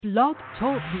Blog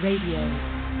Talk Radio.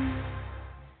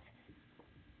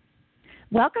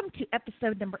 Welcome to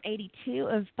episode number 82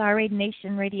 of Thyroid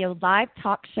Nation Radio live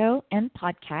talk show and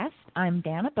podcast. I'm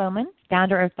Dana Bowman,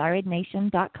 founder of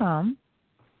thyroidnation.com.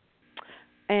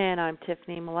 And I'm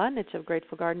Tiffany Mladinich of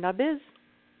GratefulGarden.biz.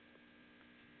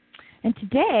 And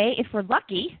today, if we're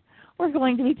lucky, we're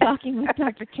going to be talking with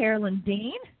Dr. Carolyn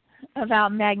Dean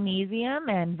about magnesium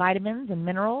and vitamins and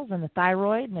minerals and the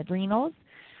thyroid and adrenals.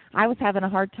 I was having a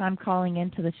hard time calling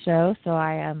into the show, so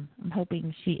I'm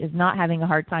hoping she is not having a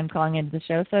hard time calling into the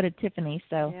show. So did Tiffany.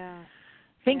 So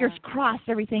fingers crossed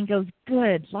everything goes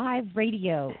good. Live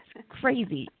radio. It's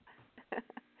crazy.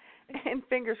 And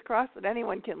fingers crossed that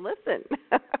anyone can listen.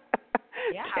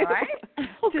 Yeah, right?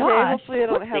 Oh, today, gosh. hopefully they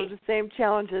don't have the same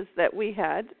challenges that we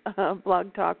had.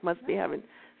 Blog Talk must be having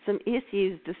some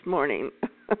issues this morning.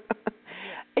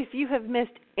 If you have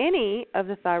missed any of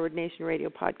the Thyroid Nation radio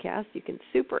podcasts, you can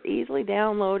super easily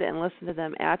download and listen to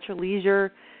them at your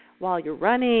leisure while you're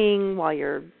running, while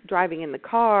you're driving in the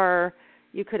car.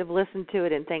 You could have listened to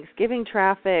it in Thanksgiving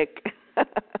traffic.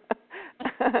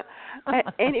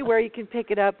 Anywhere you can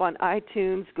pick it up on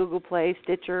iTunes, Google Play,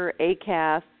 Stitcher,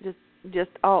 Acast, just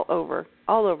all over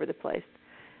the place.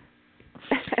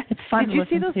 It's fun Did to you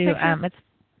see listen those to. pictures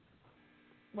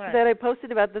What? that I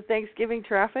posted about the Thanksgiving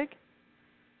traffic?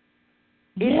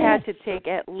 It had to take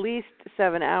at least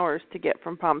 7 hours to get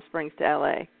from Palm Springs to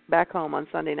L.A. back home on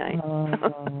Sunday night. Oh.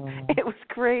 It was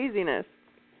craziness.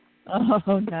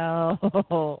 Oh, no.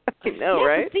 I know,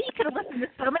 right? See, you could have listened to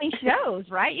so many shows,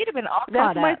 right? You'd have been all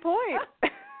That's caught my up. point.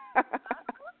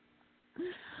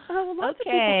 Lots of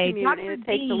Okay, people Dr. commute, and it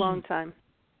takes a Dean. long time.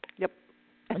 Yep.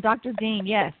 Dr. Dean,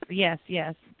 yes.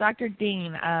 Dr.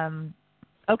 Dean,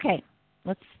 okay,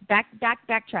 let's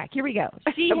backtrack. Here we go.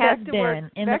 She has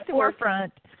been in the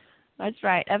forefront, that's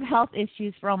right, of health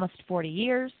issues for almost 40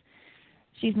 years.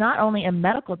 She's not only a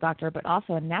medical doctor, but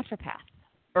also a naturopath,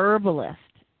 herbalist,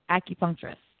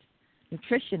 acupuncturist,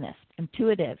 nutritionist,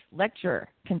 intuitive, lecturer,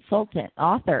 consultant,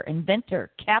 author, inventor,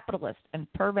 capitalist, and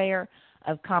purveyor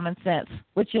of common sense,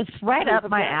 which is right up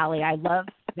my alley. I love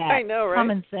that. I know, right?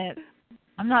 Common sense.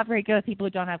 I'm not very good with people who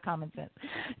don't have common sense.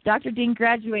 Dr. Dean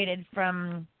graduated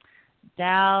from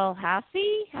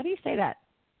Dalhousie. How do you say that?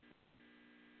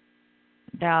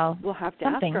 We'll have to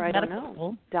ask her. I don't know.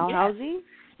 School. Dalhousie?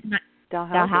 Yeah.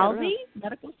 Dalhousie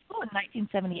Medical School in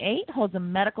 1978, holds a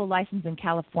medical license in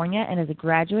California, and is a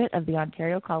graduate of the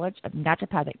Ontario College of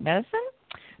Naturopathic Medicine,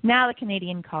 now the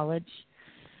Canadian College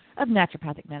of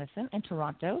Naturopathic Medicine in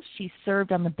Toronto. She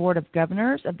served on the Board of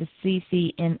Governors of the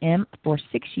CCNM for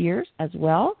 6 years as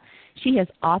well. She has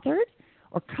authored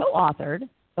or co-authored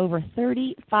over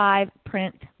 35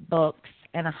 print books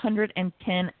and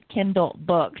 110 Kindle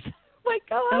books.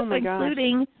 Oh my gosh,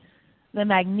 including The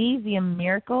Magnesium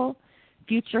Miracle,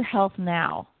 Future Health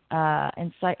Now,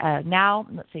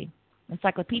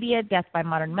 Encyclopedia, Death by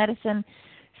Modern Medicine,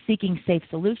 Seeking Safe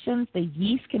Solutions, The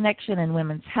Yeast Connection in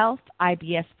Women's Health,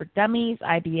 IBS for Dummies,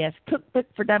 IBS Cookbook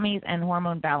for Dummies, and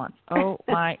Hormone Balance. Oh,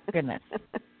 my goodness.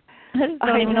 I just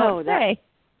don't even know what to say.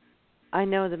 I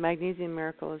know The Magnesium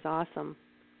Miracle is awesome.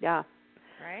 Yeah.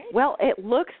 Right? Well, it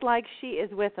looks like she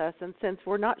is with us, and since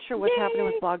we're not sure what's happening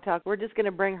with Blog Talk, we're just going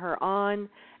to bring her on,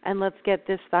 and let's get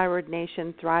this Thyroid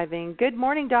Nation thriving. Good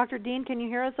morning, Dr. Dean. Can you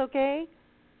hear us okay?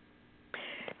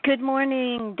 Good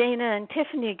morning, Dana and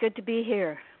Tiffany. Good to be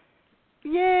here.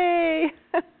 Yay!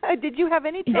 Did you have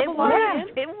any trouble logging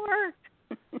in? It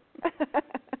worked.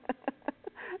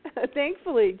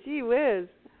 Thankfully. Gee whiz.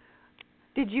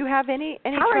 Did you have any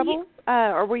trouble,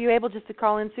 or were you able just to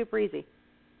call in super easy?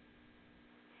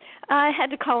 I had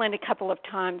to call in a couple of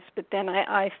times, but then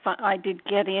I did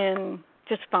get in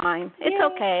just fine. It's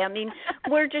okay. I mean,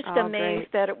 we're just amazed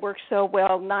that it works so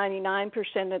well 99%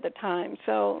 of the time.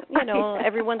 So,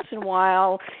 every once in a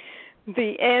while,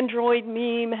 the Android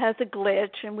meme has a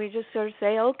glitch, and we just sort of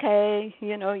say, okay,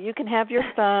 you can have your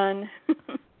fun.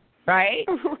 Right?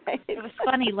 It was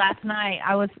funny. Last night,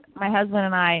 my husband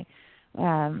and I,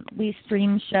 we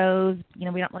stream shows. We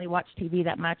don't really watch TV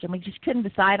that much, and we just couldn't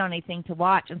decide on anything to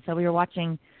watch. And so we were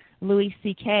watching Louis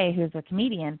C.K., who's a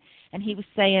comedian, and he was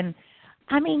saying,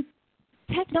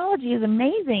 technology is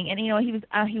amazing. And he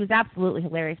was absolutely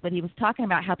hilarious. But he was talking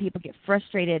about how people get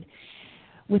frustrated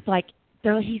with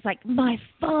he's like, my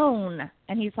phone,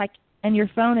 and he's like, and your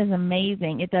phone is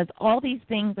amazing. It does all these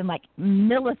things in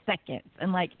milliseconds,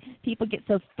 and people get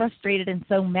so frustrated and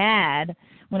so mad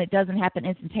when it doesn't happen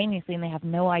instantaneously, and they have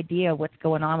no idea what's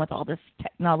going on with all this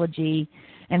technology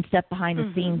and stuff behind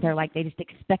the scenes. They're they just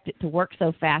expect it to work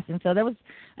so fast. And so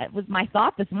it was my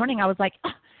thought this morning. I was like,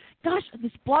 gosh,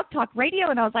 this Blog Talk Radio,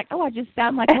 and I was like, I just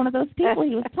sound like one of those people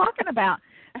he was talking about.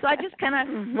 So I just kind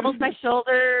of rolled my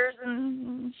shoulders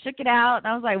and shook it out. And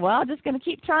I was like, well, I'm just going to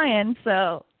keep trying.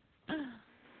 So.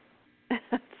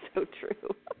 That's so true.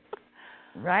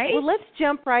 Right? Well, let's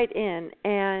jump right in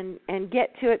and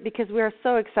get to it, because we are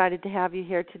so excited to have you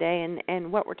here today,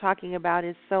 and what we're talking about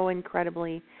is so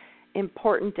incredibly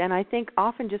important, and I think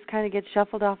often just kind of gets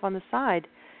shuffled off on the side,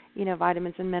 you know,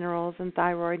 vitamins and minerals and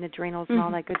thyroid and adrenals and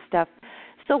all that good stuff.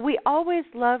 So we always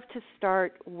love to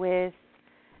start with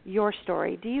your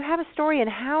story. Do you have a story, and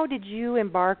how did you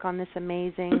embark on this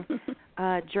amazing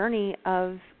journey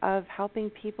of helping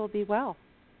people be well?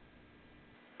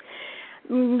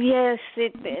 Yes,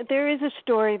 there is a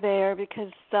story there,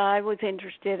 because I was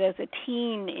interested as a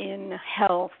teen in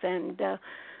health, and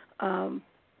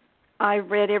I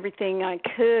read everything I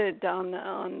could on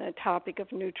the topic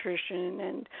of nutrition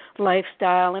and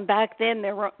lifestyle. And back then,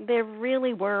 there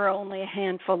really were only a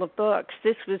handful of books.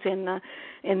 This was in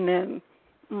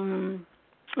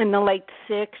the late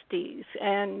 60s,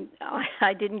 and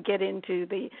I didn't get into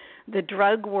the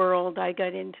drug world. I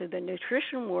got into the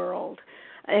nutrition world.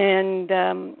 And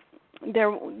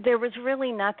there was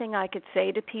really nothing I could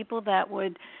say to people that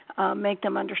would make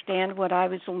them understand what I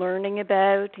was learning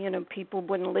about. You know, people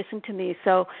wouldn't listen to me.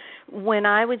 So when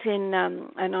I was in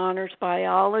an honors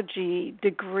biology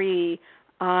degree,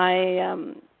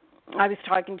 I was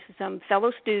talking to some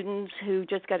fellow students who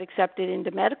just got accepted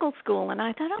into medical school, and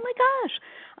I thought, oh my gosh,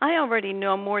 I already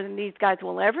know more than these guys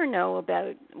will ever know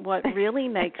about what really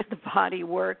makes the body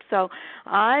work. So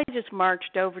I just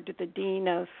marched over to the dean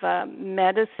of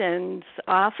medicine's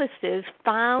offices,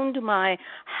 found my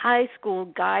high school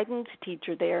guidance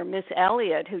teacher there, Miss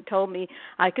Elliott, who told me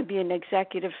I could be an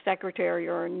executive secretary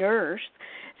or a nurse.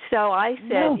 So I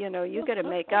said, you know, you got to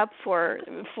make up for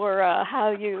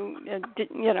how you,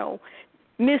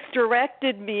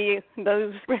 misdirected me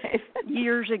those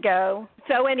years ago.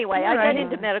 So anyway, I got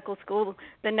into medical school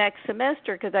the next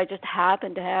semester because I just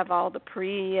happened to have all the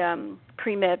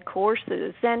pre-med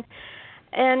courses,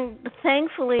 and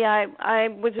thankfully I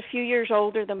was a few years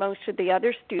older than most of the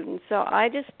other students. So I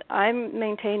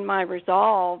maintained my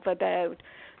resolve about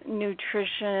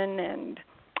nutrition and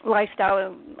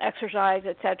lifestyle, exercise,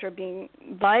 etc., being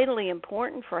vitally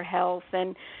important for health.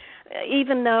 And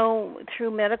even though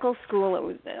through medical school it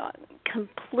was a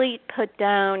complete put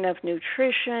down of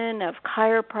nutrition, of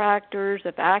chiropractors,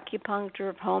 of acupuncture,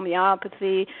 of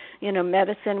homeopathy, you know,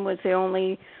 medicine was the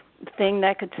only thing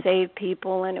that could save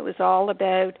people, and it was all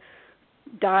about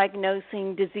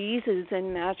diagnosing diseases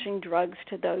and matching drugs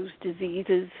to those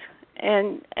diseases,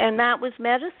 and that was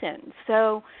medicine.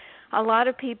 So a lot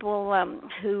of people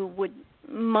who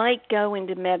might go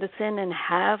into medicine and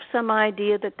have some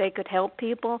idea that they could help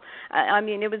people, I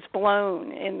mean, it was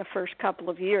blown in the first couple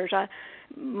of years.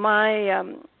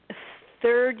 My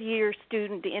third-year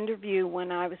student interview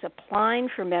when I was applying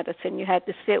for medicine, you had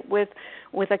to sit with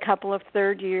a couple of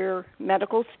third-year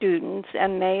medical students,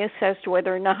 and they assessed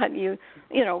whether or not it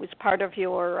was part of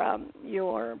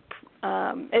your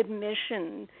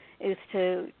admission is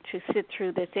to sit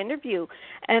through this interview.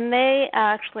 And they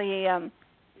actually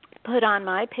put on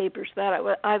my papers that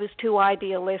I was too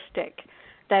idealistic,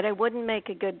 that I wouldn't make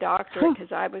a good doctor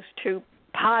because I was too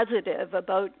positive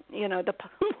about,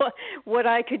 what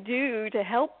I could do to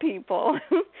help people.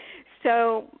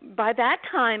 So by that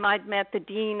time, I'd met the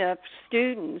dean of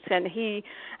students, and he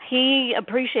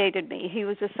appreciated me. He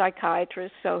was a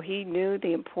psychiatrist, so he knew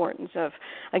the importance of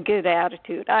a good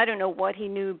attitude. I don't know what he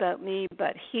knew about me,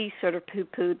 but he sort of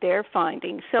poo-pooed their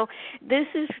findings. So these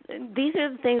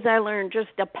are the things I learned just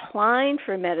applying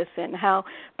for medicine. How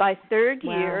by third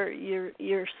year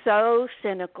you're so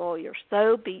cynical, you're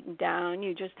so beaten down.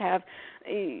 You just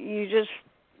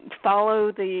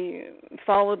follow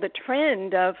the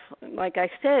trend of, like I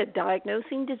said,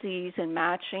 diagnosing disease and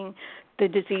matching the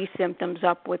disease symptoms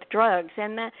up with drugs.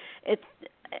 And that it's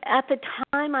at the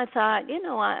time I thought,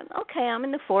 I'm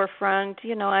in the forefront.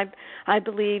 I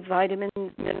believe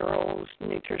vitamins, minerals,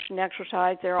 nutrition,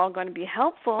 exercise, they're all going to be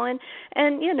helpful. And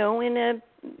in a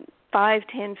 5,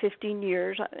 10, 15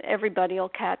 years, everybody will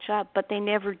catch up. But they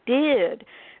never did,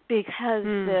 because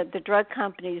the drug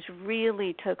companies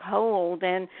really took hold,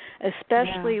 and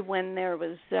especially when there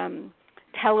was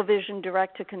television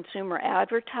direct-to-consumer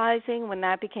advertising, when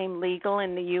that became legal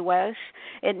in the U.S.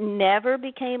 It never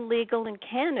became legal in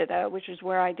Canada, which is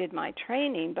where I did my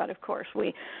training. But, of course,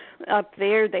 up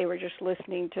there they were just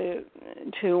listening to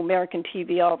American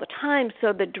TV all the time.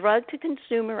 So the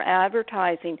direct-to-consumer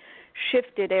advertising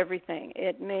shifted everything.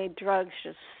 It made drugs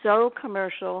just so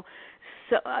commercial.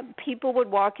 So people would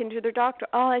walk into their doctor,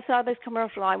 I saw this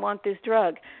commercial, I want this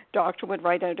drug. Doctor would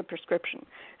write out a prescription.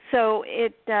 So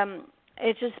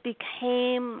it just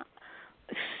became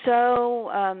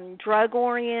so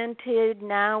drug-oriented.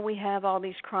 Now we have all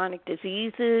these chronic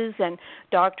diseases, and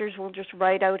doctors will just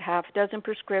write out half a dozen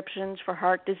prescriptions for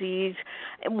heart disease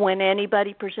when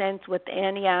anybody presents with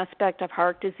any aspect of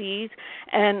heart disease.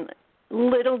 And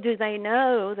little do they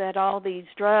know that all these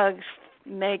drugs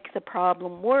make the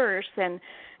problem worse. And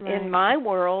in my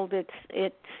world,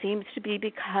 it seems to be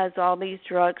because all these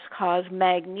drugs cause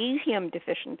magnesium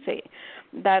deficiency.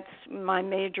 That's my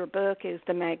major book, is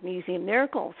The Magnesium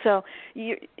Miracle. So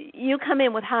you come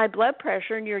in with high blood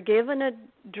pressure and you're given a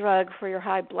drug for your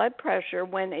high blood pressure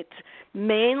when it's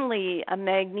mainly a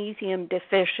magnesium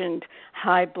deficient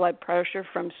high blood pressure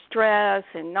from stress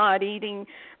and not eating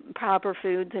proper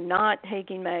foods and not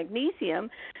taking magnesium.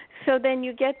 So then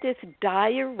you get this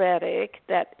diuretic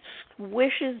that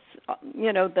swishes,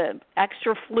 the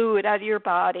extra fluid out of your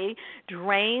body,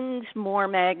 drains more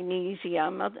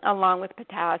magnesium along with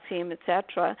potassium,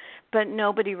 etc., but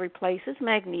nobody replaces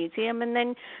magnesium. And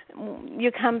then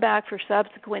you come back for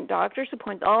subsequent doctor's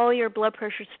appointments. Oh, your blood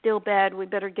pressure's still bad. We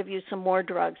better give you some more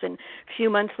drugs. And a few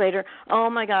months later, oh,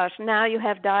 my gosh, now you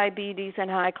have diabetes and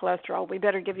high cholesterol. We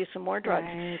better give you some more drugs.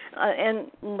 Right.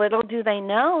 And little do they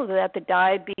know that the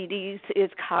diabetes is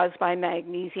caused by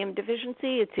magnesium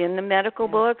deficiency. It's in the medical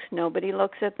books. Nobody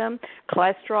looks at them.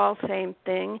 Cholesterol, same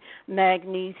thing.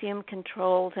 Magnesium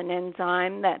controls an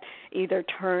enzyme that either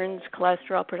turns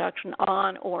cholesterol production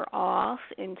on or off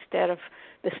instead of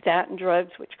the statin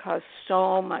drugs, which cause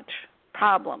so much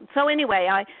problem. So anyway,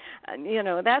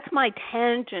 that's my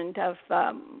tangent of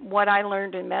what I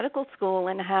learned in medical school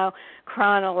and how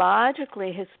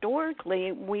chronologically,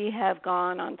 historically, we have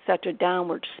gone on such a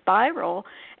downward spiral.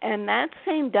 And that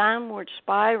same downward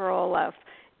spiral of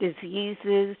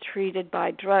diseases treated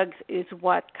by drugs is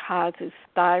what causes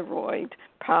thyroid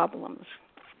problems.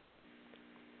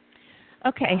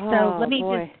 Okay, so let me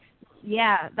just.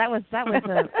 Yeah, that was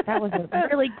a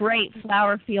really great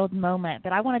flower field moment.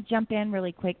 But I want to jump in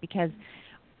really quick because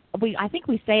I think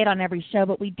we say it on every show,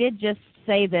 but we did just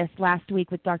say this last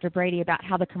week with Dr. Brady about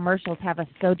how the commercials have us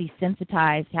so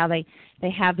desensitized, how they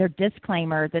have their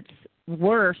disclaimer that's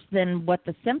worse than what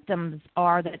the symptoms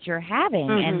are that you're having,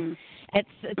 and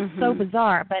it's so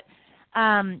bizarre. But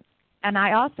and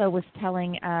I also was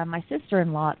telling my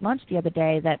sister-in-law at lunch the other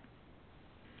day that,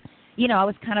 I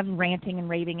was kind of ranting and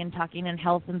raving and talking and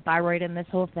health and thyroid and this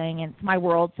whole thing, and it's my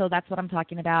world, so that's what I'm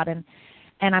talking about. And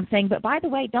I'm saying, but by the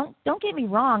way, don't get me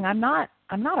wrong, I'm not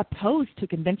opposed to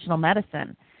conventional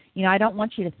medicine. I don't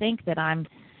want you to think that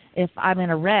if I'm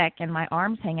in a wreck and my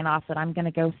arm's hanging off, that I'm going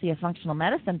to go see a functional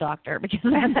medicine doctor, because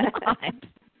I'm not.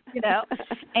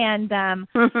 And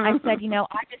I said,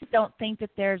 I just don't think that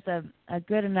there's a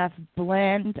good enough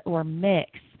blend or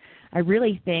mix. I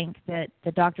really think that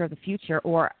the doctor of the future,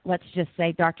 or let's just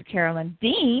say Dr. Carolyn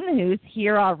Dean, who's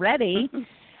here already,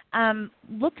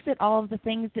 looks at all of the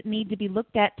things that need to be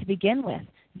looked at to begin with: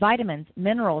 vitamins,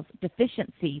 minerals,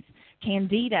 deficiencies,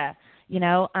 candida,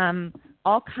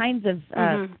 all kinds of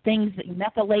things,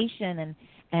 methylation,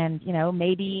 and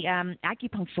maybe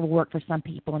acupuncture will work for some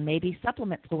people, and maybe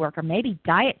supplements will work, or maybe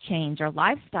diet change or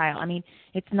lifestyle. I mean,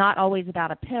 it's not always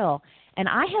about a pill. And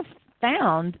I have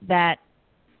found that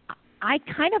I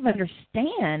kind of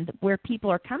understand where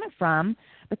people are coming from,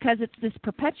 because it's this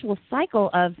perpetual cycle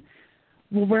of,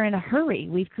 well, we're in a hurry.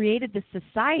 We've created this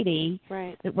society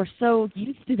that we're so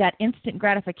used to that instant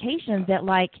gratification that,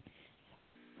 like,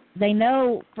 they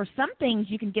know for some things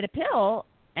you can get a pill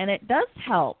and it does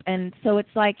help. And so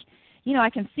it's like, I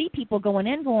can see people going,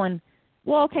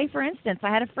 well, okay, for instance,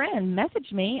 I had a friend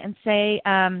message me and say,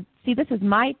 see, this is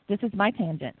my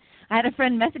tangent. I had a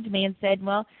friend message me and said,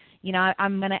 well,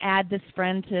 I'm going to add this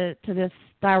friend to this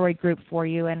thyroid group for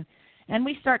you. And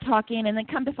we start talking, and then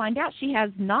come to find out she has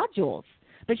nodules.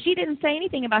 But she didn't say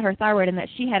anything about her thyroid and that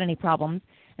she had any problems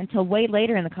until way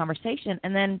later in the conversation.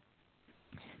 And then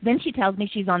she tells me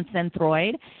she's on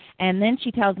Synthroid, and then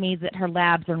she tells me that her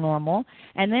labs are normal.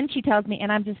 And then she tells me,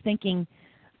 and I'm just thinking,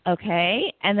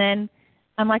 okay. And then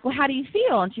I'm like, well, how do you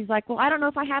feel? And she's like, well, I don't know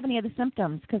if I have any of the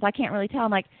symptoms because I can't really tell. I'm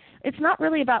like, it's not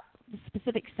really about the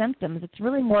specific symptoms. It's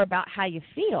really more about how you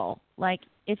feel. Like,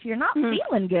 if you're not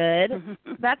feeling good,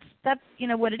 that's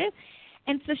what it is.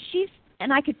 And so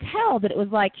and I could tell that it was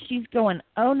like she's going,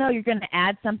 oh, no, you're going to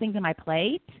add something to my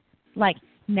plate? Like,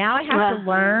 now I have to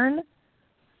learn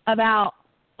about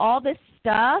all this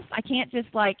stuff. I can't just,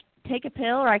 like, take a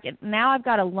pill, or now I've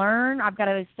got to learn. I've got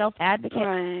to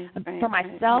self-advocate for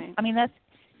myself. I mean,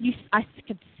 I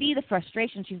could see the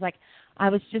frustration. She's like, I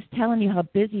was just telling you how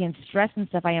busy and stressed and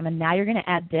stuff I am, and now you're going to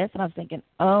add this? And I was thinking,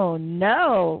 oh,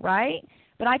 no, right?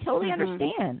 But I totally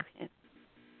understand.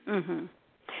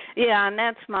 Yeah, and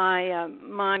that's my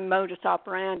modus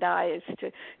operandi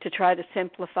is to try to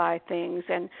simplify things.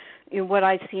 And what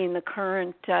I see in the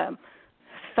current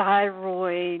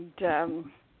thyroid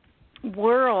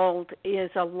world is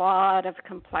a lot of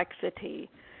complexity.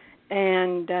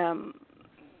 And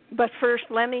but first,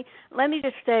 let me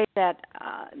just say that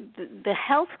the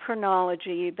health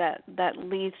chronology that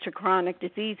leads to chronic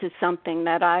disease is something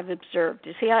that I've observed.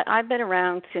 You see, I've been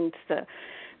around since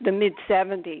the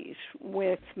mid-'70s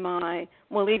with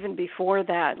even before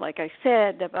that, like I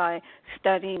said, by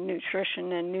studying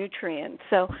nutrition and nutrients.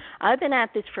 So I've been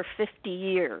at this for 50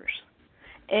 years,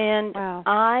 and wow.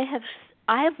 I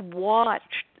have watched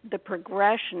the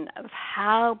progression of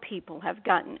how people have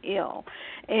gotten ill,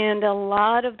 and a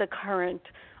lot of the current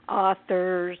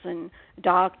authors and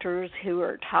doctors who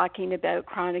are talking about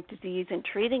chronic disease and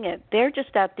treating it, they're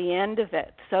just at the end of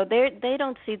it. So they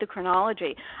don't see the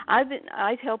chronology.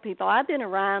 I tell people I've been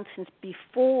around since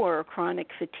before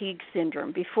chronic fatigue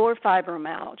syndrome, before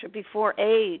fibromyalgia, before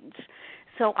AIDS.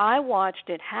 So I watched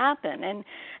it happen, and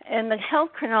the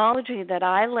health chronology that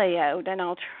I lay out, and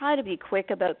I'll try to be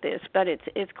quick about this, but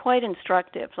it's quite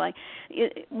instructive. Like,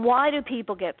 why do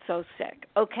people get so sick?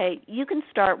 Okay, you can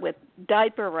start with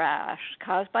diaper rash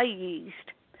caused by yeast,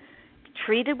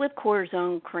 treated with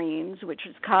cortisone creams, which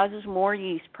causes more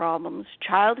yeast problems,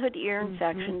 childhood ear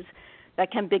infections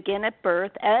that can begin at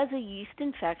birth as a yeast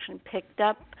infection picked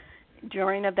up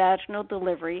during a vaginal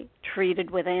delivery,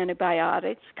 treated with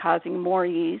antibiotics, causing more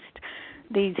yeast.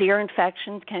 These ear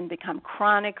infections can become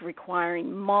chronic,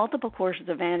 requiring multiple courses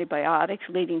of antibiotics,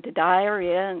 leading to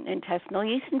diarrhea and intestinal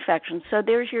yeast infections. So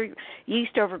there's your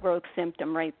yeast overgrowth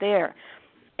symptom right there.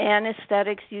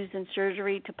 Anesthetics used in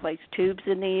surgery to place tubes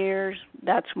in the ears,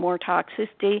 that's more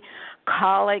toxicity.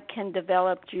 Colic can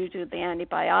develop due to the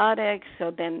antibiotics,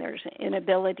 so then there's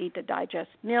inability to digest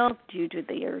milk due to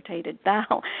the irritated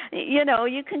bowel.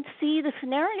 You can see the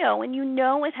scenario, and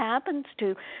it happens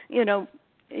to,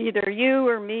 either you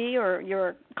or me or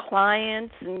your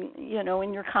clients, and,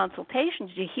 in your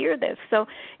consultations, you hear this. So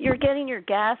you're getting your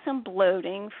gas and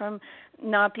bloating from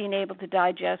not being able to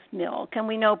digest milk. And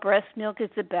we know breast milk is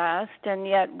the best, and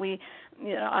yet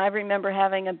I remember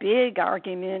having a big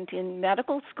argument in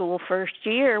medical school first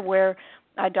year where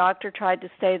a doctor tried to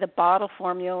say the bottle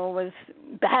formula was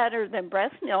better than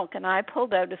breast milk, and I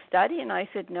pulled out a study and I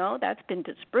said, no, that's been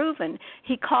disproven.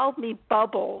 He called me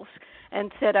Bubbles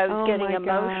and said I was getting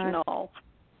emotional. God.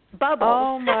 Bubbles.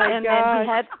 Oh my and God.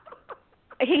 then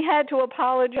he had to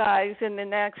apologize in the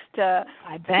next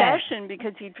session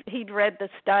because he'd read the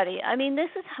study. I mean,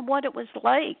 this is what it was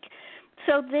like.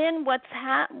 So then what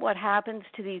happens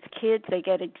to these kids? They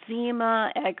get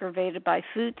eczema aggravated by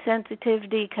food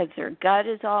sensitivity because their gut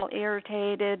is all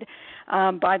irritated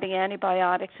by the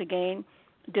antibiotics again.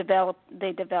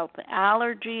 They develop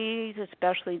allergies,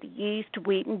 especially the yeast,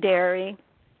 wheat, and dairy.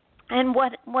 And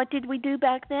what did we do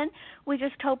back then? We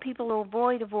just told people to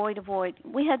avoid.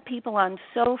 We had people on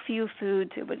so few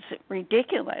foods, it was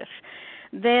ridiculous.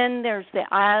 Then there's the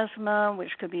asthma,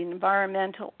 which could be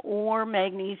environmental or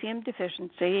magnesium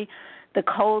deficiency, the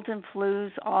colds and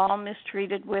flus, all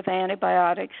mistreated with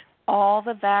antibiotics, all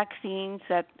the vaccines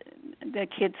that the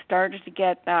kids started to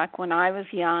get back when I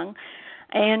was young,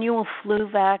 annual flu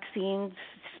vaccines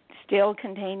still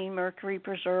containing mercury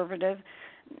preservative,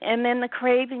 and then the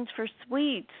cravings for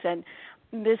sweets. And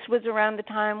this was around the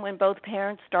time when both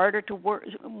parents started to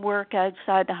work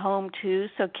outside the home too,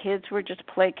 so kids were just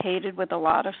placated with a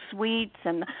lot of sweets,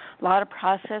 and a lot of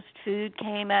processed food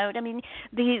came out. I mean,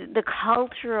 the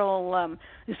cultural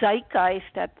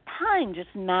zeitgeist at the time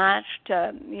just matched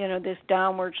this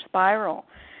downward spiral.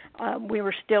 We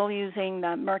were still using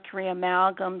the mercury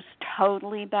amalgams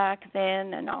totally back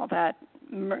then, and all that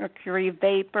mercury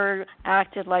vapor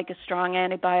acted like a strong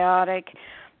antibiotic.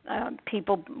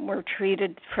 People were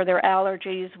treated for their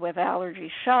allergies with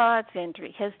allergy shots,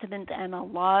 antihistamines, and a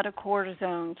lot of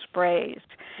cortisone sprays.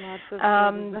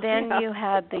 Then you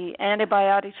had the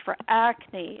antibiotics for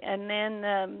acne, and then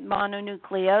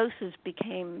mononucleosis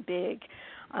became big.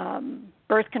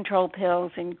 Birth control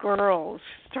pills in girls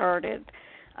started.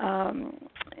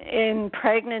 In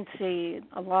pregnancy,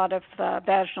 a lot of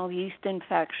vaginal yeast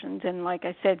infections, and like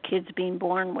I said, kids being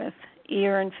born with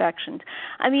ear infections.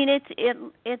 I mean,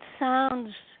 it's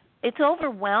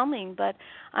overwhelming, but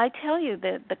I tell you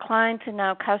that the clients and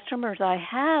now customers I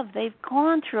have, they've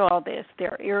gone through all this.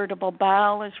 Their irritable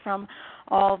bowel is from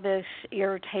all this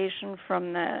irritation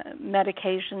from the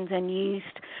medications and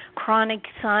yeast, chronic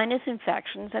sinus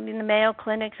infections. I mean, the Mayo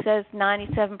Clinic says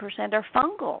 97% are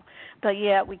fungal, but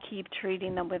yet we keep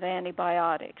treating them with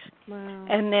antibiotics. Wow.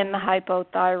 And then the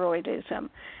hypothyroidism.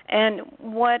 And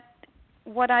what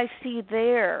what I see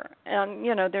there, and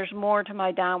there's more to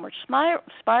my downward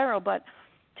spiral, but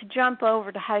to jump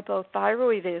over to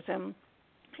hypothyroidism,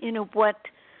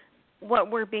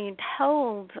 what we're being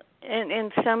told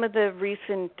in some of the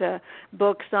recent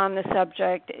books on the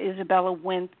subject, Isabella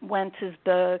Wentz's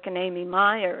book and Amy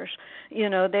Myers,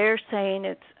 they're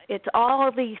saying it's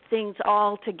all these things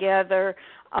all together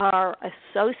are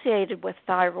associated with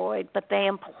thyroid, but they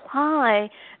imply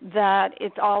that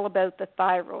it's all about the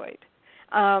thyroid.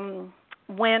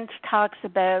 Wentz talks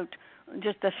about,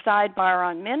 just a sidebar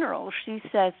on minerals, she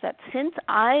says that since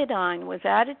iodine was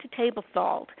added to table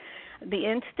salt, the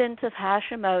incidence of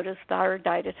Hashimoto's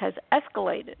thyroiditis has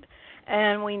escalated.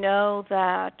 And we know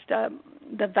that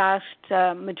the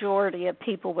vast majority of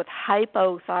people with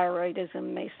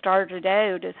hypothyroidism, they started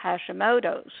out as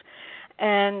Hashimoto's.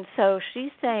 And so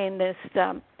she's saying this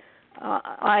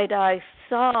iodized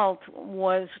salt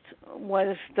was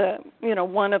the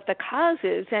one of the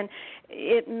causes, and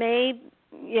it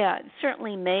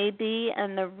certainly may be,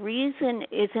 and the reason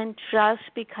isn't just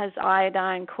because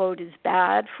iodine, quote, is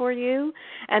bad for you,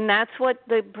 and that's what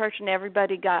the impression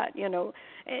everybody got.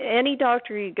 Any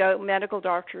doctor you go, medical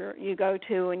doctor you go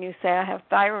to, and you say, I have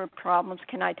thyroid problems,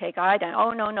 can I take iodine?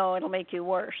 Oh, no, it'll make you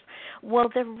worse. Well,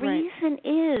 the reason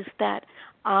is that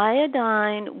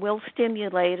iodine will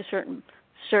stimulate a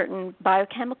certain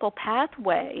biochemical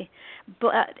pathway,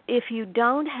 but if you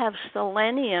don't have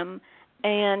selenium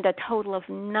and a total of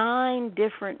 9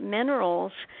 different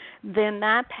minerals, then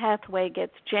that pathway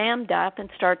gets jammed up and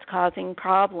starts causing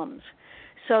problems.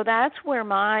 So that's where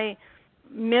my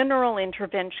mineral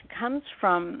intervention comes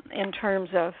from in terms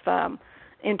of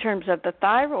the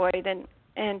thyroid,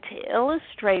 and to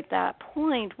illustrate that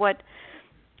point, what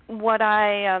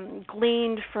I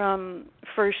gleaned from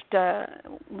first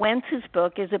Wentz's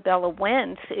book, Isabella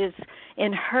Wentz, is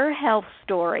in her health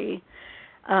story.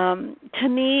 To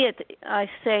me, I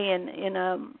say in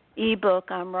a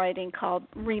ebook I'm writing called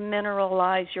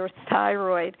Remineralize Your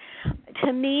Thyroid.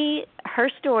 To me, her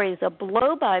story is a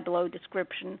blow-by-blow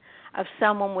description of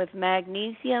someone with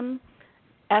magnesium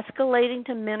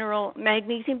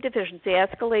deficiency,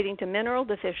 escalating to mineral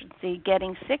deficiency,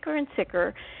 getting sicker and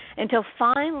sicker, until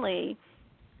finally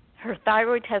her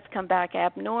thyroid has come back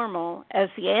abnormal as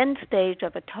the end stage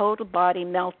of a total body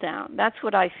meltdown. That's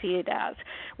what I see it as.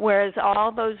 Whereas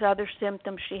all those other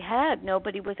symptoms she had,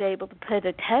 nobody was able to put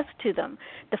a test to them.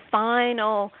 The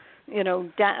final,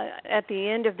 at the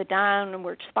end of the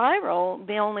downward spiral,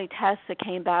 the only test that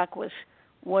came back was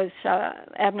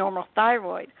abnormal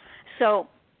thyroid. So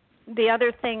the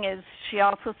other thing is she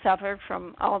also suffered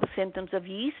from all the symptoms of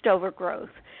yeast overgrowth,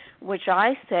 which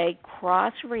I say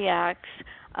cross-reacts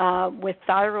with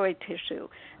thyroid tissue.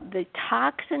 The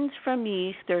toxins from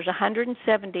yeast, there's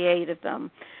 178 of them,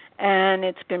 and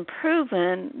it's been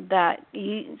proven that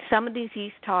some of these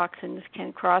yeast toxins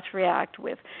can cross-react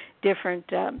with different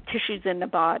tissues in the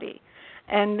body.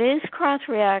 And this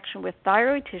cross-reaction with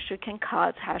thyroid tissue can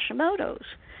cause Hashimoto's.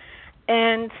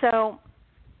 And so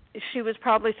she was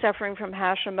probably suffering from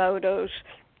Hashimoto's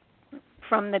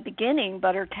from the beginning,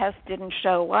 but her test didn't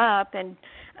show up and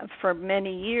for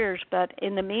many years. But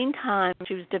in the meantime,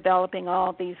 she was developing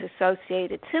all these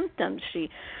associated symptoms. She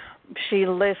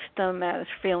lists them as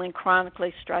feeling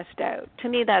chronically stressed out. To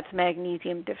me, that's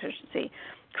magnesium deficiency.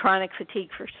 Chronic fatigue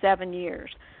for 7 years.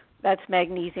 That's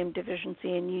magnesium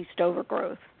deficiency and yeast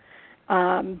overgrowth.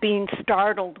 Being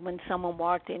startled when someone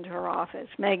walked into her office.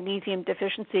 Magnesium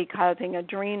deficiency causing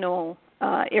adrenal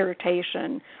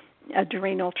irritation,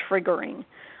 adrenal triggering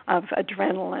of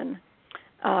adrenaline.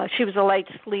 She was a light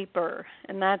sleeper,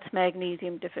 and that's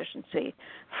magnesium deficiency.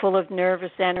 Full of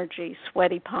nervous energy,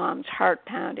 sweaty palms, heart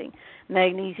pounding,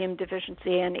 magnesium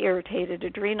deficiency, and irritated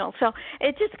adrenals. So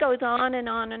it just goes on and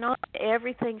on and on.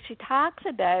 Everything she talks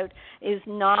about is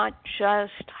not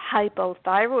just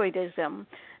hypothyroidism.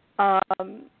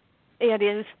 It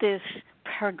is this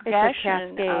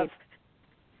progression of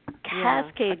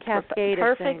cascade,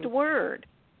 perfect word.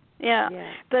 Yeah.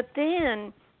 But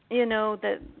then,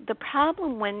 the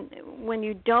problem when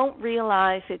you don't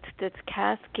realize it's this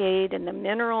cascade and the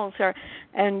minerals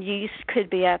and yeast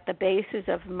could be at the basis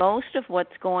of most of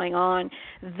what's going on,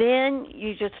 then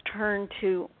you just turn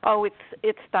to,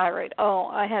 it's thyroid. Oh,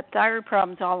 I had thyroid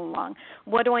problems all along.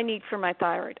 What do I need for my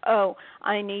thyroid? Oh,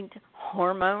 I need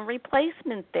hormone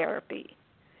replacement therapy.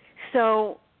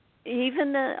 So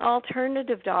even the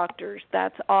alternative doctors,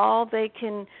 that's all they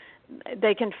can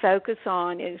focus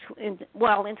on is,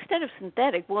 instead of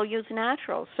synthetic, we'll use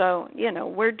natural. So,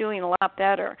 we're doing a lot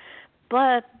better.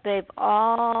 But they've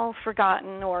all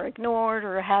forgotten or ignored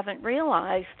or haven't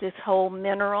realized this whole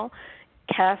mineral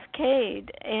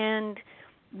cascade. And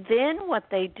then what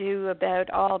they do about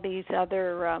all these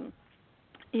other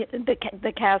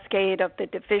the cascade of the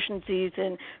deficiencies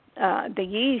in the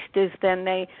yeast is then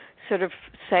they sort of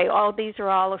say, oh, these are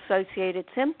all associated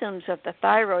symptoms of the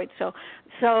thyroid,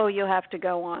 so you have to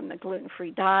go on the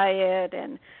gluten-free diet,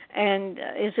 and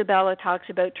Isabella talks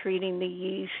about treating the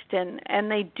yeast,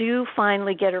 and they do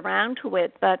finally get around to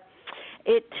it, but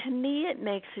to me it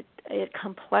makes it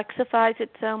complexifies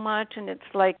it so much, and it's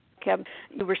like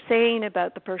you were saying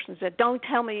about the person said, don't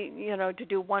tell me, to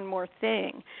do one more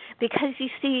thing. Because you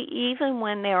see, even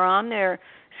when they're on their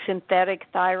synthetic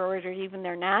thyroid or even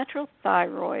their natural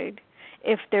thyroid,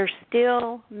 if they're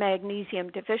still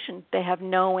magnesium deficient, they have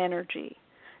no energy.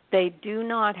 They do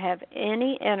not have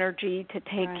any energy to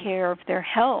take care of their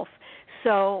health.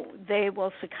 So they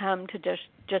will succumb to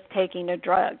just taking a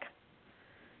drug.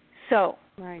 So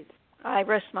I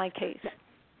rest my case.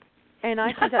 And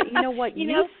I can tell you know what,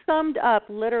 you summed up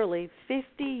literally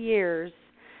 50 years.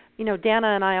 Dana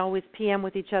and I always PM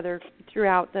with each other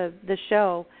throughout the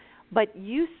show, but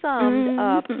you summed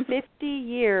up 50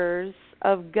 years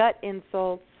of gut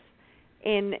insults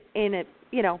in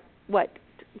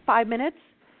 5 minutes?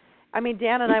 I mean,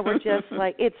 Dana and I were just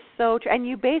like, it's so true. And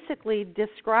you basically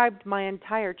described my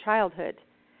entire childhood.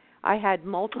 I had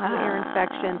multiple ear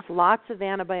infections, lots of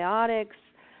antibiotics.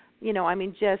 It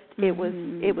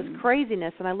was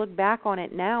craziness. And I look back on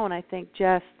it now and I think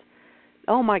just,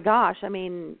 oh my gosh. I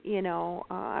mean,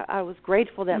 I was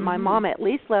grateful that my mom at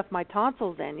least left my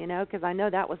tonsils in, because I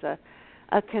know that was a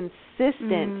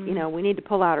consistent, we need to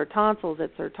pull out her tonsils.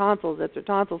 It's her tonsils.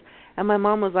 And my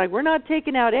mom was like, we're not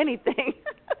taking out anything.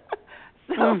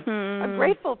 So I'm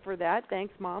grateful for that.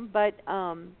 Thanks, Mom. But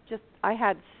I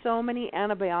had so many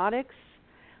antibiotics.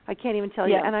 I can't even tell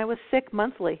you. And I was sick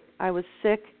monthly.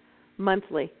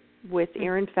 With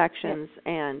ear infections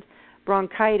and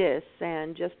bronchitis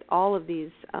and just all of these,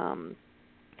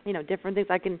 different things.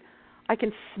 I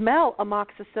can smell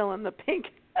amoxicillin, the pink,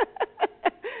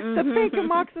 the pink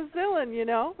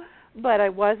amoxicillin, But I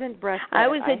wasn't breastfed. I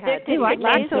was addicted to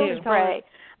nasal spray.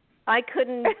 I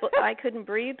couldn't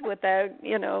breathe without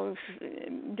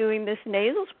doing this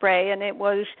nasal spray, and it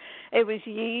was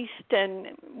yeast. And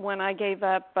when I gave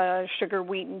up sugar,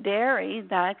 wheat, and dairy,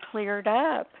 that cleared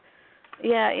up.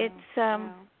 Yeah, it's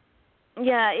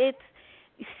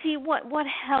see what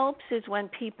helps is when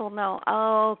people know,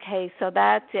 oh, okay, so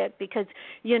that's it, because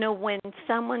when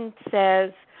someone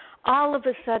says, all of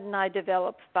a sudden I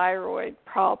develop thyroid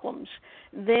problems,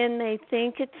 then they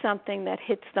think it's something that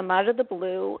hits them out of the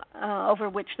blue, over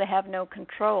which they have no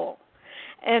control.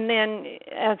 And then,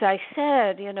 as I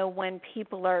said, when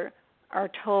people are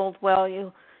told, well,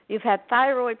 you've had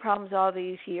thyroid problems all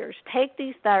these years, take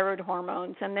these thyroid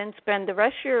hormones and then spend the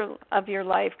rest of your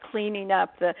life cleaning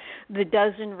up the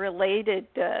dozen related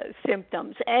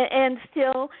symptoms, and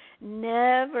still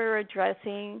never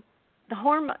addressing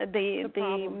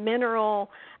the mineral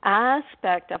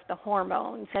aspect of the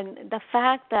hormones, and the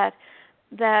fact that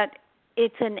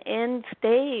it's an end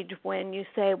stage when you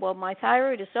say, well, my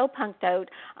thyroid is so punked out,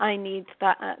 I need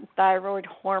thyroid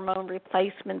hormone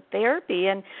replacement therapy.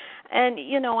 And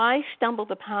I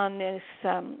stumbled upon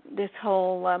this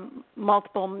whole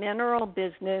multiple mineral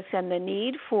business and the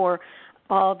need for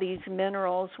all these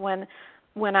minerals when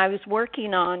I was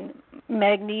working on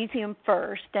magnesium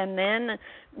first, and then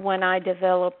when I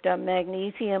developed a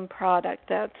magnesium product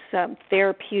that's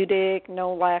therapeutic,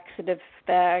 no laxative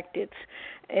effect,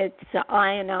 it's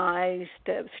ionized,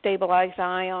 stabilized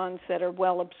ions that are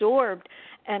well absorbed,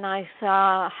 and I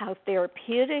saw how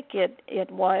therapeutic it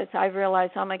was. I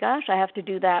realized, oh my gosh, I have to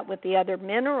do that with the other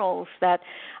minerals that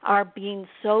are being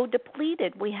so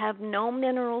depleted. We have no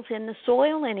minerals in the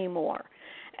soil anymore.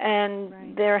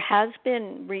 And there has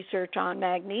been research on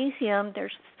magnesium.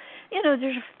 There's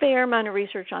a fair amount of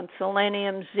research on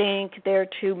selenium, zinc. They're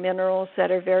two minerals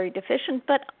that are very deficient,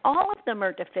 but all of them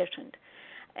are deficient.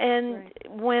 And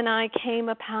when I came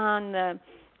upon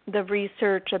the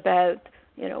research about,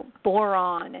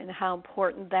 boron and how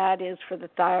important that is for the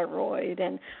thyroid,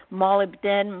 and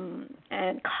molybdenum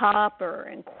and copper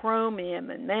and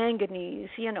chromium and manganese,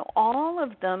 all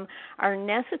of them are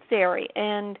necessary.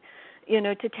 And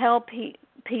to tell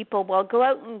people, well, go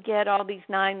out and get all these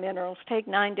 9 minerals, take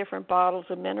 9 different bottles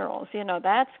of minerals,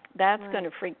 that's going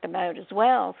to freak them out as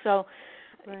well. So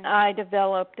I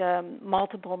developed a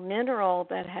multiple mineral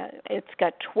it's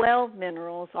got 12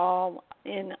 minerals all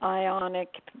in ionic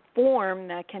form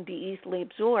that can be easily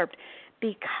absorbed,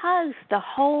 because the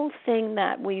whole thing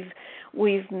that we've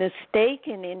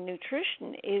mistaken in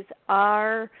nutrition is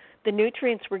the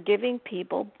nutrients we're giving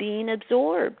people being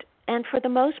absorbed. And for the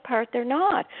most part, they're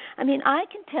not. I mean, I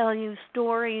can tell you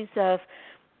stories of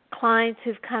clients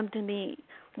who've come to me,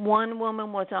 one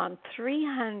woman was on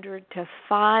 300 to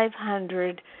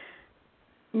 500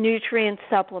 nutrient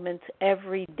supplements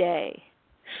every day,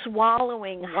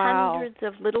 swallowing hundreds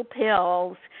of little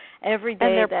pills every day.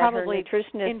 And they're that probably her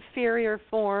nutritionist... inferior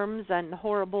forms and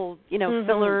horrible,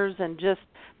 fillers and just,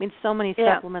 so many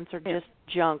supplements are just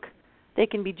junk. They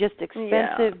can be just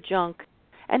expensive junk.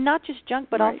 And not just junk,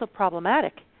 but also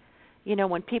problematic.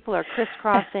 When people are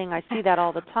crisscrossing, I see that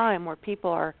all the time, where people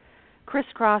are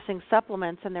crisscrossing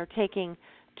supplements and they're taking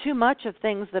too much of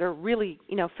things that are really,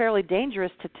 fairly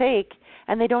dangerous to take,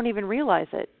 and they don't even realize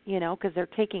it, because they're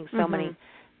taking so many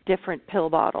different pill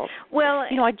bottles. Well,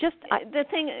 the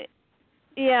thing,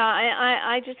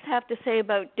 I just have to say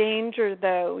about danger,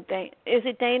 though. Is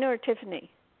it Dana or Tiffany?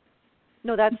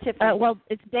 No, that's Tiffany. Well,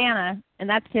 it's Dana, and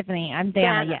that's Tiffany. I'm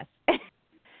Dana, yes.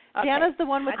 Okay. Dana's the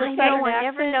one with the southern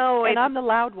accent, and I'm the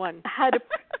loud one. How to?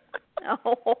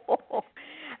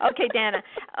 Okay, Dana.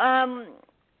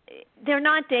 They're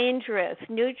not dangerous.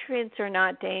 Nutrients are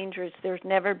not dangerous. There's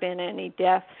never been any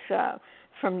deaths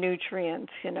from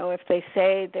nutrients. If they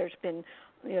say there's been,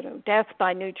 death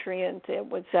by nutrients, it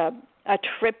was a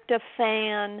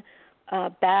tryptophan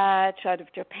batch out of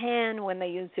Japan when they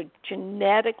used a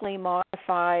genetically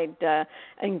modified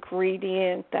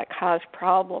ingredient that caused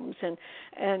problems, and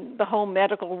the whole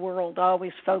medical world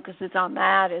always focuses on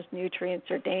that as nutrients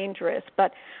are dangerous.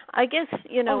 But I guess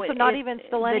so not even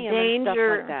selenium and stuff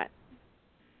like that.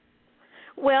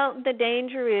 Well, the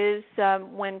danger is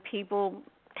when people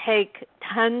take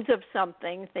tons of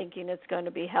something thinking it's going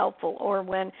to be helpful, or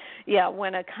when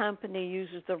a company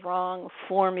uses the wrong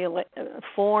form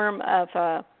of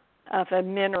a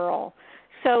mineral.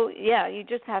 So you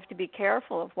just have to be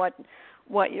careful of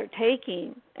what you're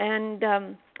taking. And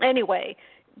anyway,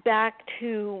 back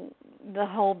to the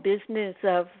whole business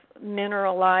of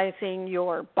mineralizing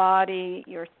your body,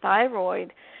 your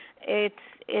thyroid.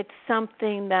 It's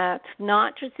something that's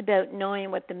not just about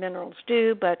knowing what the minerals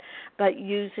do, but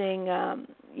using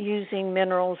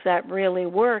minerals that really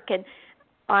work. And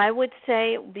I would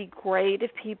say it would be great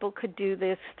if people could do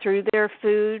this through their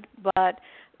food, but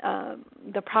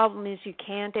the problem is you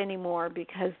can't anymore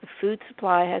because the food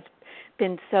supply has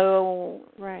been so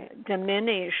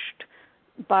diminished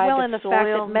by the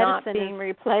soil not being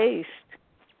replaced.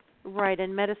 Right,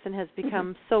 and medicine has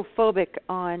become so phobic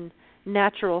on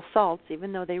natural salts,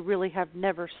 even though they really have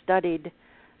never studied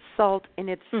salt in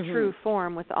its true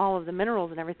form with all of the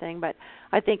minerals and everything. But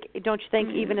I think, don't you think,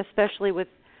 even especially with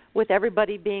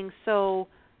everybody being so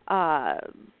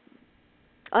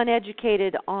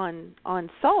uneducated on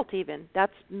salt, even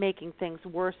that's making things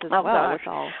worse as well. With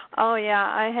all. Oh yeah,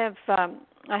 I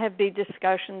have big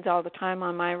discussions all the time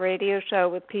on my radio show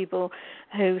with people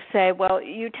who say, well,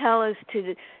 you tell us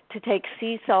to take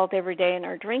sea salt every day in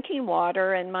our drinking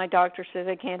water, and my doctor says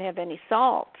I can't have any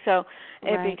salt. So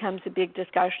it becomes a big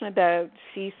discussion about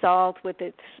sea salt with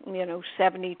its,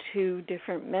 72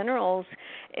 different minerals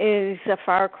is a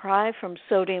far cry from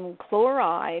sodium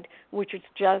chloride, which is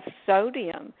just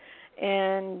sodium.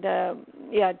 And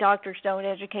doctors don't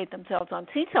educate themselves on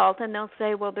sea salt, and they'll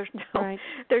say, well,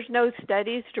 there's no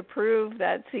studies to prove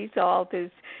that sea salt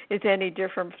is any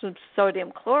different from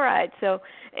sodium chloride. So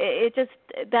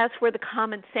that's where the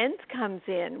common sense comes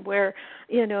in, where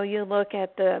you look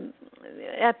at the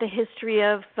history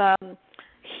of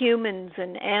humans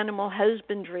and animal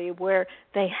husbandry, where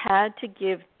they had to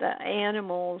give the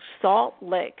animals salt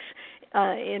licks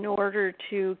in order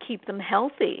to keep them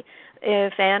healthy.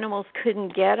 If animals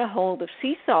couldn't get a hold of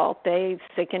sea salt, they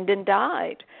sickened and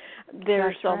died.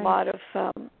 There's a lot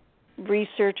of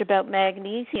research about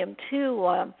magnesium, too.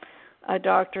 A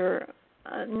doctor,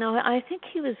 I think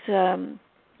he was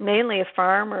mainly a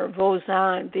farmer,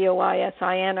 Voisin,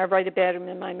 Voisin. I write about him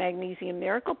in my Magnesium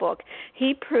Miracle book.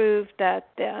 He proved that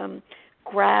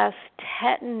grass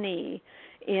tetany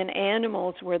in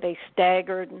animals where they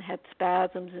staggered and had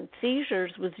spasms and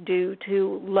seizures was due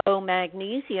to low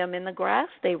magnesium in the grass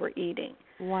they were eating.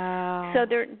 Wow. So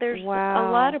there's a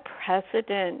lot of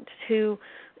precedent to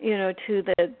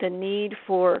the need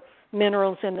for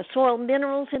minerals in the soil,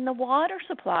 minerals in the water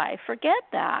supply. Forget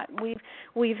that.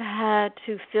 We've had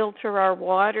to filter our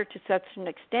water to such an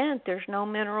extent there's no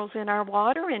minerals in our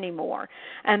water anymore.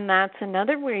 And that's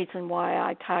another reason why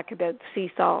I talk about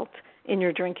sea salt in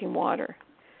your drinking water.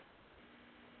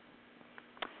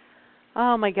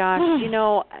 Oh my gosh!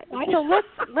 So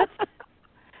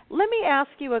let me ask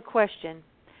you a question.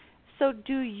 So,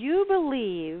 do you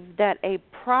believe that a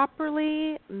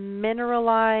properly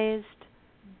mineralized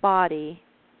body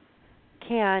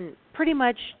can pretty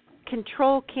much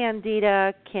control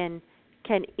candida, can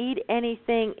can eat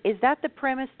anything. Is that the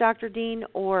premise, Dr. Dean,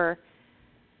 or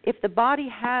if the body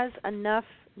has enough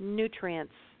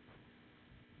nutrients?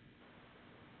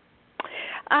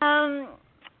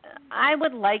 I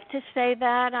would like to say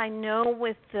that. I know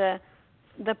with the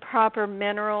proper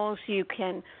minerals, you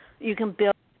can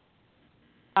build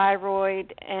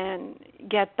thyroid and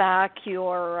get back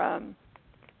your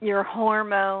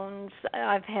hormones.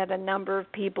 I've had a number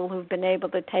of people who've been able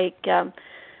to take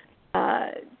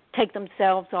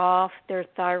themselves off their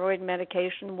thyroid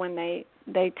medication when they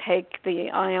take the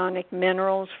ionic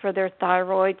minerals for their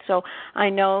thyroid. So I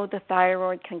know the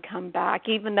thyroid can come back,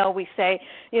 even though we say,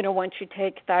 once you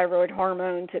take thyroid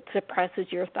hormones, it suppresses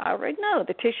your thyroid. No,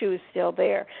 the tissue is still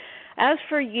there. As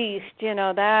for yeast,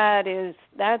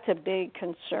 that's a big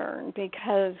concern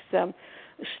because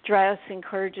stress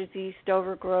encourages yeast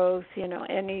overgrowth.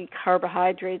 Any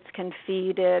carbohydrates can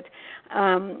feed it.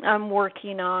 I'm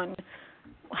working on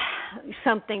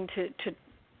something to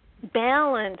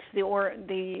balance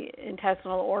the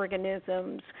intestinal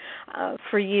organisms.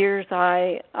 For years,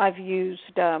 I've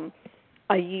used a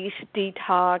yeast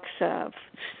detox of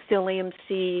psyllium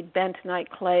seed, bentonite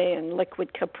clay, and liquid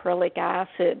caprylic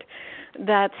acid.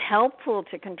 That's helpful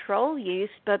to control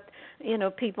yeast, but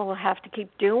people have to keep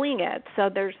doing it. So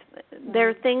there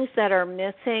are things that are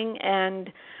missing,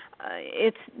 and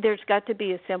there's got to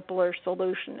be a simpler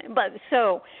solution. But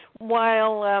so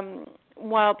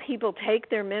while people take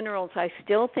their minerals, I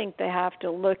still think they have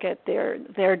to look at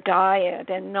their diet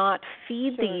and not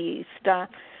feed the yeast.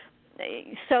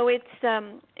 So it's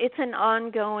an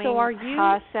ongoing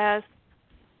process.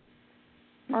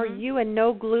 Are you a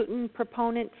no gluten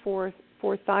proponent for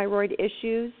thyroid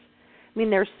issues? I mean,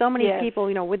 there's so many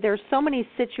people, there's so many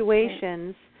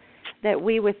situations that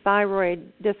we with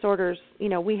thyroid disorders,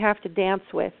 we have to dance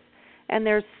with. And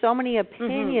there's so many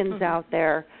opinions out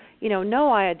there.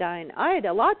 No iodine,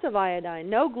 lots of iodine,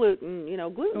 no gluten,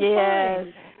 gluten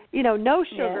fine, no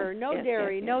sugar, no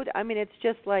dairy, I mean, it's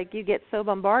just like you get so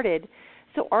bombarded.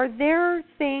 So are there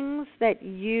things that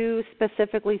you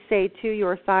specifically say to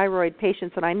your thyroid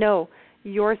patients, and I know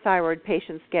your thyroid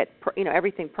patients get,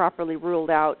 everything properly ruled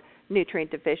out,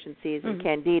 nutrient deficiencies and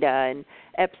candida and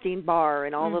Epstein-Barr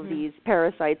and all of these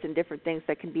parasites and different things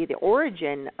that can be the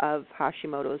origin of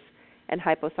Hashimoto's and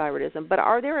hypothyroidism. But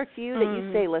are there a few that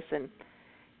you say, listen,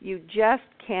 you just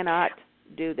cannot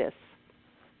do this?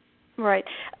 Right.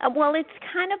 Well, it's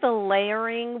kind of a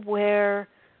layering where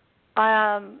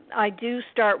I do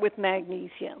start with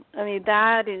magnesium. I mean,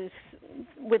 that is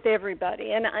with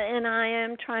everybody. And I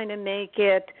am trying to make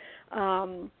it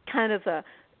kind of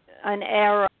an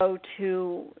arrow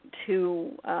to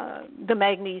the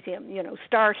magnesium,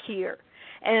 start here.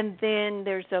 And then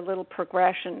there's a little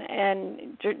progression,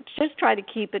 and just try to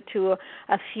keep it to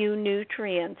a few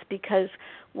nutrients, because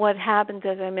what happens,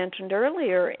 as I mentioned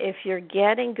earlier, if you're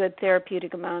getting good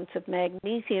therapeutic amounts of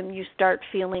magnesium, you start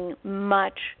feeling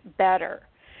much better.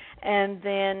 And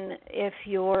then if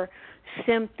your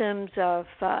symptoms of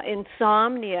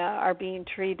insomnia are being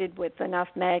treated with enough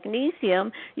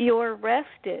magnesium, you're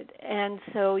rested, and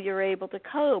so you're able to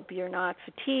cope. You're not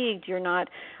fatigued. You're not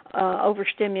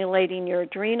overstimulating your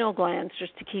adrenal glands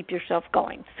just to keep yourself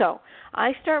going. So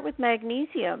I start with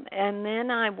magnesium, and then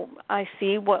I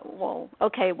see what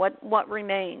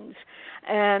remains,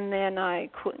 and then I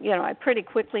pretty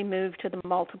quickly move to the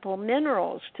multiple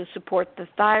minerals to support the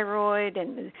thyroid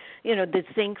and the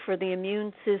zinc for the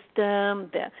immune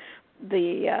system,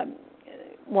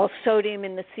 sodium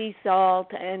in the sea salt,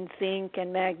 and zinc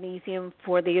and magnesium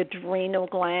for the adrenal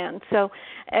glands. So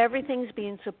everything's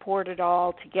being supported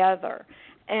all together.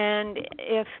 And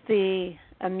if the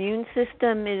immune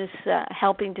system is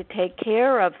helping to take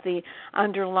care of the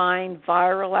underlying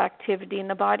viral activity in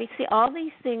the body, see, all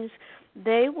these things,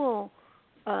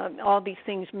 all these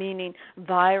things meaning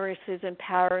viruses and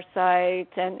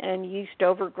parasites and yeast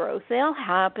overgrowth, they'll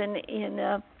happen in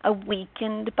a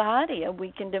weakened body, a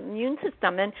weakened immune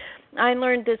system. And I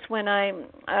learned this when I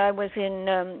was in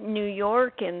New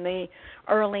York in the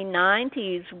early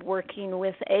 90s working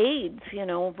with AIDS,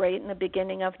 right in the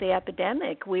beginning of the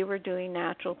epidemic. We were doing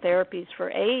natural therapies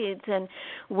for AIDS, and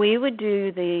we would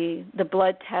do the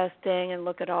blood testing and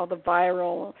look at all the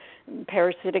viral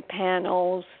parasitic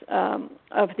panels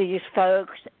of these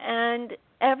folks, and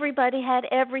everybody had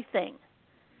everything.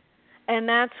 And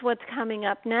that's what's coming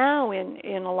up now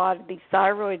in a lot of these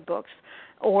thyroid books.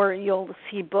 or you'll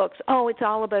see books, oh, it's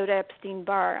all about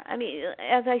Epstein-Barr. I mean,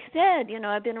 as I said,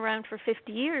 I've been around for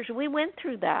 50 years. We went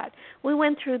through that. We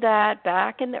went through that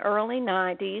back in the early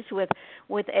 90s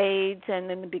with AIDS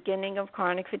and in the beginning of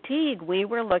chronic fatigue. We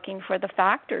were looking for the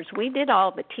factors. We did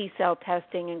all the T-cell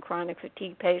testing in chronic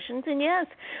fatigue patients, and yes,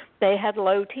 they had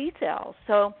low T-cells.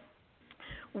 So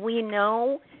we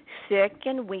know sick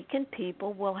and weakened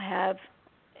people will have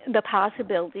the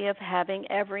possibility of having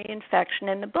every infection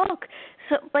in the book.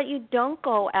 So, but you don't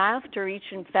go after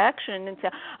each infection and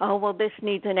say, oh, well, this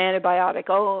needs an antibiotic.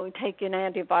 Oh, take an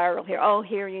antiviral here. Oh,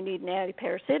 here you need an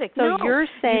antiparasitic. So no, you're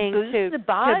saying to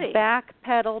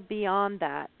backpedal beyond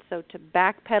that. So to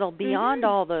backpedal beyond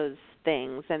all those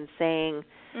things and saying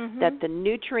that the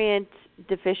nutrient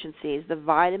deficiencies, the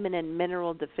vitamin and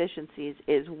mineral deficiencies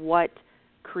is what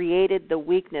created the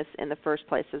weakness in the first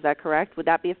place. Is that correct? Would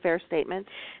that be a fair statement?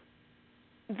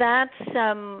 That's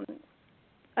a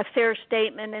fair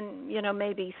statement, and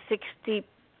maybe 65%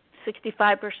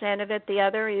 of it. The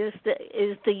other is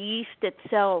the yeast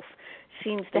itself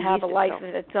seems to have a life of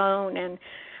its own,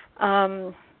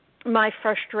 and my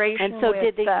frustration and so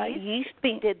with did the yeast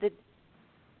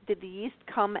did the yeast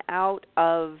come out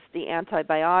of the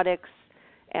antibiotics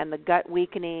and the gut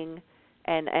weakening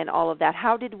and all of that?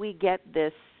 How did we get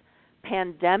this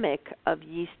pandemic of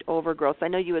yeast overgrowth? I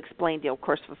know you explained, of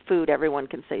course, with food, everyone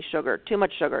can say sugar, too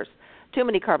much sugars, too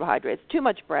many carbohydrates, too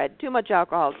much bread, too much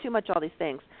alcohol, too much all these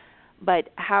things. But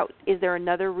how is there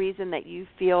another reason that you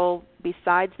feel,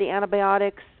 besides the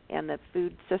antibiotics and the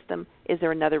food system, is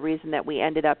there another reason that we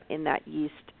ended up in that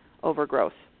yeast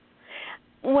overgrowth?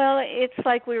 Well, it's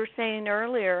like we were saying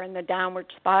earlier in the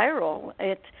downward spiral.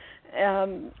 It's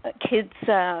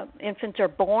infants are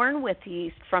born with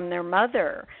yeast from their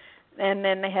mother, and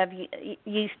then they have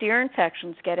yeast ear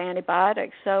infections, get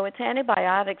antibiotics. So it's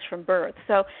antibiotics from birth.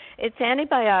 So it's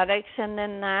antibiotics, and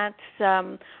then that's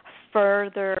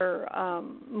further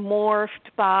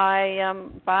morphed by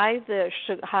the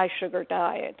high sugar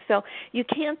diet. So you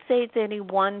can't say it's any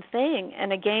one thing.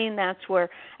 And again, that's where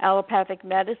allopathic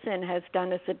medicine has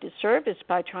done us a disservice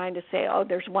by trying to say, oh,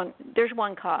 there's one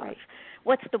cause. Right.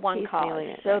 What's the one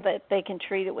cause? So that they can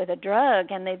treat it with a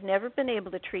drug, and they've never been able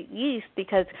to treat yeast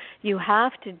because you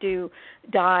have to do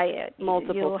diet.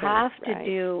 You have to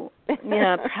do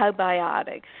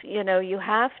probiotics. You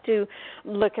have to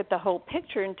look at the whole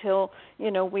picture until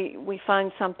we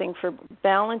find something for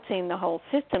balancing the whole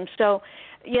system. So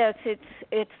yes,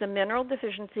 it's the mineral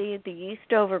deficiency, the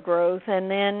yeast overgrowth,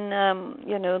 and then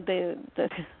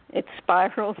it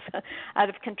spirals out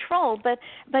of control. But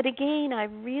again, I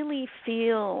really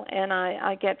feel, and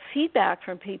I get feedback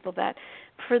from people that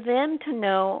for them to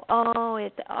know,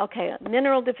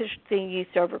 mineral deficiency,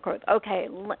 yeast overgrowth. Okay,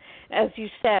 as you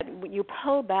said, you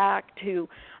pull back to,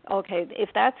 okay, if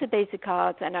that's a basic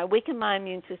cause and I weaken my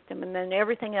immune system and then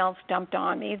everything else dumped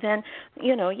on me, then,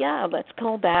 let's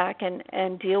pull back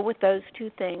and deal with those two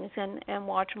things and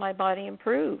watch my body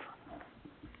improve.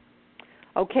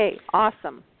 Okay,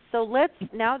 awesome. So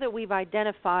now that we've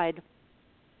identified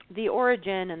the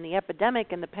origin and the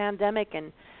epidemic and the pandemic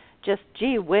and just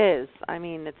gee whiz, I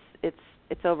mean,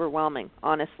 it's overwhelming,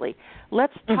 honestly.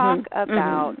 Let's talk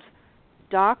about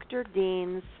Dr.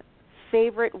 Dean's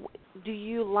favorite. Do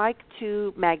you like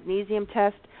to magnesium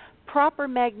test, proper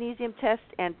magnesium test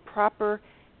and proper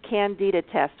candida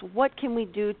test? What can we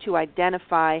do to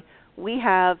identify we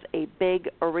have a big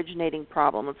originating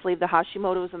problem? Let's leave the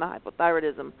Hashimoto's and the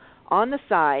hypothyroidism on the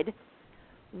side.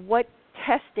 What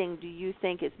testing do you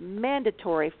think is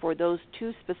mandatory for those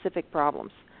two specific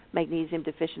problems, magnesium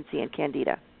deficiency and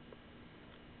candida?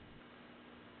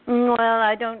 Well,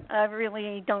 I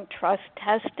really don't trust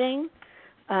testing.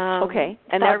 Okay,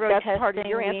 and that's part of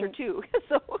your answer too.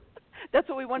 So that's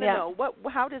what we want to know.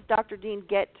 How does Dr. Dean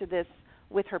get to this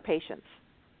with her patients?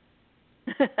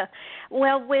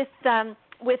 Well,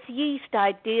 with yeast,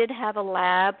 I did have a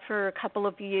lab for a couple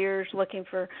of years looking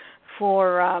for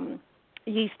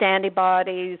yeast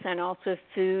antibodies and also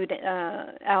food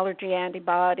allergy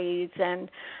antibodies, and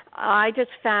I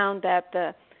just found that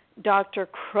the Dr.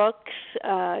 Crook's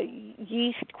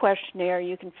yeast questionnaire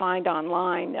you can find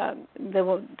online.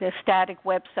 The static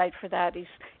website for that is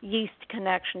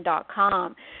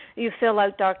yeastconnection.com. You fill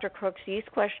out Dr. Crook's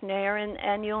yeast questionnaire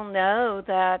and you'll know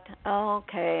that,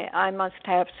 I must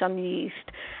have some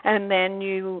yeast. And then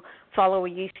you follow a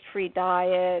yeast-free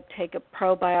diet, take a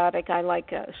probiotic. I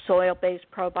like soil-based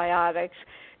probiotics.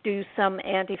 Do some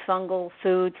antifungal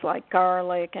foods like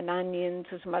garlic and onions,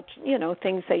 as much,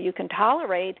 things that you can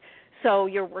tolerate, so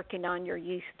you're working on your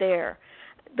yeast there.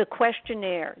 The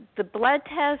questionnaire, the blood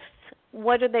tests,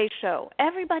 what do they show?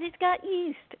 Everybody's got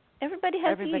yeast. Everybody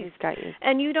has Everybody's yeast. got yeast.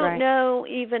 And you don't right. know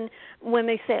even when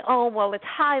they say, oh, well, it's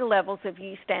high levels of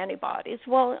yeast antibodies.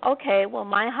 Well, okay, well,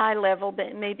 my high level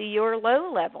may be your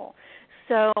low level.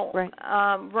 So right.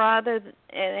 rather,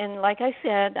 and like I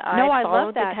said, I followed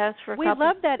love that. the test for a we couple.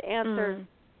 love that answer.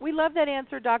 We love that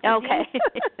answer, Dr. Okay. Dean.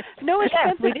 No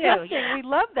expensive we do. testing. Yeah. We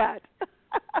love that.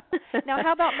 Now,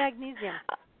 how about magnesium?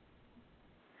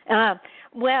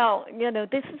 Well,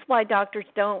 this is why doctors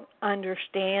don't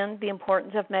understand the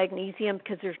importance of magnesium,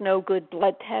 because there's no good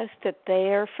blood test that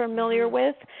they're familiar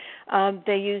with.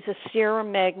 They use a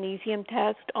serum magnesium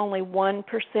test. Only 1%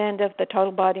 of the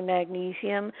total body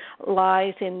magnesium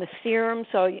lies in the serum.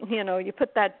 So, you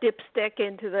put that dipstick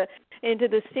into the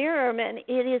serum, and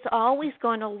it is always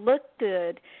going to look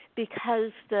good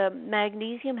because the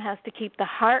magnesium has to keep the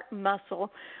heart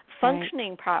muscle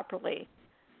functioning properly.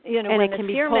 And when it can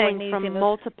be serum pulling from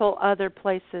multiple other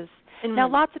places. Now,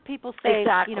 lots of people say,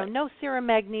 no serum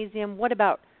magnesium. What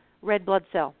about red blood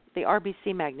cell, the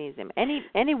RBC magnesium? Any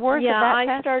worth of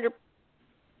that test?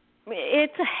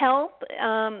 It's a help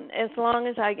as long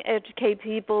as I educate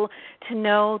people to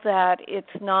know that it's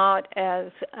not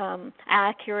as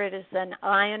accurate as an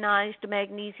ionized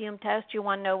magnesium test. You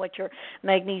want to know what your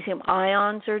magnesium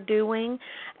ions are doing,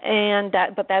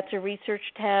 but that's a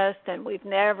research test, and we've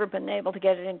never been able to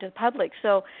get it into the public.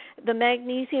 So the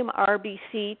magnesium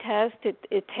RBC test,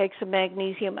 it takes a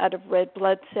magnesium out of red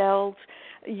blood cells.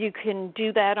 You can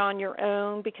do that on your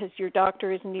own because your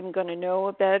doctor isn't even going to know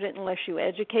about it unless you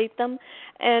educate them.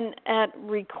 And at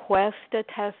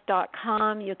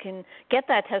requestatest.com, you can get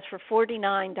that test for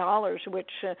 $49,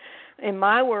 which in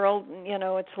my world,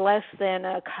 it's less than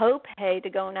a copay to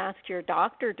go and ask your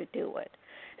doctor to do it.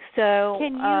 So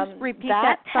can you repeat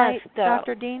that test, site,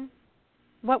 Dr. Dean?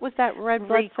 What was that red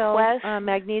blood cell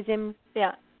magnesium?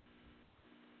 Yeah.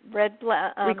 Red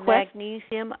blood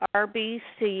magnesium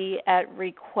RBC at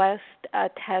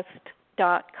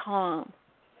requestatest.com.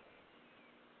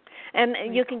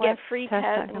 And you can get free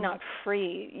tests, not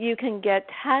free. You can get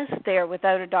tests there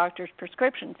without a doctor's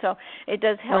prescription. So it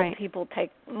does help people take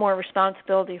more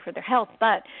responsibility for their health.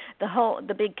 But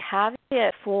the big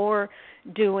caveat for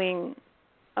doing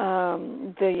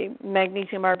the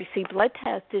magnesium RBC blood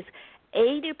test is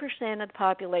 80% of the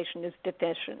population is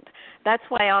deficient. That's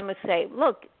why I'm going to say,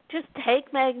 look, just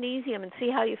take magnesium and see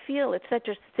how you feel. It's such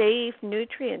a safe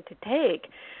nutrient to take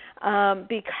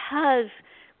because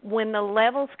when the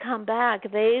levels come back,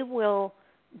 they will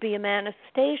be a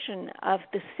manifestation of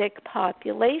the sick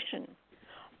population.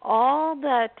 All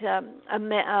that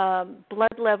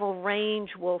blood level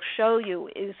range will show you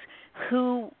is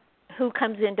who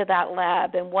comes into that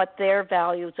lab and what their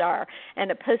values are.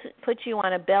 And it puts you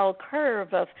on a bell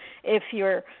curve of if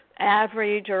you're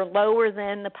average or lower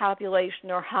than the population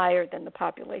or higher than the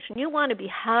population. You want to be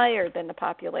higher than the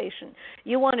population.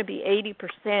 You want to be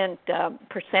 80%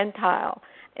 percentile,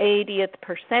 80th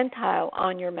percentile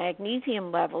on your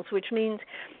magnesium levels, which means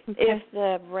if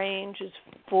the range is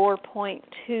 4.2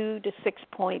 to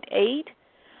 6.8,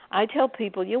 I tell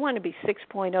people you want to be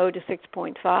 6.0 to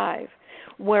 6.5.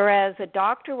 Whereas a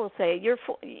doctor will say, you're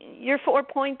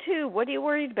 4.2, what are you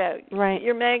worried about? Right.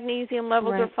 Your magnesium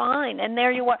levels are fine. And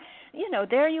there you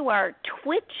are,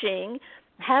 twitching,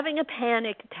 having a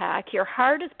panic attack, your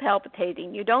heart is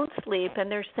palpitating, you don't sleep,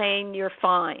 and they're saying you're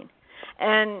fine.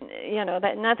 And,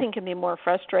 that nothing can be more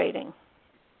frustrating.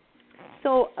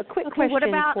 So a quick question what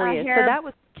about for you. Hair so that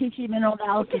was tissue mineral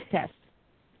analysis test.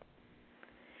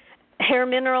 Hair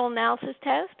mineral analysis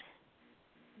test?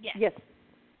 Yes.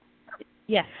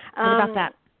 Yes. What about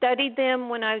that? Studied them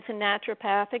when I was in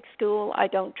naturopathic school. I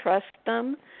don't trust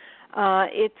them.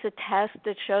 It's a test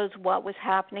that shows what was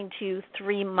happening to you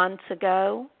 3 months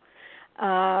ago.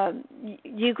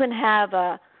 You can have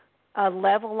a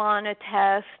level on a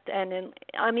test, and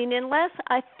unless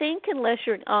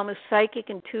you're almost psychic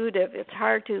intuitive, it's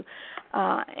hard to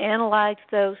analyze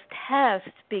those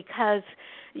tests because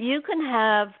you can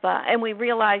have, and we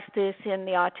realize this in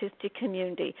the autistic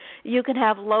community, you can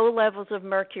have low levels of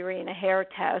mercury in a hair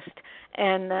test,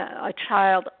 and a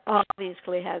child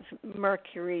obviously has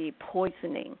mercury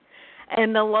poisoning.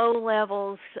 And the low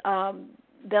levels,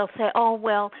 they'll say, oh,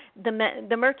 well, the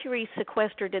mercury is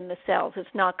sequestered in the cells.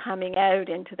 It's not coming out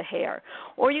into the hair.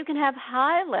 Or you can have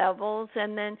high levels,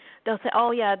 and then they'll say, oh,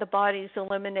 yeah, the body's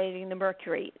eliminating the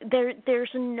mercury.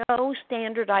 There's no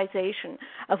standardization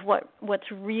of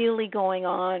what's really going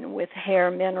on with hair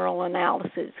mineral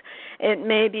analysis. It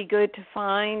may be good to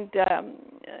find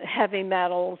heavy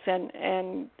metals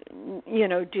and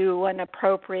do an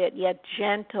appropriate yet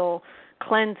gentle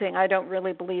cleansing. I don't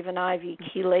really believe in IV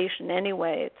chelation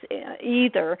anyway. It's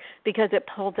either because it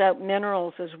pulls out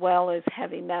minerals as well as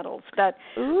heavy metals. But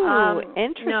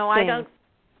interesting. No, I don't.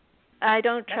 I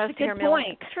don't trust hair milling.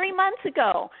 Point. 3 months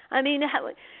ago. I mean,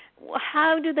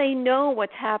 how do they know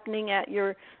what's happening at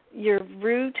your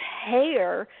root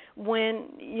hair when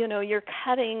you're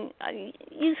cutting?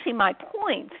 You see my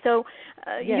point. So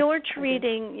yes, you're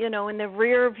treating in the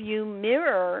rear view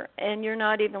mirror, and you're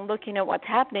not even looking at what's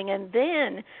happening. And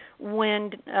then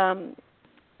when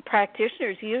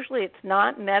practitioners, usually it's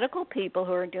not medical people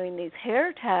who are doing these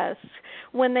hair tests,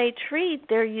 when they treat,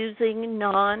 they're using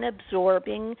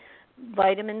non-absorbing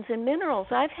vitamins and minerals.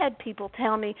 I've had people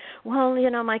tell me, well,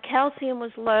 my calcium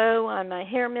was low on my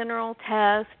hair mineral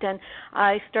test, and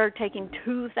I started taking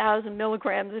 2,000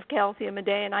 milligrams of calcium a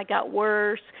day, and I got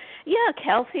worse. Yeah,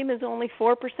 calcium is only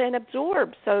 4%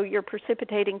 absorbed, so you're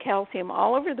precipitating calcium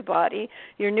all over the body.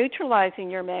 You're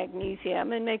neutralizing your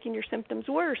magnesium and making your symptoms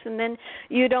worse, and then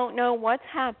you don't know what's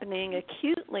happening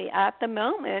acutely at the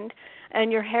moment,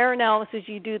 and your hair analysis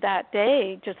you do that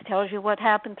day just tells you what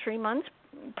happened 3 months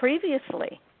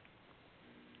previously.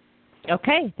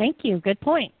 Okay, thank you. Good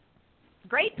point.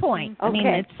 Great point. Okay. I mean,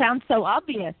 it sounds so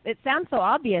obvious.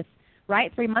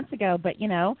 Right, 3 months ago, but, you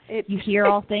hear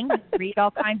all things, read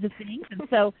all kinds of things, and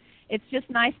so it's just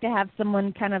nice to have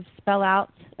someone kind of spell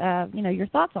out, your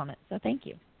thoughts on it. So thank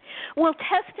you. Well,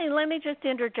 testing, let me just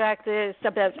interject this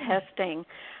about testing.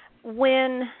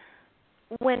 When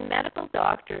medical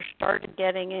doctors started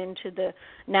getting into the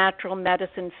natural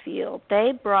medicine field,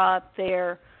 they brought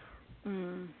their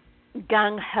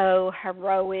gung-ho,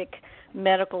 heroic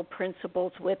medical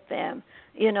principles with them.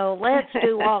 Let's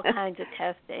do all kinds of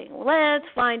testing. Let's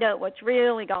find out what's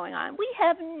really going on. We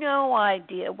have no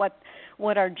idea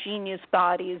what our genius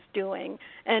body is doing,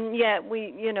 and yet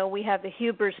we have the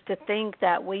hubris to think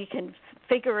that we can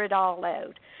figure it all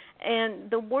out. And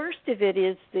the worst of it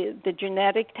is the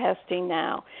genetic testing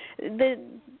now. The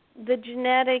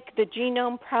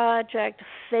Genome Project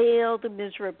failed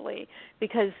miserably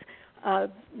because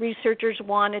researchers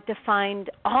wanted to find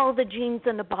all the genes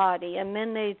in the body, and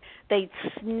then they'd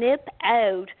snip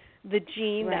out the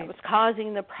gene that was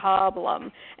causing the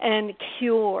problem and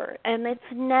cure. And it's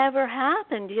never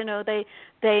happened.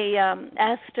 They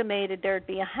estimated there'd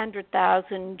be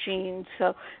 100,000 genes,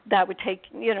 so that would take,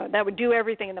 that would do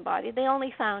everything in the body. They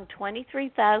only found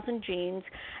 23,000 genes,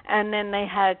 and then they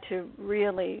had to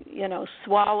really,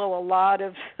 swallow a lot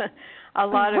of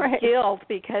of guilt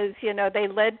because, they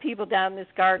led people down this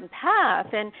garden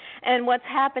path. And what's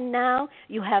happened now,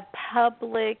 you have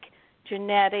public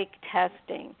genetic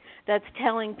testing that's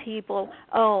telling people,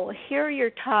 oh, here are your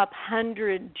top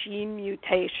 100 gene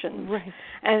mutations. Right.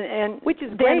 And which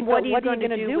is great, what are you going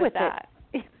to do with that?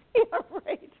 Yeah,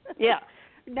 right. Yeah.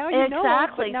 Now you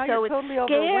exactly. know, but now so you're totally it's overwhelmed,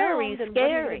 scary. and what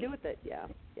are you going to do with it? Yeah,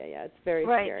 it's very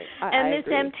scary. And I this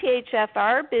agree.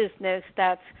 MTHFR business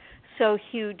that's so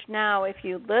huge now, if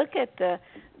you look at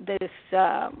this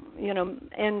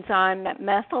enzyme that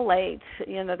methylates,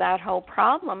 that whole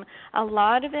problem, a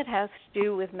lot of it has to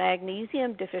do with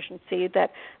magnesium deficiency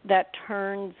that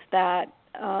turns that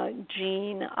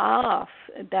gene off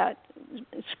that's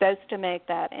supposed to make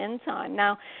that enzyme.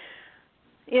 Now,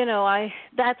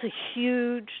 that's a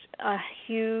huge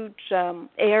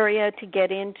area to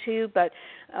get into, but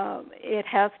it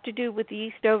has to do with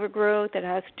yeast overgrowth. It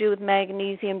has to do with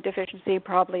magnesium deficiency,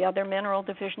 probably other mineral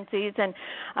deficiencies. And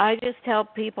I just tell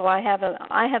people I have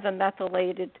a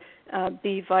methylated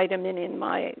B vitamin in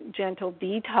my Gentle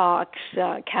Detox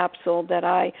capsule that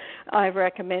I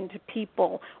recommend to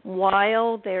people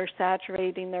while they're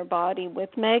saturating their body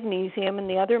with magnesium and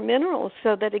the other minerals,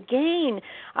 so that again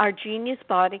our genius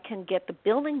body can get the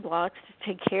building blocks to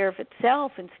take care of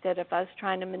itself instead of us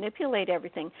trying to manipulate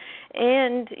everything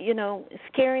and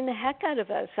scaring the heck out of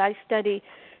us. I study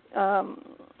a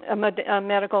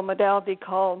medical modality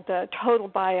called total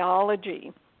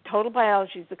biology. Total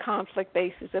biology is the conflict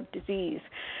basis of disease.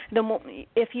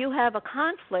 If you have a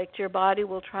conflict, your body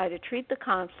will try to treat the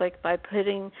conflict by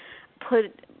putting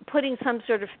some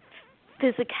sort of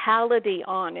physicality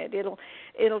on it.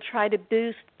 It'll try to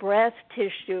boost breast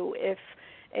tissue if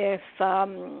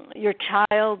your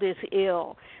child is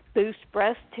ill. Boost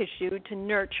breast tissue to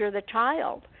nurture the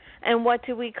child. And what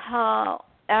do we call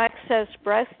excess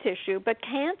breast tissue but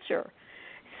cancer?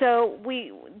 So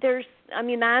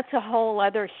that's a whole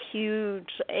other huge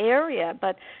area,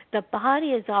 but the body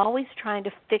is always trying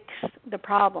to fix the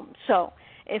problem. So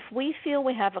if we feel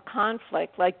we have a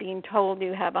conflict, like being told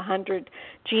you have 100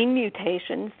 gene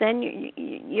mutations, then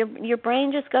your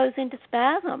brain just goes into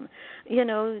spasm.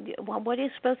 What are you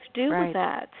supposed to do with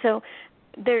that? So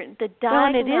the diagnostic well,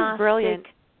 and it is brilliant.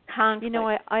 conflict. You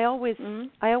know, I always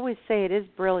say it is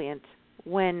brilliant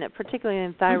when, particularly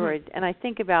in thyroid, and I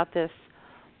think about this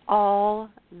all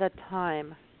the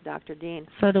time, Dr. Dean.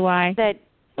 So do I.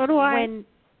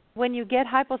 When you get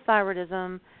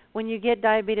hypothyroidism, when you get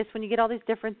diabetes, when you get all these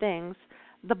different things,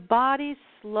 the body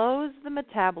slows the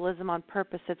metabolism on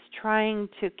purpose. It's trying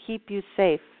to keep you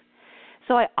safe.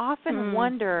 So I often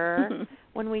wonder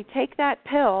when we take that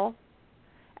pill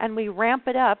and we ramp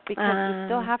it up because we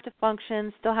still have to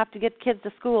function, still have to get kids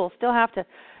to school, still have to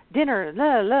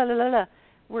dinner,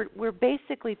 we're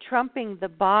basically trumping the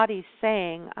body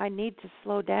saying, I need to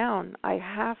slow down. I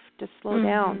have to slow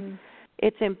down.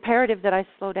 It's imperative that I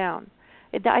slow down.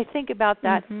 I think about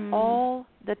that all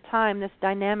the time, this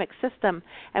dynamic system.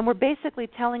 And we're basically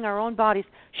telling our own bodies,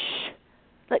 shh,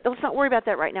 let's not worry about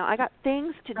that right now. I got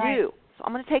things to do. So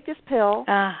I'm going to take this pill.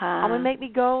 I'm going to make me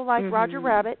go like Roger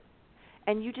Rabbit,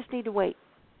 and you just need to wait.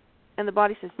 And the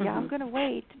body says, yeah, I'm going to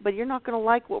wait, but you're not going to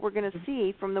like what we're going to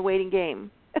see from the waiting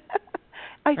game.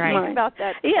 I think about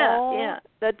that all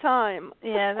the time.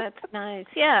 Yeah, that's nice.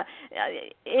 Yeah,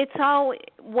 it's all,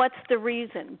 what's the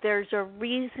reason? There's a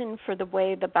reason for the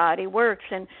way the body works.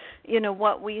 And, you know,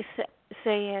 what we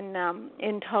say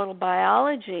in total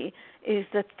biology is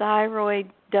the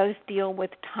thyroid does deal with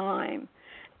time.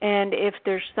 And if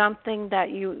there's something that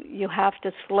you have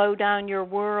to slow down your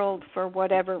world for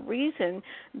whatever reason,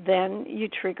 then you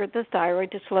trigger the thyroid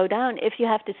to slow down. If you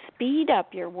have to speed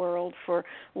up your world for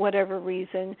whatever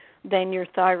reason, then your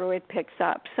thyroid picks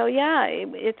up. So yeah,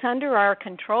 it's under our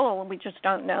control, and we just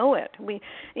don't know it.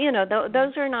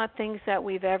 Those are not things that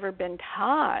we've ever been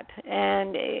taught,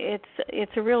 and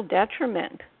it's a real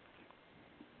detriment.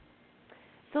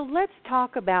 So let's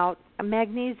talk about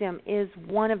magnesium. Is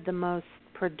one of the most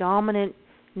predominant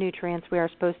nutrients we are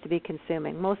supposed to be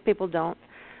consuming. Most people don't.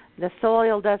 The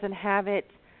soil doesn't have it.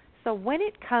 So when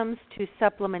it comes to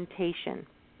supplementation,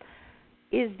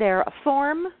 is there a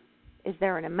form? Is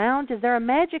there an amount? Is there a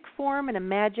magic form and a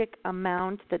magic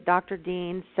amount that Dr.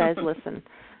 Dean says, listen,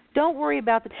 don't worry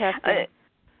about the testing.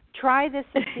 Try this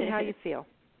and see how you feel.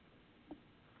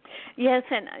 Yes,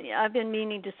 and I've been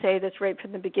meaning to say this right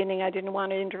from the beginning. I didn't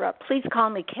want to interrupt. Please call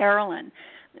me Carolyn.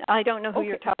 I don't know who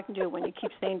you're talking to when you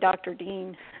keep saying Dr.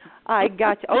 Dean. I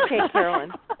got you. Okay,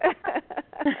 Carolyn.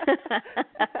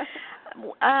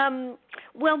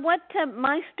 Well,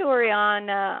 my story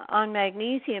on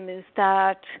magnesium is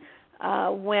that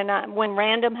when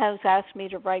Random House asked me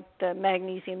to write the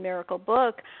Magnesium Miracle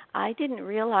book, I didn't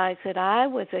realize that I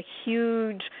was a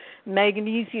huge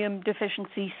magnesium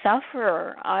deficiency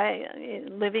sufferer.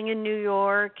 Living in New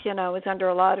York, was under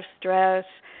a lot of stress.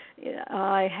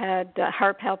 I had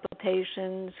heart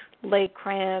palpitations, leg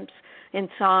cramps,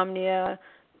 insomnia,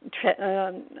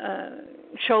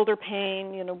 shoulder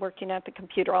pain, working at the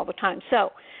computer all the time.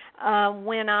 So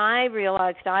when I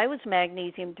realized I was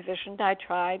magnesium deficient, I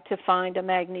tried to find a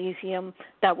magnesium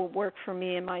that would work for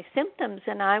me and my symptoms,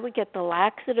 and I would get the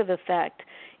laxative effect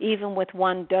even with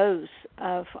one dose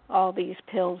of all these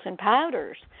pills and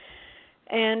powders.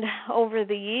 And over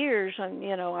the years,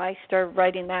 I started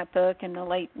writing that book in the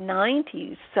late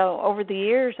 90s. So over the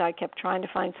years, I kept trying to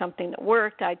find something that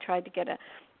worked. I tried to get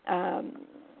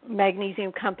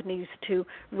magnesium companies to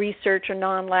research a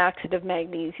non-laxative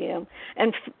magnesium.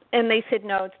 And they said,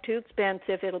 no, it's too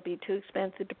expensive. It'll be too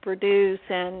expensive to produce,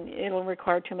 and it'll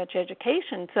require too much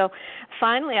education. So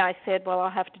finally I said, well, I'll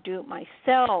have to do it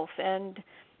myself.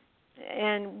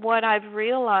 And what I've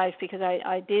realized, because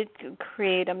I did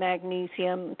create a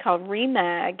magnesium called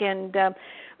Remag, and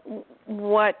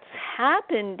what's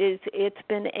happened is it's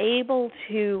been able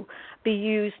to be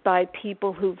used by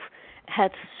people who've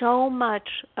had so much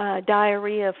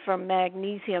diarrhea from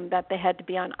magnesium that they had to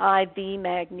be on IV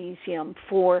magnesium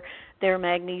for their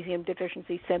magnesium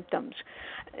deficiency symptoms.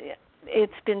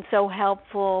 It's been so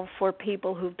helpful for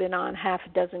people who've been on half a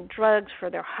dozen drugs for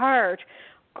their heart,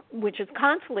 which is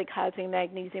constantly causing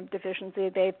magnesium deficiency.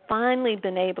 They've finally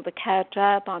been able to catch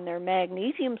up on their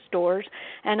magnesium stores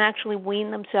and actually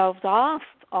wean themselves off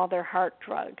all their heart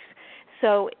drugs.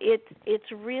 So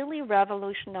it's really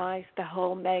revolutionized the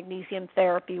whole magnesium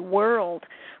therapy world,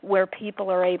 where people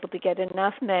are able to get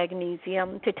enough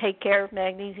magnesium to take care of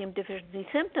magnesium deficiency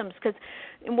symptoms. Because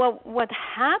what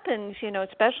happens,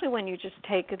 especially when you just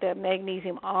take the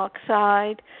magnesium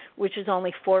oxide, which is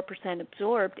only 4%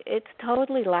 absorbed, it's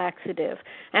totally laxative.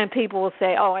 And people will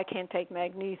say, oh, I can't take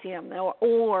magnesium,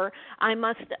 or I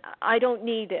don't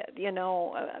need it,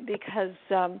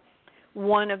 because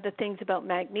one of the things about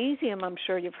magnesium, I'm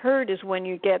sure you've heard, is when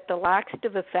you get the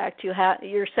laxative effect,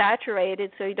 you're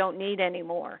saturated, so you don't need any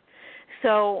more.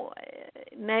 So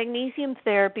magnesium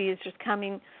therapy is just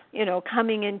coming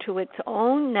into its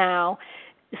own now,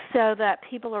 so that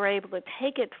people are able to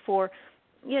take it for,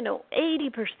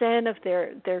 80% of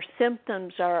their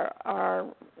symptoms are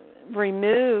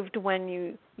removed when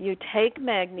you take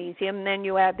magnesium. Then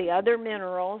you add the other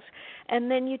minerals,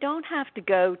 and then you don't have to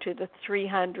go to the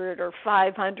 300 or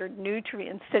 500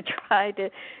 nutrients to try to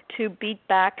beat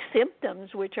back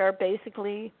symptoms, which are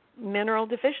basically mineral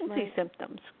deficiency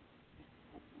symptoms.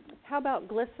 How about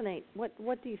glycinate?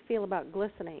 What do you feel about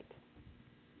glycinate?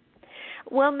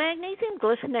 Well, magnesium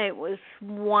glycinate was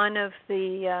one of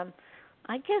the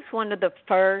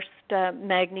first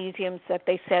magnesiums that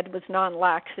they said was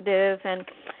non-laxative, and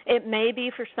it may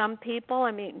be for some people.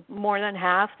 I mean, more than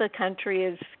half the country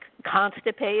is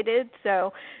constipated,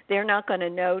 so they're not going to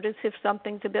notice if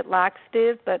something's a bit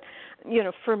laxative. But,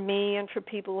 for me and for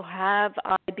people who have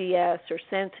IBS or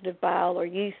sensitive bowel or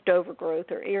yeast overgrowth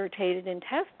or irritated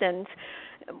intestines,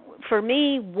 for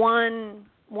me, one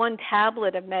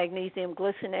tablet of magnesium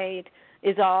glycinate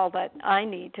is all that I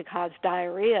need to cause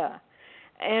diarrhea.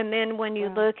 And then when you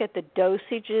look at the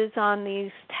dosages on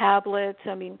these tablets,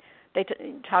 I mean, they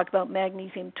talk about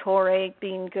magnesium taurate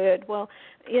being good. Well,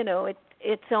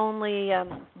 it's only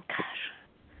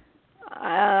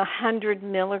 100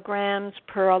 milligrams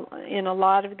in a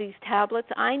lot of these tablets.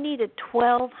 I needed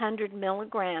 1,200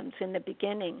 milligrams in the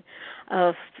beginning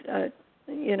of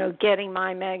getting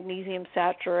my magnesium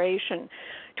saturation.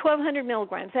 1,200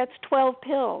 milligrams, that's 12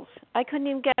 pills. I couldn't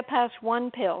even get past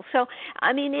one pill. So,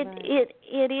 I mean, it's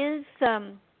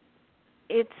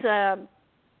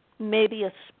maybe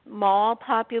a small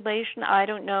population. I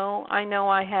don't know. I know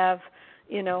I have,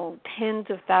 tens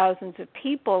of thousands of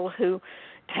people who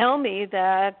tell me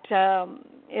that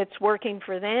it's working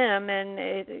for them, and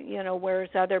whereas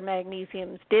other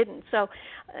magnesiums didn't. So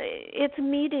it's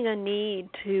meeting a need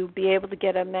to be able to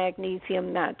get a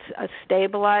magnesium that's a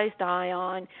stabilized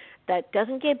ion that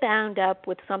doesn't get bound up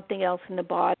with something else in the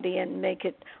body and make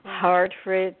it hard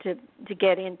for it to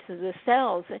get into the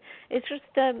cells. It's just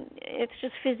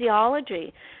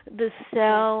physiology. The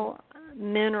cell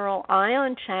mineral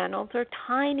ion channels are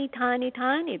tiny, tiny,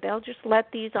 tiny. They'll just let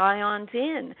these ions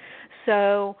in.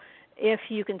 So if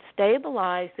you can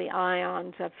stabilize the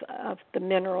ions of the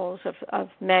minerals of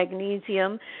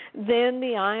magnesium, then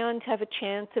the ions have a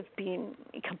chance of being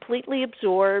completely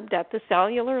absorbed at the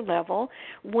cellular level.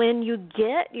 When you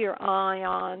get your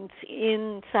ions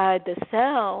inside the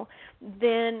cell,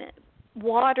 then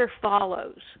water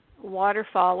follows. Water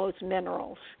follows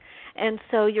minerals. And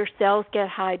so your cells get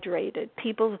hydrated.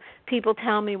 People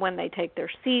tell me when they take their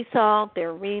sea salt,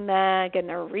 their Remag, and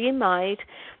their Remite,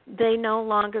 they no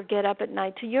longer get up at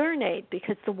night to urinate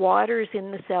because the water is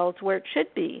in the cells where it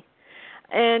should be.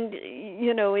 And,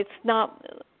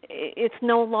 it's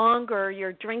no longer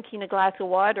you're drinking a glass of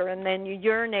water and then you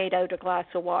urinate out a glass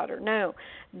of water. No,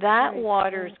 that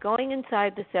water is going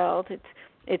inside the cells.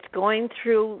 It's going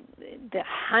through the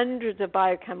hundreds of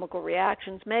biochemical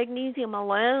reactions. Magnesium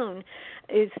alone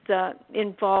is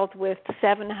involved with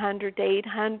 700 to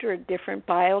 800 different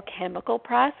biochemical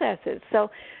processes.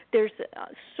 So there's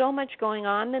so much going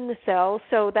on in the cells.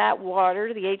 So that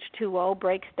water, the H2O,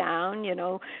 breaks down,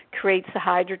 creates the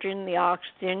hydrogen, the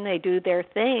oxygen. They do their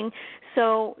thing.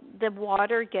 So the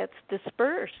water gets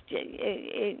dispersed.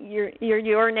 You're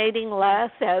urinating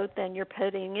less out than you're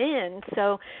putting in,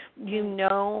 so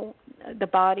the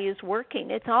body is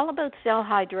working. It's all about cell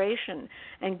hydration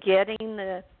and getting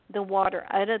the water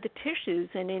out of the tissues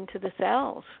and into the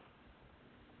cells.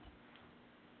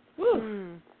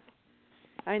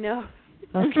 I know.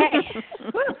 Okay.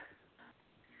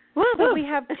 But we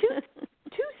have two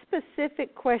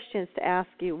specific questions to ask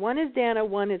you. One is Dana,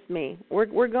 one is me.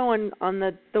 We're going on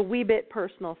the wee bit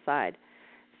personal side.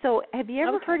 So have you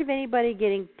ever heard of anybody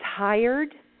getting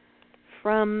tired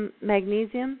from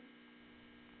magnesium?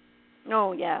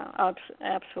 Oh, yeah,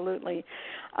 absolutely.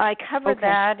 I cover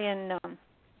that in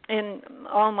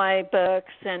all my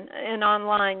books, and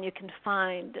online you can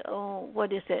find,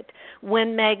 what is it?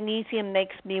 When Magnesium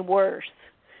Makes Me Worse.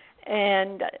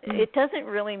 And it doesn't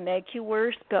really make you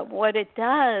worse, but what it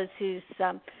does is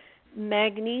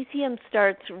magnesium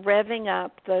starts revving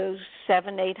up those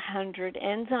 700-800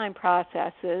 enzyme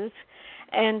processes,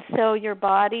 and so your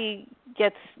body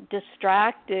gets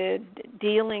distracted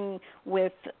dealing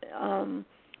with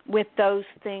those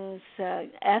things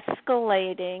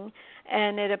escalating,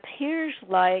 and it appears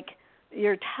like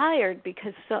you're tired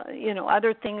because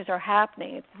other things are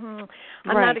happening. I'm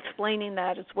not explaining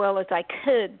that as well as I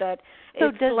could, but so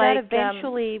it's does like, that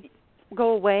eventually go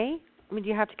away? I mean, do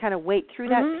you have to kind of wait through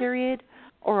that period,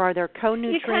 or are there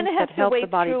co-nutrients that help the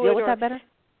body deal with that better?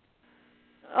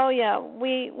 Oh yeah,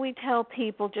 we tell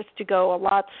people just to go a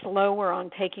lot slower on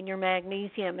taking your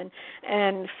magnesium and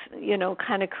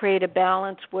kind of create a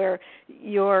balance where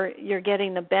you're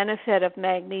getting the benefit of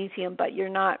magnesium, but you're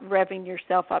not revving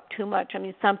yourself up too much. I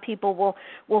mean, some people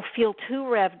will feel too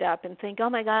revved up and think, oh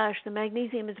my gosh, the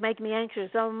magnesium is making me anxious.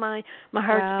 Oh my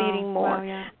heart's beating more. Wow,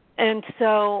 yeah. And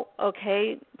so,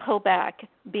 okay, pull back.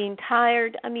 Being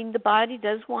tired, I mean, the body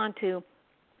does want to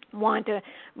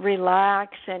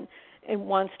relax and it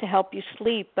wants to help you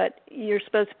sleep, but you're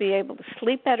supposed to be able to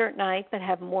sleep better at night but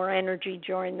have more energy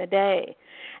during the day.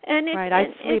 And I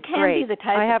sleep it can great. be the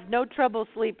type I have no trouble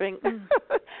sleeping.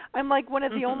 I'm like one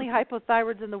of the Mm-hmm. only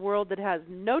hypothyroids in the world that has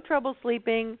no trouble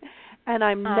sleeping, and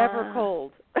I'm never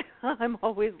cold. I'm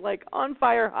always like on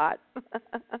fire hot.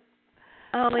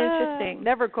 Oh, interesting.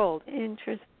 Never cold.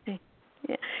 Interesting.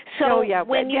 Yeah. So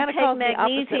when you Dana take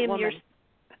magnesium, you're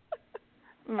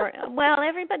well,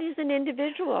 everybody's an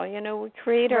individual. We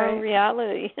create our own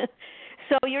reality.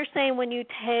 So you're saying when you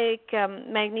take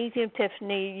magnesium,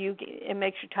 Tiffany, it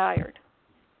makes you tired.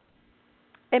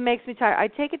 It makes me tired. I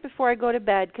take it before I go to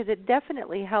bed because it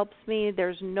definitely helps me.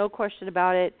 There's no question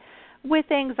about it.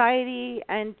 With anxiety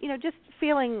and just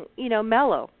feeling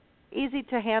mellow, easy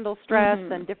to handle stress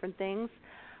and different things.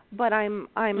 But I'm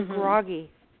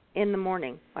groggy in the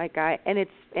morning, and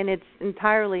it's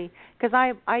entirely because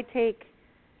I take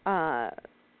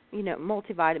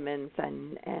multivitamins and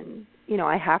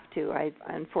I have to.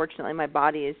 Unfortunately my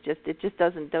body is just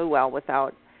doesn't do well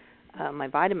without my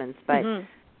vitamins. But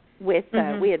with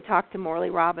we had talked to Morley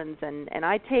Robbins and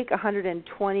I take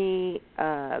 120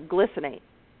 glycinate,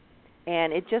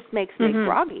 and it just makes me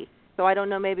groggy. So I don't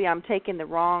know, maybe I'm taking the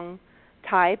wrong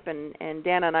type, and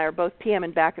Dana and I are both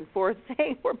PMing back and forth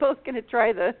saying we're both going to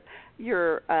try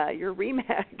your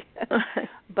Remag.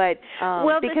 But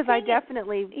because I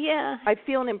definitely I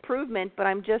feel an improvement, but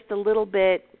I'm just a little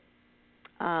bit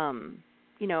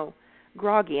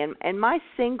groggy, and my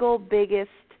single biggest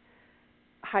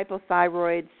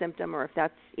hypothyroid symptom, or if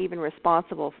that's even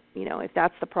responsible, if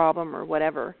that's the problem or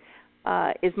whatever,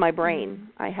 is my brain.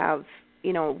 I have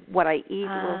what I eat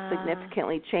will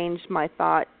significantly change my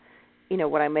thought,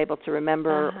 what I'm able to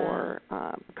remember or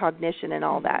cognition and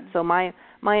all that. So my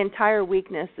entire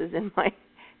weakness is in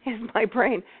my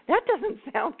brain. That doesn't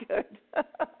sound good.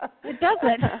 It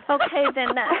doesn't. Okay, then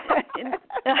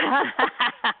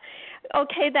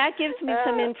okay, that gives me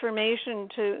some information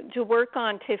to work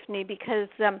on, Tiffany, because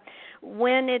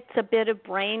when it's a bit of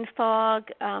brain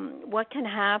fog, what can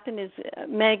happen is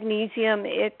magnesium,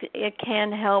 it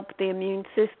can help the immune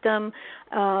system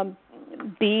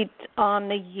beat on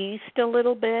the yeast a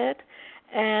little bit,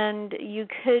 and you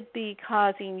could be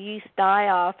causing yeast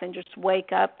die-off and just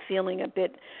wake up feeling a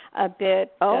bit and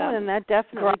that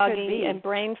definitely groggy could be. and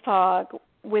brain fog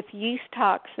with yeast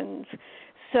toxins.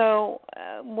 So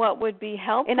what would be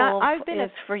helpful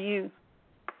is for you.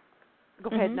 Go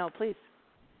ahead. No, please.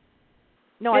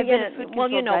 No, I've been a food control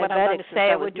diabetic what I'm going to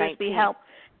say. It would 19. just be help.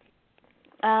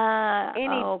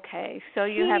 Okay, so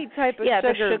you have type of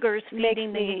the sugars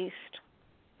feeding the yeast.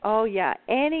 Oh yeah,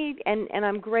 and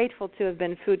I'm grateful to have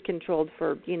been food controlled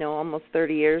for almost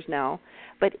 30 years now.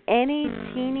 But any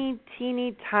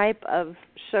teeny type of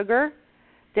sugar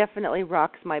definitely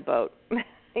rocks my boat.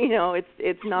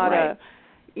 It's not a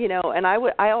and I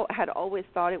had always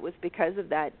thought it was because of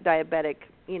that diabetic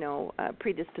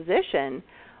predisposition.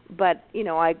 But,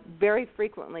 I very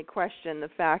frequently question the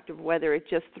fact of whether it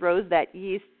just throws that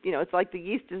yeast, it's like the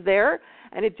yeast is there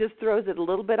and it just throws it a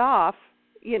little bit off,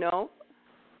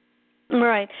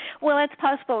 Right. Well, it's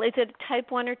possible. Is it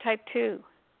type 1 or type 2?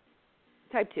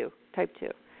 Type 2.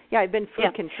 Yeah, I've been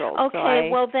food controlled. Okay,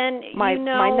 so well then, my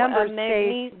numbers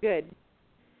stay good.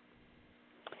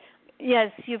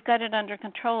 Yes, you've got it under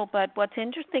control, but what's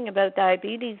interesting about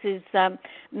diabetes is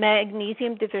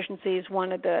magnesium deficiency is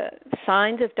one of the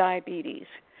signs of diabetes.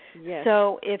 Yes.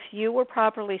 So if you were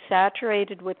properly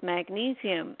saturated with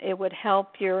magnesium, it would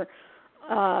help heal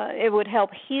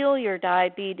your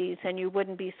diabetes, and you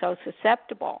wouldn't be so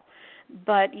susceptible.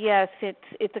 But yes,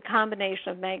 it's a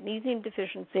combination of magnesium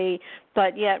deficiency,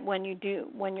 but yet when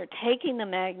you're taking the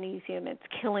magnesium, it's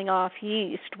killing off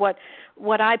yeast. What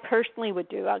I personally would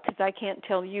do, because I can't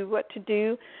tell you what to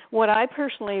do, what I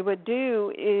personally would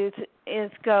do is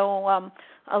go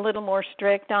a little more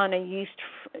strict on a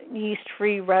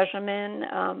yeast-free regimen.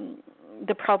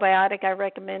 The probiotic I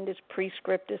recommend is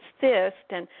Prescriptus Cyst,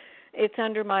 it's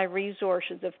under my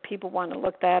resources if people want to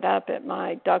look that up at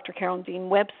my Dr. Carolyn Dean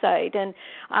website. And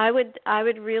I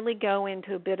would really go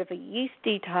into a bit of a yeast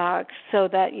detox so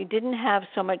that you didn't have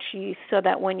so much yeast, so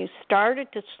that when you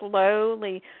started to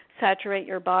slowly saturate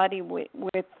your body with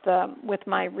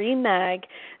my Remag,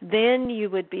 then you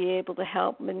would be able to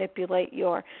help manipulate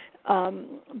your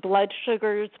blood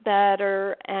sugars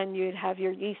better, and you'd have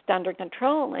your yeast under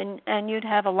control, and you'd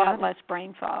have a lot less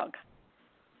brain fog.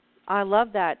 I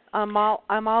love that. I'm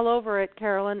all over it,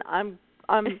 Carolyn.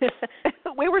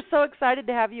 We were so excited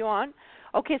to have you on.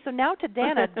 Okay, so now to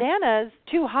Dana. Dana's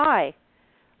too high.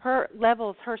 Her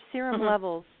serum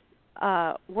levels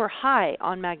were high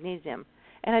on magnesium,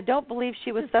 and I don't believe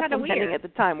she was supplementing at the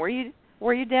time. Were you,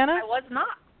 Dana? I was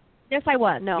not. Yes, I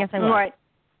was. No. Yes, I was. Right.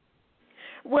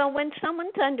 Well, when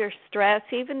someone's under stress,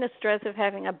 even the stress of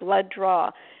having a blood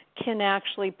draw can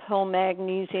actually pull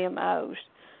magnesium out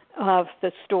of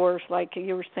the stores, like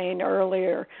you were saying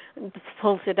earlier,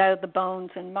 pulls it out of the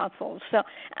bones and muscles. So,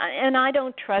 and I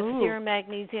don't trust serum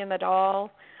magnesium at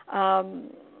all. It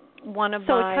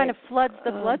kind of floods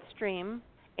the bloodstream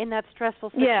in that stressful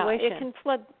situation. Yeah, it can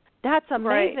flood. That's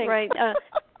amazing. Right.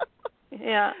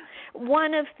 Yeah.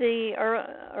 One of the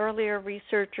earlier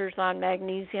researchers on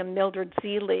magnesium, Mildred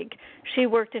Zelig, she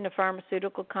worked in a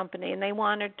pharmaceutical company, and they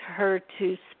wanted her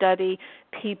to study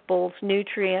people's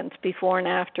nutrients before and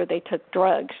after they took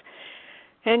drugs.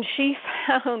 And she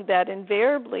found that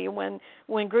invariably when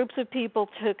groups of people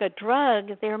took a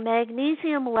drug, their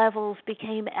magnesium levels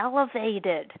became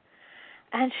elevated.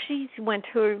 And she went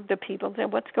to the people and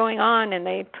said, what's going on? And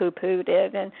they poo-pooed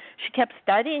it. And she kept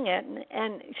studying it.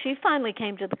 And she finally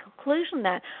came to the conclusion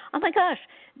that, oh, my gosh,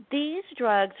 these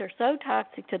drugs are so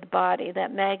toxic to the body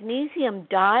that magnesium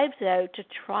dives out to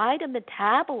try to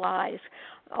metabolize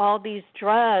all these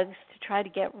drugs to try to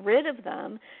get rid of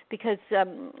them, because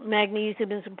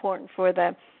magnesium is important for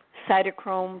the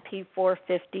cytochrome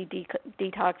P450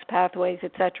 detox pathways,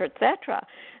 et cetera, et cetera.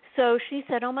 So she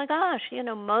said, oh, my gosh,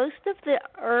 most of the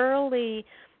early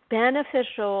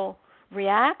beneficial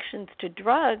reactions to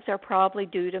drugs are probably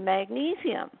due to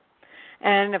magnesium.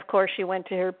 And, of course, she went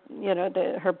to her,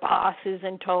 her bosses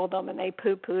and told them, and they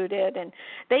poo-pooed it. And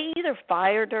they either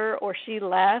fired her or she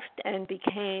left and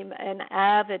became an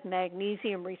avid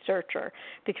magnesium researcher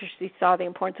because she saw the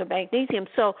importance of magnesium.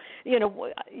 So,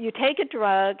 you take a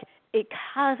drug, it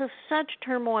causes such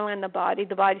turmoil in the body.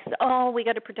 The body says, oh, we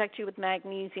got to protect you with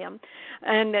magnesium.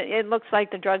 And it looks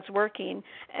like the drug's working.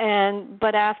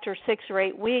 But after 6 or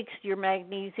 8 weeks, your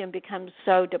magnesium becomes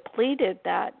so depleted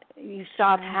that you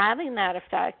stop having that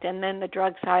effect. And then the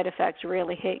drug side effects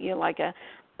really hit you like a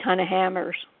ton of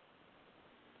hammers.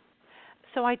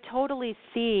 So I totally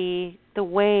see the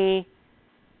way...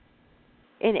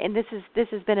 And this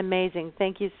has been amazing.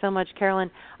 Thank you so much, Carolyn.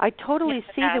 I totally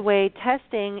see the way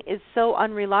testing is so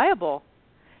unreliable,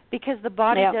 because the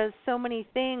body does so many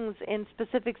things in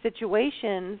specific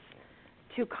situations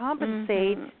to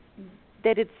compensate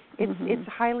that it's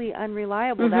highly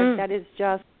unreliable. That is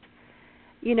just,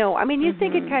 you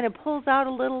think it kind of pulls out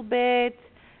a little bit,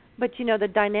 but the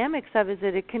dynamics of it is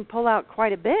that it can pull out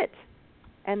quite a bit,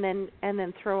 and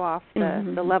then throw off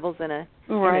the levels in a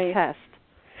test.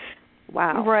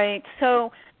 Wow. Right.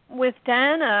 So with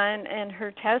Dana and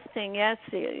her testing, yes,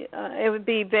 it would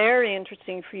be very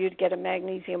interesting for you to get a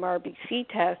magnesium RBC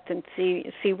test and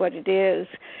see what it is.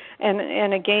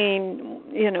 And again,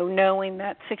 knowing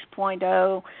that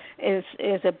 6.0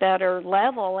 is a better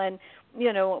level. And,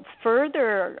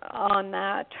 further on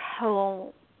that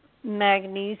whole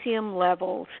magnesium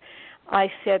levels, I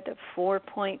said that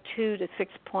 4.2 to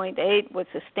 6.8 was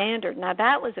the standard. Now,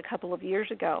 that was a couple of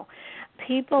years ago.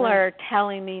 People are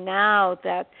telling me now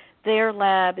that their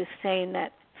lab is saying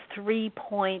that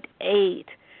 3.8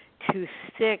 to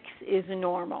 6 is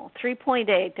normal.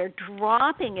 3.8, they're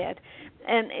dropping it.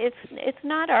 And it's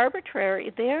not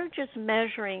arbitrary. They're just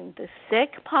measuring the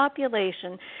sick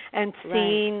population and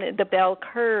seeing the bell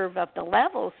curve of the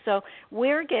levels. So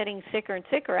we're getting sicker and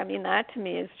sicker. I mean, that to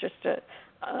me is just a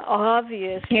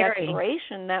obvious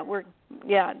declaration that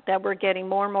we're getting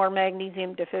more and more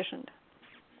magnesium deficient.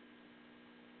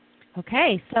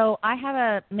 Okay, so I have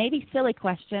a maybe silly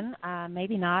question,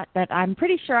 maybe not, but I'm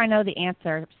pretty sure I know the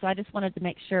answer. So I just wanted to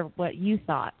make sure what you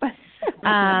thought.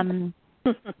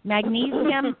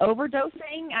 Magnesium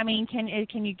overdosing. I mean, can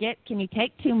you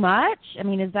take too much? I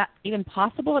mean, is that even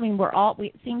possible? I mean,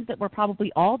 it seems that we're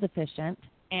probably all deficient,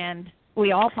 and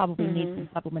we all probably need some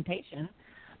supplementation.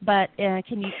 But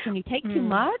can you take too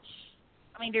much?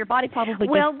 I mean, your body probably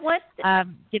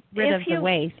get rid of the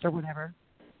waste or whatever.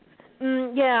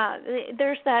 Yeah,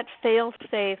 there's that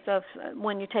fail-safe of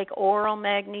when you take oral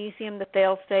magnesium, the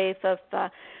fail-safe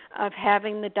of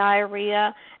having the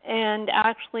diarrhea, and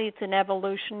actually it's an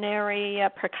evolutionary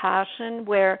precaution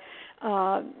where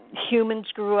humans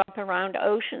grew up around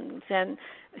oceans, and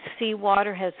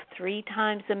seawater has 3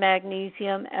 times the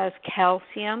magnesium as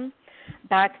calcium.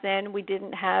 Back then we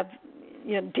didn't have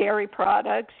dairy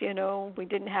products, we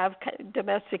didn't have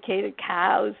domesticated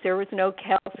cows. There was no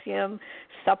calcium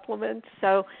supplements.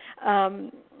 So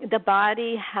the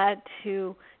body had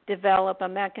to develop a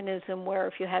mechanism where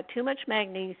if you had too much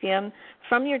magnesium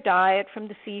from your diet, from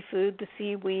the seafood, the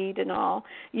seaweed and all,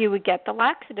 you would get the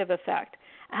laxative effect.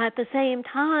 At the same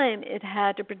time, it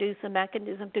had to produce a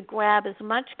mechanism to grab as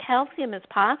much calcium as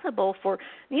possible for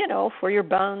your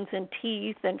bones and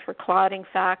teeth and for clotting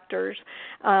factors,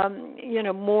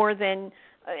 more than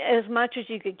as much as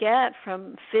you could get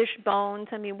from fish bones.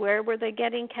 I mean, where were they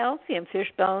getting calcium?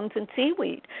 Fish bones and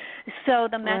seaweed. So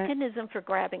the mechanism for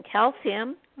grabbing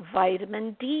calcium,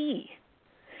 vitamin D.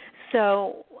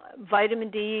 So vitamin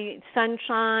D,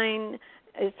 sunshine,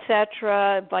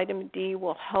 etc., vitamin D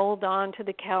will hold on to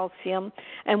the calcium.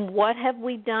 And what have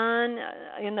we done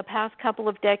in the past couple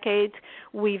of decades?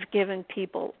 We've given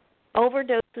people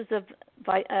overdoses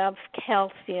of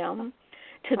calcium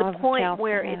to the point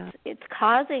where it's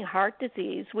causing heart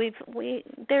disease.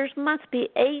 There must be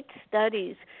 8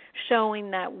 studies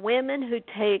showing that women who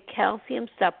take calcium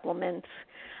supplements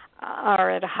are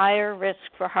at a higher risk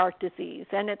for heart disease,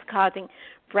 and it's causing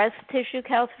breast tissue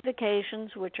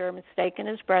calcifications, which are mistaken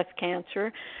as breast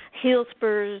cancer, heel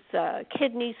spurs,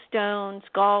 kidney stones,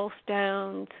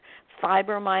 gallstones,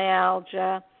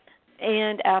 fibromyalgia,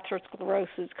 and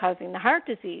atherosclerosis, causing the heart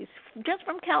disease just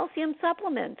from calcium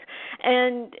supplements.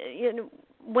 And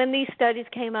when these studies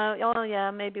came out,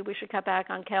 maybe we should cut back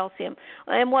on calcium.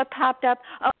 And what popped up?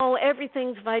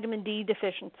 Everything's vitamin D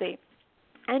deficiency.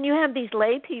 And you have these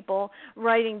lay people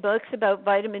writing books about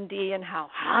vitamin D and how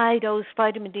high-dose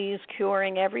vitamin D is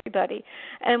curing everybody.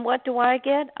 And what do I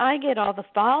get? I get all the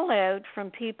fallout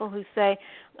from people who say,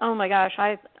 oh, my gosh,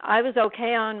 I was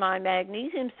okay on my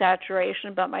magnesium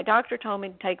saturation, but my doctor told me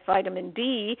to take vitamin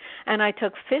D, and I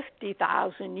took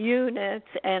 50,000 units,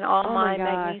 and all my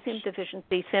magnesium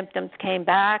deficiency symptoms came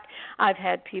back. I've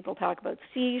had people talk about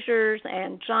seizures,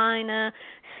 angina,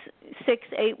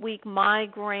 6-8-week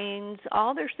migraines,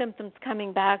 all their symptoms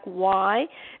coming back. Why?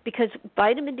 Because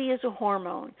vitamin D is a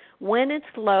hormone. When it's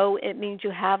low, it means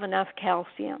you have enough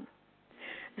calcium.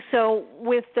 So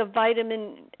with the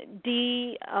vitamin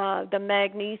D, the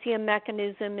magnesium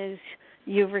mechanism is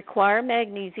you require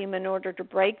magnesium in order to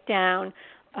break down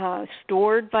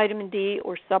stored vitamin D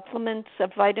or supplements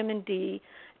of vitamin D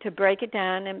to break it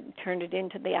down and turn it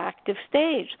into the active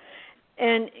stage.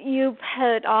 And you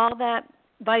put all that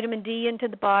vitamin D into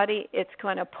the body, it's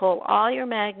going to pull all your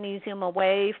magnesium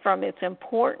away from its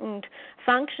important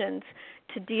functions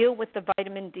to deal with the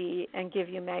vitamin D and give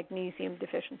you magnesium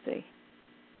deficiency.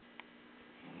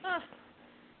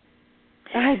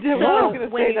 I was going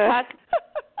to say that.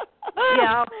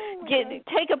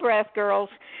 Take a breath, girls.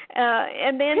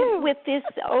 And then with this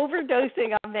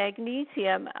overdosing on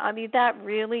magnesium, I mean, that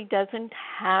really doesn't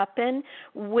happen.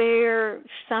 Where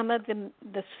some of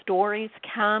the stories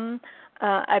come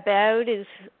about is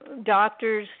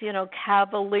doctors,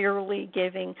 cavalierly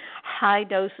giving high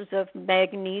doses of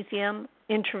magnesium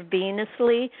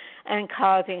intravenously and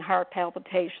causing heart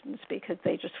palpitations because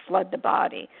they just flood the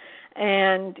body.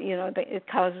 And, it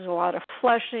causes a lot of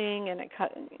flushing, and it,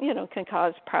 can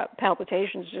cause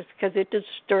palpitations just because it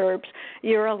disturbs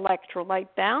your electrolyte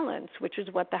balance, which is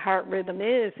what the heart rhythm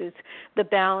is the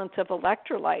balance of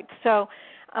electrolytes. So,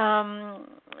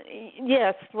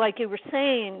 yes, like you were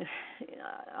saying,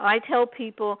 I tell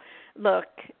people, look,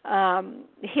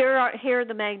 here are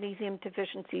the magnesium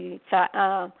deficiency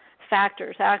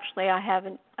factors. Actually, I have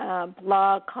a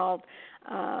blog called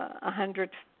 100.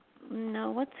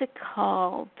 No, what's it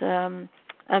called? I'm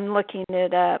looking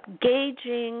it up.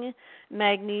 Gauging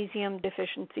Magnesium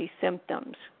Deficiency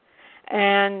Symptoms.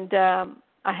 And I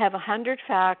have 100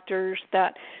 factors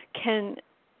that can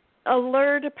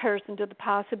alert a person to the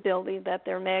possibility that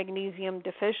they're magnesium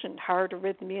deficient: heart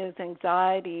arrhythmias,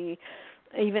 anxiety,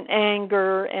 even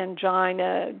anger,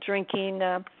 angina, drinking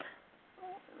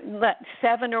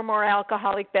 7 or more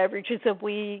alcoholic beverages a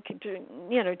week,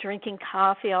 drinking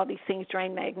coffee. All these things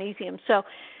drain magnesium. So,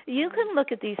 you can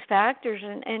look at these factors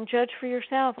and judge for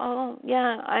yourself. Oh,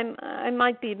 yeah, I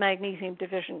might be magnesium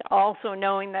deficient, also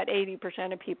knowing that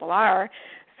 80% of people are.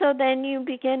 So then you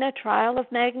begin a trial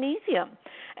of magnesium.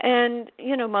 And,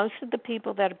 most of the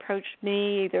people that approached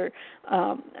me either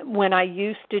when I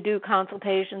used to do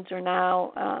consultations or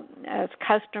now as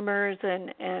customers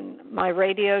and my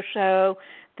radio show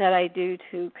that I do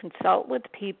to consult with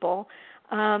people,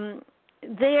 they've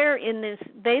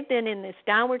been in this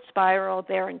downward spiral.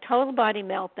 They're in total body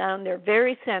meltdown. They're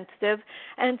very sensitive.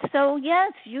 And so,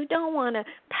 yes, you don't want to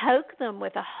poke them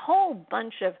with a whole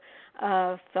bunch of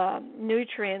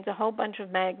nutrients, a whole bunch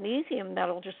of magnesium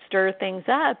that'll just stir things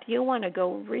up. You want to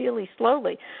go really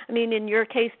slowly. I mean, in your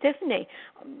case, Tiffany,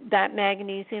 that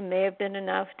magnesium may have been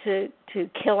enough to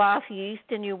kill off yeast,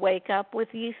 and you wake up with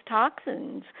yeast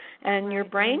toxins and your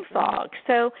brain fog.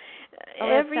 So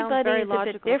everybody's a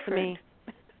bit different.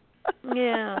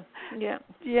 Yeah.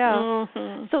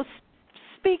 Mm-hmm. So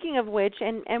speaking of which,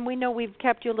 and we know we've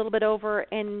kept you a little bit over,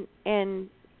 and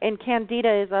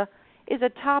Candida is a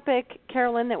topic,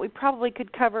 Carolyn, that we probably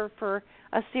could cover for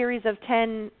a series of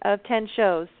 10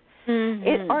 shows.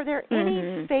 Mm-hmm. Are there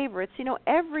any favorites?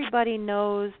 Everybody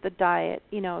knows the diet.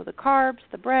 The carbs,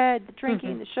 the bread, the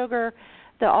drinking, the sugar,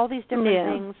 all these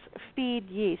different things feed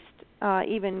yeast.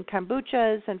 Even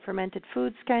kombuchas and fermented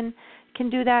foods can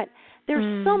do that.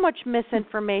 There's so much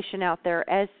misinformation out there,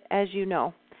 as you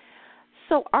know.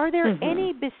 So are there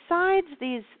any besides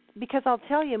these? Because I'll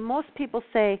tell you, most people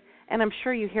say, and I'm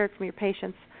sure you hear it from your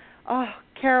patients, oh,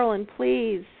 Carolyn,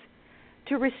 please,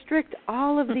 to restrict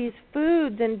all of these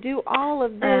foods and do all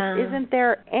of this, isn't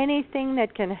there anything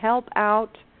that can help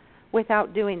out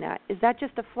without doing that? Is that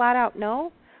just a flat-out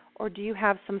no, or do you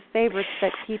have some favorites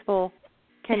that people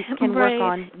can work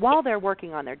on while they're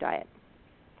working on their diet?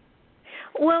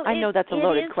 Well, I know that's a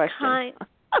loaded question.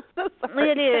 I'm so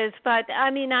sorry. It is, but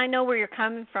I mean, I know where you're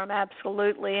coming from,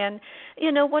 absolutely. And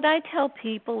what I tell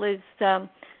people is,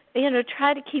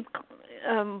 try to keep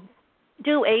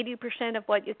do 80% of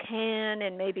what you can,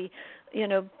 and maybe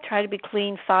try to be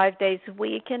clean 5 days a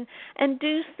week, and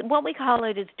do what we call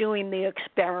it is doing the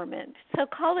experiment. So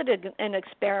call it an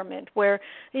experiment where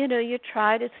you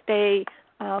try to stay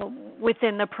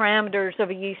within the parameters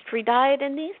of a yeast-free diet.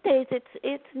 And these days,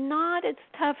 it's not as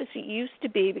tough as it used to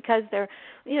be, because there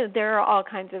are all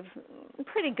kinds of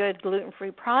pretty good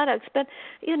gluten-free products. But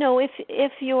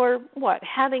if you're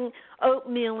having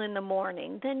oatmeal in the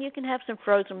morning, then you can have some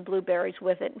frozen blueberries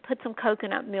with it and put some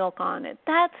coconut milk on it.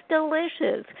 That's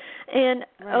delicious. And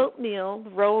oatmeal,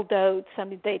 rolled oats,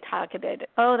 they talk about it.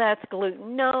 Oh, that's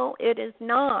gluten. No, it is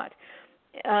not.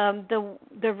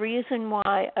 The reason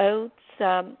why oats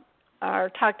are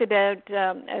talked about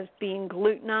as being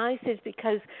glutenized is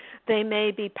because they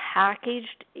may be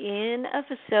packaged in a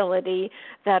facility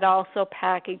that also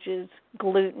packages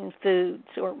gluten foods,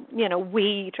 or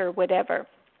wheat or whatever.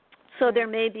 So there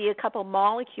may be a couple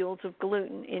molecules of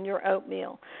gluten in your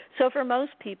oatmeal. So for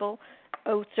most people,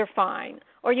 oats are fine.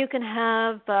 Or you can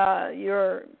have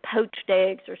your poached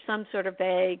eggs or some sort of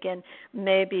egg and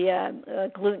maybe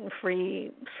a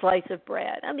gluten-free slice of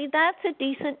bread. I mean, that's a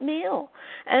decent meal.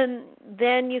 And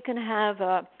then you can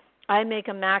have I make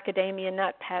a macadamia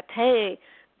nut pate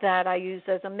that I use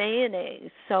as a mayonnaise.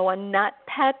 So a nut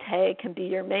pate can be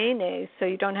your mayonnaise, so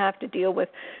you don't have to deal with,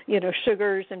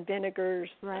 sugars and vinegars,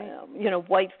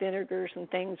 white vinegars and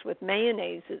things with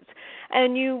mayonnaises.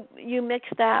 And you mix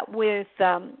that with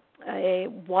a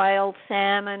wild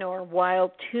salmon or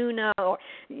wild tuna, or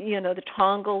the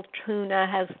Tongal tuna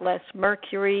has less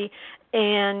mercury,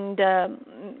 and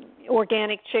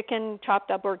organic chicken,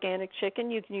 chopped up organic chicken.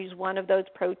 You can use one of those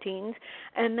proteins,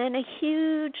 and then a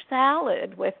huge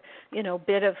salad with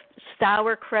bit of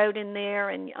sauerkraut in there.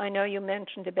 And I know you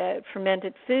mentioned about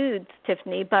fermented foods,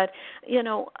 Tiffany, but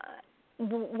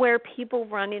where people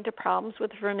run into problems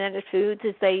with fermented foods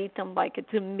is they eat them like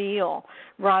it's a meal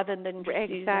rather than just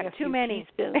using a few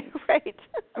teaspoons. Right.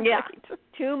 Yeah,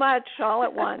 too much all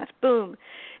at once. Boom.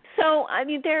 So, I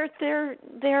mean, there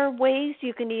are ways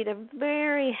you can eat a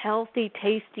very healthy,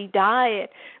 tasty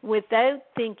diet without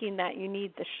thinking that you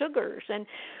need the sugars. And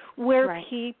where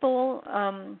people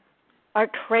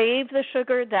crave the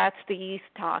sugar, that's the yeast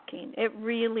talking. It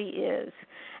really is.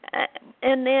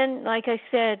 And then, like I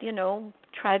said,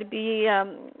 try to be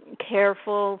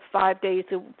careful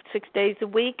 6 days a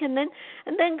week, and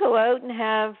then go out and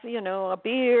have a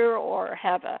beer or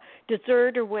have a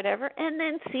dessert or whatever, and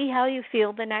then see how you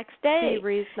feel the next day. Be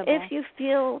reasonable. If you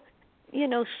feel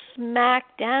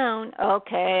smacked down,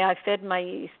 okay, I fed my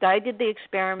yeast, I did the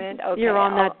experiment. Okay, you're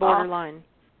on that borderline.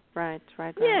 Right.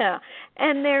 Yeah,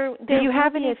 and there. Do you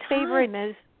have any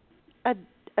favorite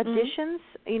additions?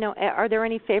 You know, are there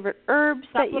any favorite herbs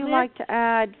that you like to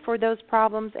add for those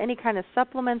problems? Any kind of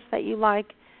supplements that you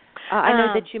like? I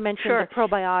know that you mentioned the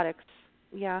probiotics.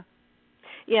 Yeah.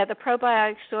 Yeah, the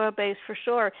probiotic soil base for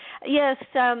sure. Yes,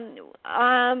 Padarco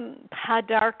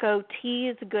tea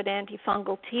is a good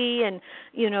antifungal tea, and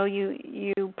you know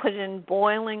you put it in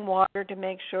boiling water to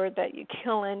make sure that you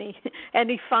kill any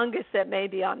fungus that may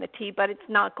be on the tea, but it's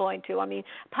not going to. I mean,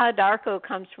 Padarco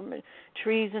comes from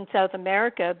trees in South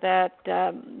America that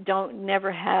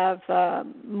never have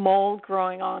mold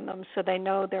growing on them, so they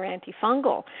know they're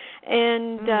antifungal.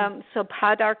 And so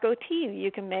Padarco tea,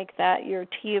 you can make that your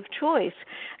tea of choice.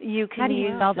 You can How do you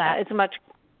use spell that? as much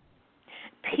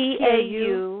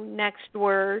PAU, next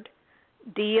word,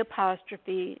 D''ARCO.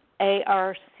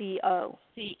 CO.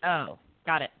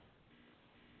 Got it.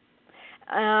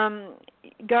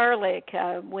 Garlic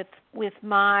with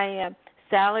my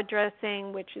salad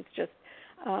dressing, which is just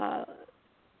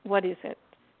what is it?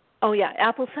 Oh yeah,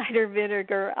 apple cider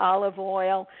vinegar, olive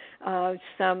oil,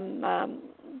 some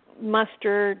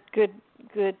mustard, good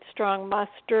strong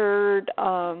mustard,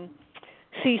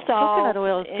 sea salt. Coconut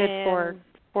oil is good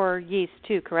for yeast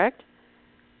too, correct?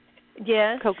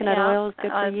 Yes. Coconut oil is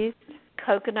good for yeast.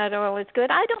 Coconut oil is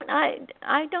good. I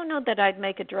don't know that I'd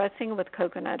make a dressing with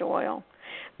coconut oil.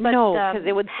 But, no, because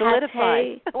it would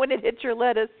solidify when it hits your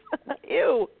lettuce.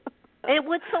 Ew. It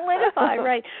would solidify,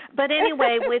 right? But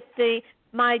anyway, with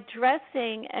my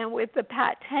dressing and with the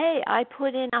pate, I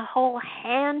put in a whole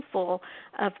handful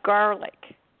of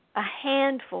garlic. A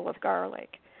handful of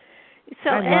garlic.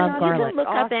 So I love garlic. You can look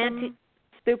up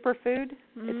superfood.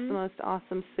 Mm-hmm. It's the most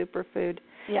awesome superfood.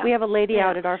 Yeah. We have a lady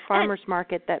out at our farmers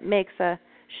market that makes a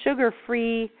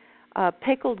sugar-free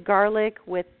pickled garlic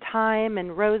with thyme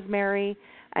and rosemary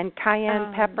and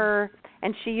cayenne pepper,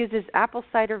 and she uses apple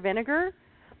cider vinegar.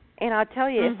 And I'll tell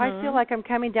you, if I feel like I'm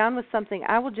coming down with something,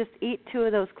 I will just eat 2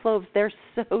 of those cloves. They're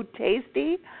so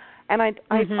tasty, and I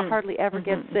hardly ever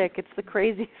get sick. It's the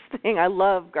craziest thing. I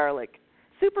love garlic.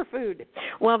 Superfood.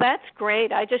 Well, that's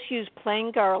great. I just use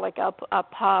plain garlic. I'll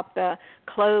pop the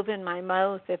clove in my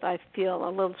mouth if I feel a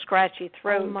little scratchy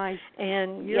throat. Oh my!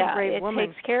 And you're a brave woman.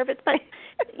 Takes care of it. But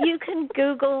you can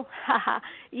Google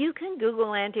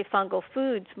antifungal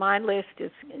foods. My list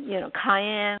is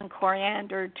cayenne,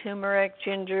 coriander, turmeric,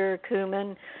 ginger,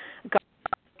 cumin,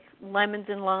 garlic, lemons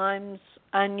and limes,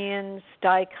 onions,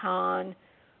 daikon.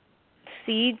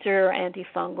 Seeds are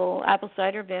antifungal, apple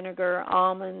cider vinegar,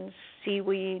 almonds,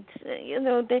 seaweeds.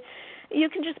 You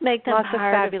can just make them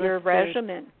part of your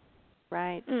regimen.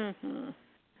 Right. Mm-hmm.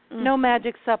 No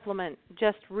magic supplement,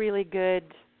 just really good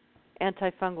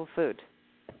antifungal food.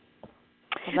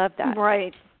 I love that.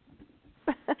 Right.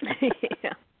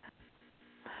 Yeah.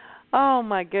 Oh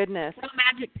my goodness. No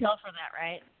magic pill for that,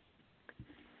 right?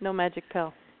 No magic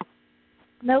pill.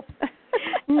 Nope.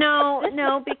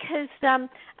 No, because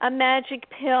a magic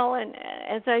pill, and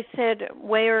as I said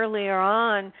way earlier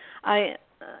on, I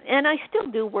still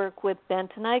do work with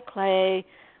bentonite clay,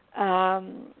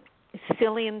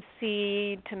 psyllium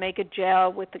seed to make a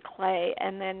gel with the clay,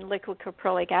 and then liquid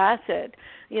caprylic acid.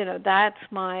 That's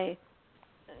my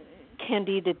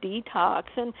candida detox,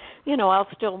 and I'll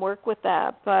still work with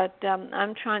that, but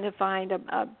I'm trying to find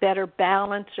a better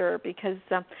balancer because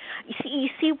you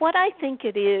see what I think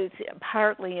it is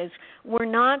partly is we're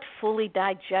not fully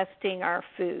digesting our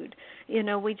food.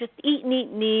 We just eat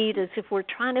as if we're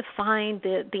trying to find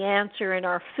the answer in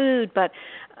our food, but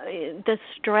the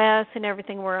stress and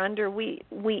everything we're under, we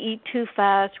eat too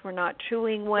fast, we're not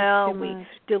chewing well, we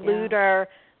dilute our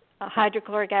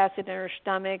hydrochloric acid in our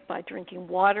stomach by drinking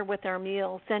water with our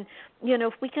meals. And,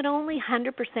 if we could only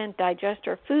 100% digest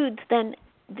our foods, then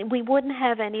we wouldn't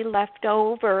have any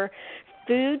leftover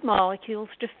food molecules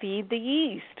to feed the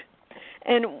yeast.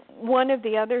 And one of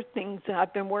the other things that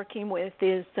I've been working with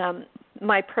is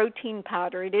my protein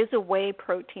powder. It is a whey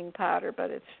protein powder, but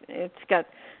it's got,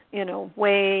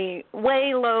 way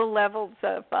low levels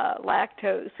of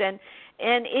lactose. And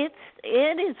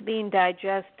it is being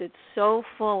digested so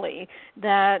fully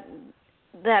that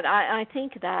I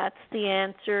think that's the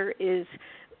answer is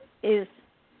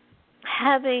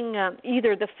having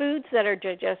either the foods that are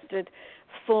digested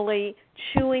fully,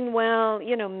 chewing well,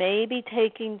 maybe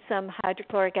taking some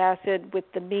hydrochloric acid with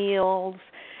the meals,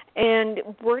 and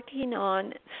working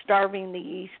on starving the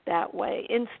yeast that way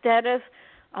instead of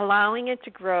allowing it to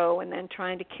grow and then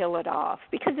trying to kill it off,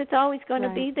 because it's always going to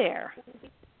be there.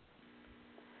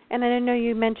 And I know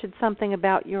you mentioned something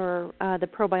about your the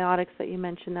probiotics that you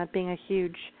mentioned, that being a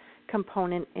huge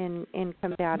component in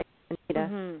combating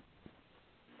candida. Mm-hmm.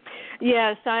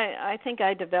 Yes, I think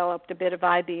I developed a bit of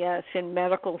IBS in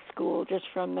medical school just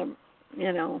from the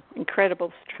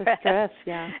incredible stress.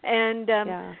 Yeah. And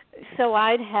so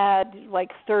I'd had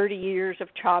like 30 years of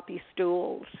choppy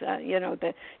stools,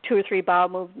 the 2 or 3 bowel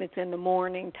movements in the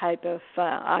morning type of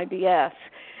IBS.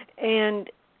 And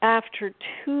after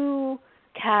 2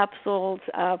 capsules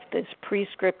of this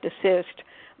Prescript Assist,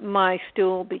 my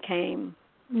stool became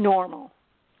normal.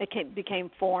 It became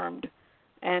formed,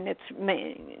 and it's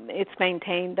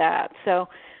maintained that. So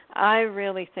I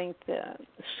really think the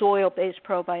soil-based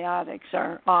probiotics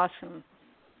are awesome.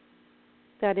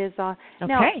 That is awesome. Okay.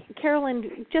 Now,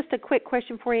 Carolyn, just a quick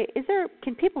question for you.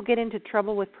 Can people get into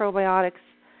trouble with probiotics?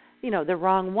 The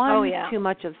wrong one, too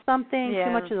much of something,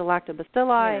 too much of the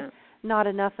lactobacilli, not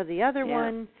enough of the other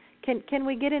one. Can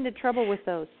we get into trouble with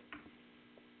those?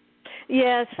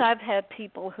 Yes, I've had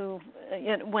people who,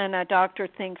 when a doctor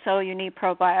thinks, you need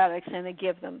probiotics, and they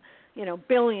give them,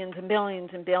 billions and billions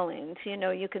and billions,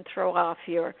 you can throw off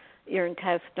your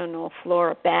intestinal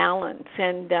flora balance.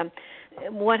 And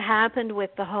what happened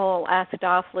with the whole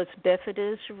Acidophilus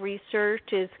bifidus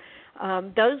research is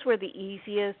those were the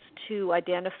easiest to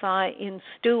identify in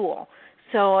stool.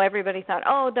 So everybody thought,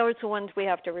 those are the ones we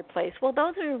have to replace. Well,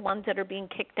 those are the ones that are being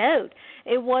kicked out.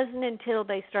 It wasn't until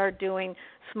they started doing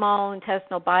small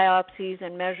intestinal biopsies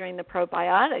and measuring the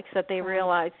probiotics that they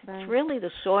realized it's really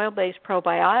the soil-based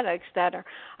probiotics that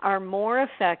are more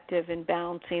effective in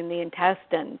balancing the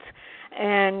intestines.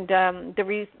 And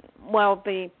the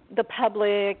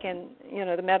public and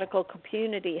the medical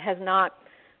community has not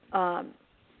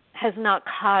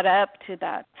caught up to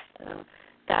that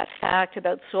fact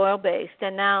about soil-based,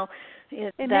 and now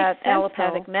that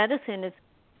allopathic medicine is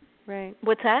right.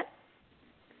 What's that?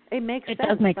 It makes sense. It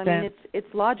does make sense. I mean,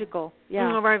 it's logical.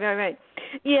 Yeah. Right.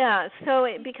 Yeah. So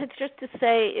because just to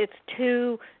say it's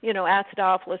 2,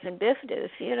 Acidophilus and bifidus,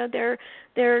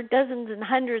 there are dozens and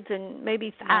hundreds and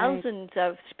maybe thousands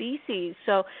of species.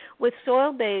 So with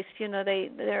soil-based,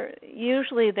 they're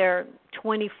usually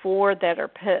 24 that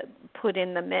are put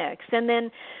in the mix, and then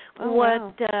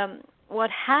what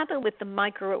happened with the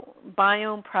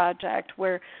microbiome project,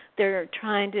 where they're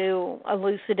trying to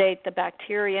elucidate the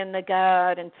bacteria in the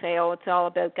gut and say, it's all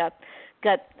about gut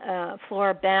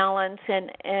flora balance,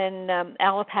 and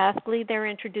allopathically they're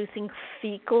introducing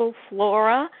fecal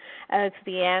flora as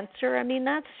the answer. I mean,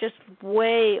 that's just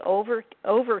way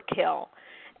overkill.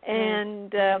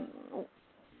 And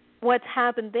what's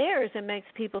happened there is it makes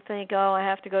people think, I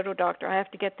have to go to a doctor, I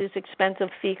have to get this expensive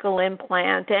fecal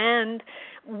implant. And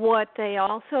what they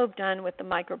also have done with the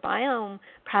microbiome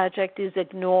project is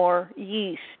ignore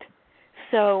yeast.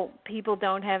 So people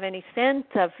don't have any sense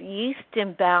of yeast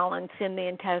imbalance in the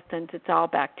intestines. It's all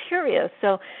bacteria.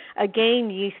 So again,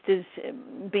 yeast is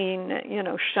being,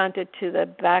 shunted to the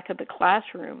back of the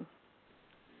classroom.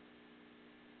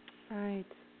 Right.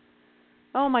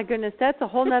 Oh my goodness, that's a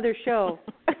whole nother show.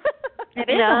 It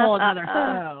is a whole other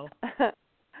show.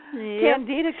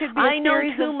 Candida could be a I know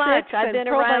series too of much. 6 I've been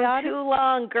around too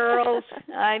long, girls.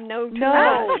 I know too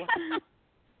much.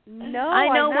 No,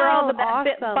 I know where all the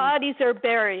awesome. bodies are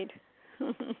buried.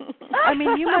 I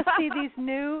mean, you must see these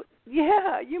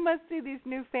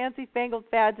new fancy fangled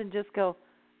fads and just go,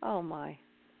 oh my.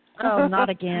 Oh, not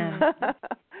again.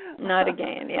 Not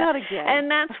again, yeah. Not again.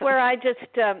 And that's where I just,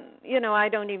 I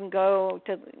don't even go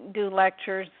to do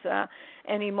lectures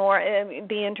anymore.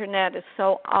 The internet is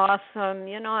so awesome.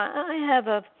 I have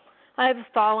a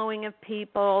following of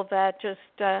people that just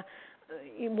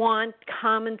want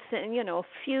common sense, a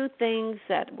few things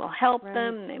that will help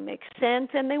them. They make sense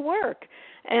and they work.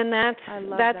 And that's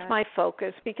my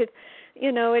focus, because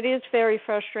it is very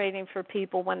frustrating for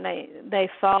people when they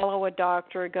follow a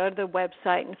doctor, go to the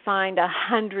website and find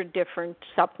 100 different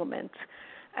supplements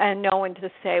and no one to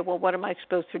say, well, what am I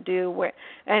supposed to do?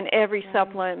 And every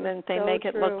supplement, they make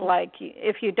it look like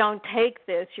if you don't take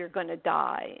this, you're going to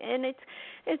die. And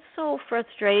it's so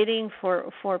frustrating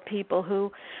for people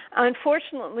who,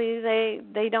 unfortunately,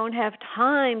 they don't have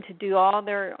time to do all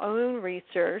their own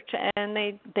research, and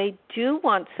they do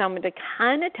want someone to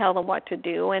kind of tell them what to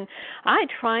do. And I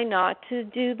try not to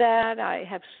do that. I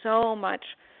have so much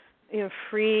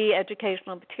free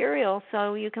educational material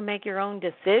so you can make your own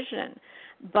decision.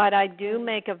 But I do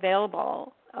make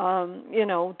available,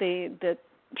 the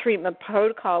treatment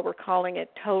protocol. We're calling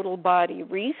it Total Body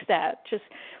Reset. Just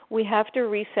we have to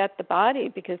reset the body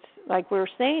because, like we were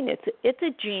saying, it's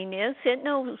a genius. It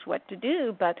knows what to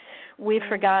do, but we've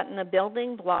forgotten the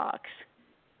building blocks.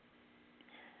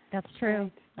 That's true.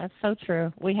 That's so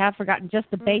true. We have forgotten just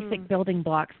the basic building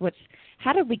blocks.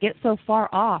 How did we get so far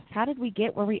off? How did we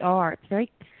get where we are?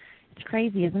 It's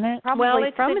crazy, isn't it? Probably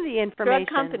it's from the information. Drug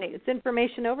companies. It's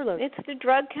information overload. It's the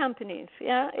drug companies.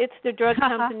 Yeah, it's the drug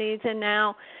companies, and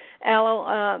now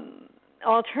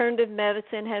alternative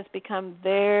medicine has become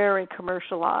very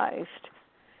commercialized,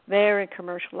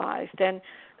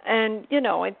 and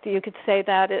you could say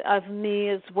that of me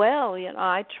as well.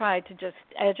 I try to just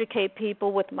educate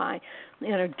people with my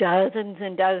dozens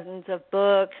and dozens of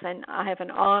books, and I have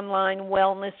an online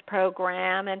wellness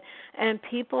program, and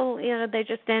people they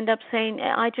just end up saying,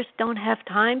 I just don't have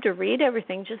time to read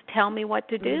everything, just tell me what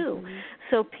to do.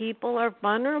 So people are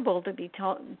vulnerable to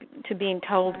being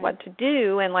told what to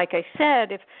do. And like I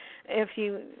said, if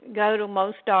you go to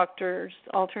most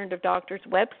alternative doctors'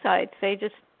 websites, they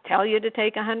just tell you to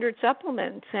take 100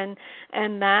 supplements, and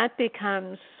that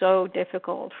becomes so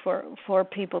difficult for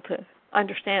people to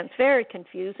understand. It's very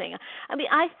confusing. I mean,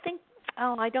 I think,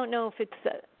 I don't know if it's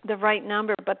the right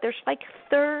number, but there's like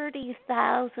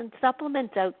 30,000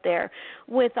 supplements out there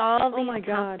with all these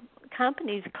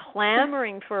companies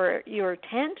clamoring for your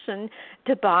attention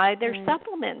to buy their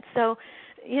supplements. So,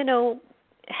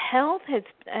 health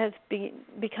has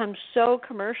become so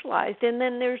commercialized, and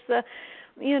then there's the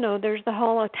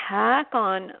whole attack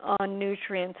on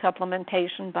nutrient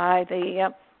supplementation by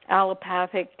the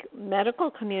allopathic medical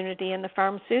community and the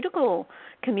pharmaceutical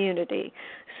community,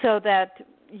 so that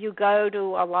you go to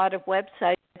a lot of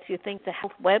websites, you think the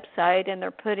health website, and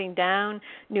they're putting down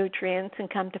nutrients, and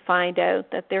come to find out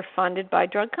that they're funded by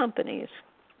drug companies.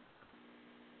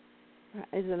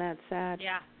 Isn't that sad?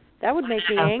 Yeah. That would make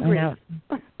me angry.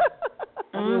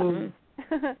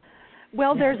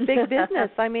 Well, there's big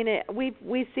business. I mean,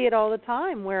 we see it all the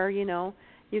time where,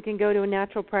 you can go to a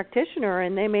natural practitioner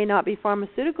and they may not be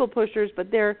pharmaceutical pushers, but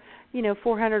they're,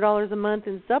 $400 a month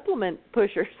in supplement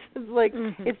pushers. It's like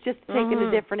it's just taking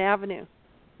a different avenue.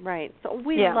 Right. So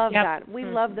we love that. We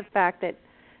love the fact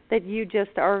that you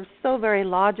just are so very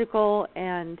logical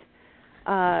and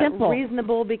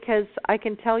reasonable, because I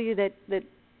can tell you that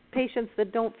patients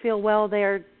that don't feel well, they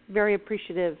are very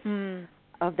appreciative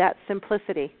of that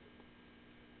simplicity.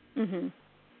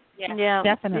 Yeah,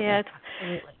 definitely.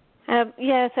 Yeah,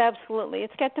 yes, absolutely.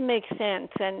 It's got to make sense.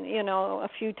 And a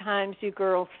few times you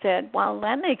girls said, "Well,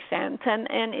 that makes sense,"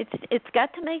 and it's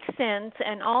got to make sense.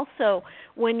 And also,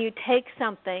 when you take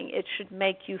something, it should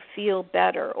make you feel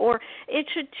better, or it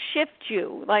should shift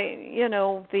you. Like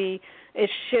it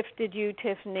shifted you,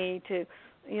 Tiffany, to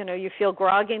you feel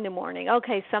groggy in the morning.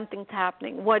 Okay, something's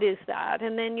happening. What is that?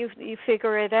 And then you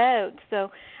figure it out.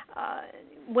 So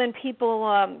when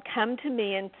people come to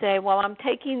me and say, well, I'm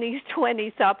taking these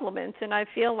 20 supplements and I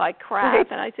feel like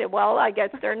crap, and I say, well, I guess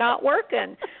they're not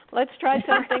working. Let's try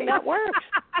something that works.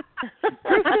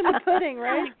 Proof is in the pudding,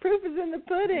 right? Proof is in the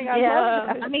pudding. I love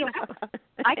that. I mean,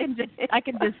 I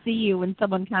can just see you when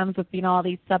someone comes with all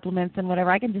these supplements and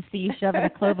whatever. I can just see you shoving a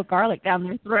clove of garlic down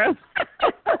their throat.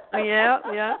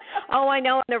 Yeah. Oh, I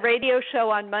know. On the radio show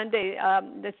on Monday,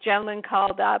 this gentleman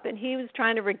called up, and he was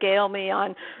trying to regale me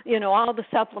on, all the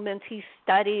supplements he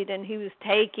studied and he was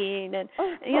taking, and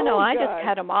I just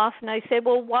cut him off, and I said,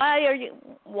 well, why are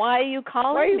you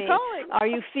calling me? Are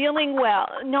you feeling well?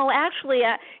 No, actually,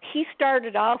 he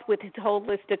started off with his whole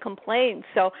list of complaints.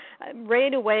 So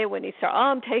right away when he started,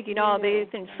 I'm taking all these,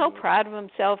 and so proud of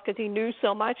himself because he knew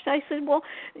so much. And I said, well,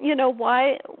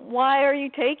 why are you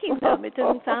taking them? It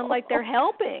doesn't sound like they're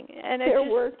helping. And they're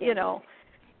working.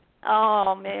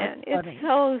 Oh man, it's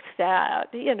so sad.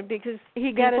 Because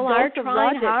people are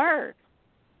trying hard.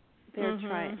 They're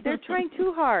trying. They're trying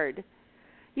too hard.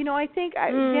 I think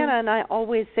Deanna and I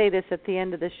always say this at the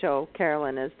end of the show,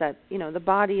 Carolyn, is that the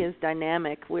body is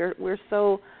dynamic. We're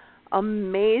so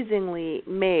amazingly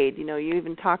made. You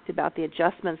even talked about the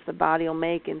adjustments the body will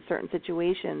make in certain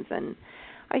situations, and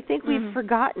I think we've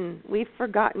forgotten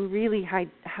really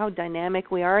how dynamic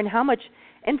we are and how much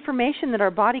information that our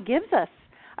body gives us.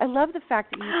 I love the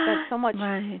fact that you spent so much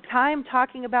time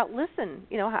talking about, listen,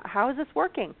 how is this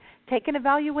working? Take an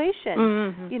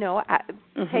evaluation.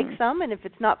 Take some, and if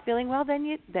it's not feeling well, then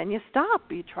you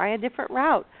stop. You try a different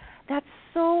route. That's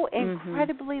so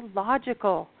incredibly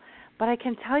logical. But I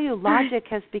can tell you, logic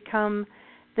has become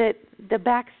the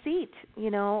back seat.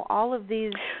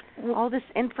 All this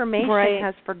information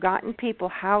has forgotten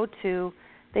people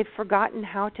they've forgotten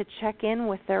how to check in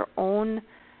with their own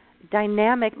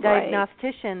dynamic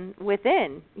diagnostician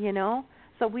within,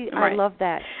 So I love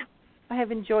that. I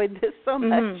have enjoyed this so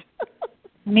much.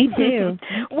 Me too.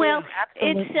 Well,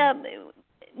 it's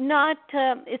not.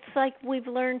 It's like we've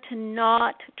learned to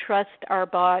not trust our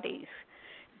bodies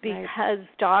because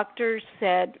doctors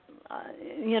said,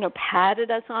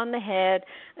 patted us on the head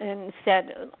and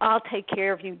said, "I'll take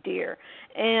care of you, dear."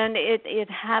 And it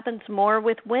happens more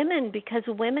with women because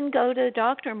women go to the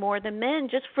doctor more than men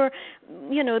just for,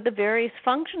 the various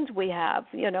functions we have.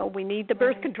 We need the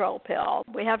birth control pill.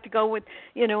 We have to go with,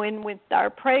 in with our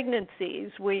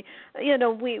pregnancies. We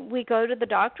go to the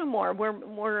doctor more. We're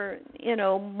more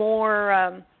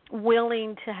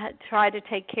willing to try to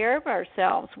take care of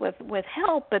ourselves with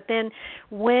help. But then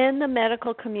when the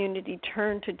medical community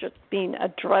turned to just being a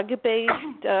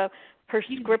drug-based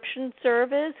prescription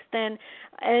service, then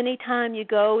anytime you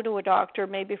go to a doctor,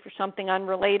 maybe for something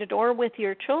unrelated or with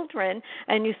your children,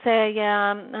 and you say,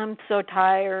 "Yeah, I'm so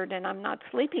tired and I'm not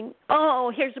sleeping," "Oh,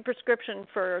 here's a prescription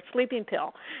for a sleeping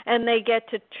pill," and they get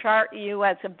to chart you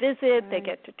as a visit. They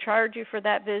get to charge you for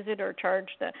that visit or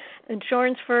charge the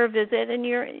insurance for a visit, and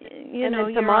you're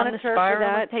you're on the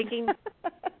spiral of taking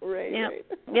right.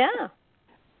 Yeah.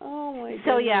 Oh my goodness.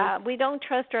 So yeah, we don't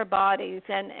trust our bodies,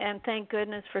 and thank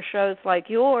goodness for shows like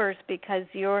yours because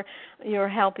you're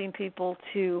helping people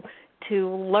to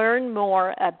learn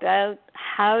more about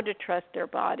how to trust their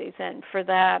bodies, and for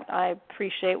that I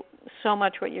appreciate so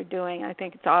much what you're doing. I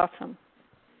think it's awesome.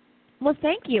 Well,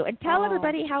 thank you, and tell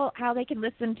everybody how they can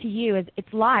listen to you.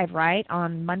 It's live, right,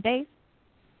 on Mondays?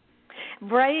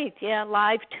 Right, yeah,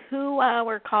 live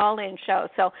 2-hour call-in show.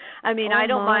 So, I mean, I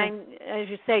don't mind, as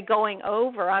you say, going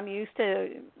over. I'm used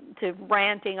to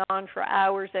ranting on for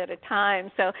hours at a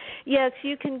time. So, yes,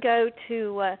 you can go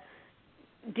to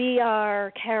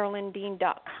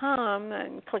drcarolyndean.com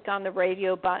and click on the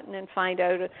radio button and find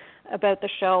out about the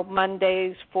show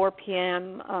Mondays, 4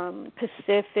 p.m.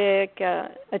 Pacific,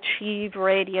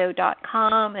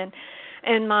 achieveradio.com,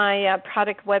 and my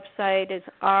product website is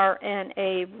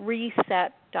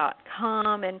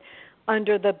rnareset.com, and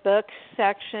under the books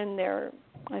section there are,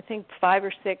 I think, 5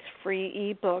 or 6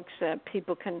 free ebooks that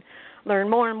people can learn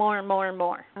more and more and more and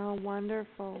more. Oh,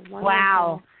 wonderful.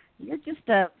 Wow. You're just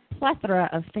a plethora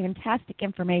of fantastic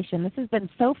information. This has been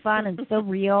so fun and so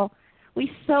real.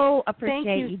 We so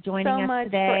appreciate you joining us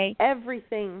today. Thank you so much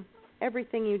for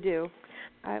everything you do.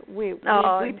 We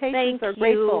patients are You,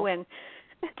 grateful. and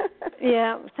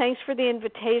yeah, thanks for the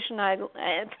invitation.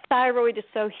 Thyroid is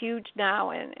so huge now,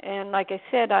 and like I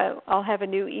said, I'll have a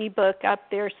new ebook up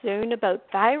there soon about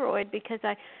thyroid because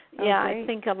I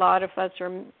think a lot of us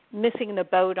are missing the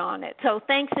boat on it. So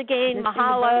thanks again,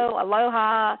 mahalo,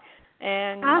 aloha,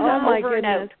 and over and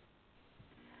out.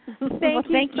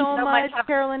 Thank you so much,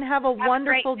 Carolyn. Have a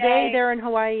wonderful day there in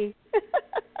Hawaii.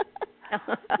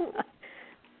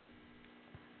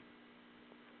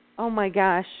 Oh my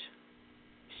gosh.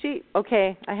 I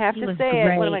have to say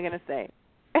it. What am I going to say?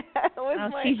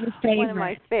 She's your favorite. One of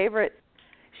my favorites.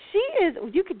 She is,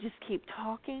 you could just keep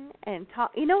talking and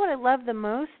talk. You know what I love the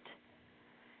most?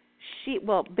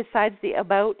 Besides the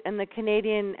about and the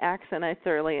Canadian accent, I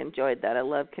thoroughly enjoyed that. I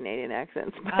love Canadian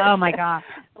accents. Oh my gosh!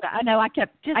 I know. I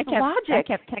kept logic.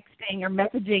 texting or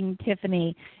messaging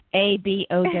Tiffany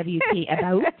ABOWT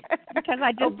about because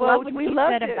I just loved when she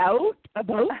said about.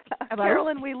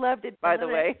 Carolyn, we loved it, by the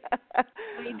way.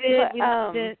 We did. We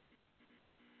loved it.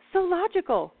 So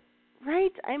logical,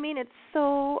 right? I mean, it's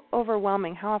so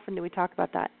overwhelming. How often do we talk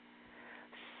about that?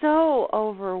 So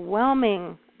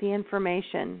overwhelming. The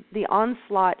information, the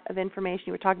onslaught of information.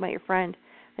 You were talking about your friend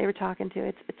they were talking to.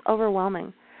 It's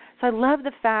overwhelming. So I love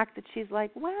the fact that she's like,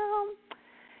 well,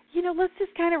 let's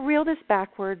just kind of reel this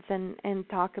backwards and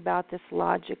talk about this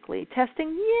logically.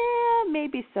 Testing, yeah,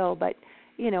 maybe so, but,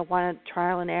 want to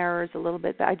trial and errors a little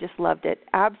bit. But I just loved it.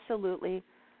 Absolutely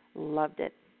loved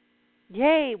it.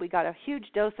 Yay, we got a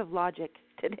huge dose of logic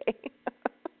today.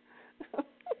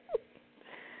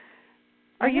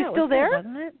 Are you still there?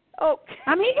 Wasn't it? Oh,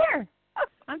 I'm here.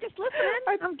 I'm just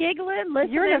listening. I'm giggling,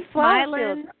 listening, You're in a flower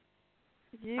smiling.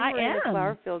 Field. I am in a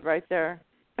flower field right there.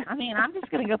 I mean, I'm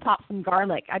just going to go pop some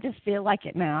garlic. I just feel like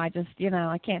it now. I just,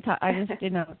 I can't talk. I just,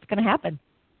 it's going to happen.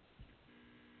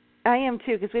 I am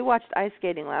too, because we watched ice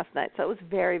skating last night, so it was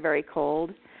very, very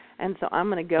cold. And so I'm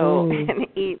going to go and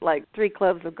eat like 3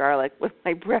 cloves of garlic with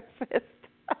my breakfast.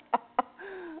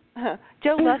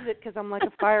 Joe loves it because I'm like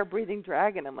a fire-breathing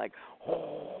dragon. I'm like,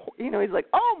 he's like,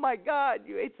 oh, my God,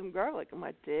 you ate some garlic. I'm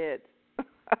like, I did.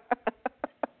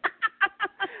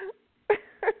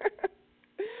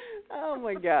 Oh,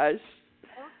 my gosh.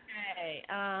 Okay.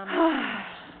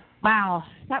 Wow,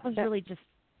 that was really just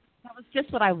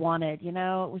what I wanted. It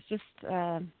was just,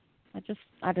 I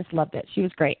just loved it. She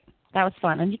was great. That was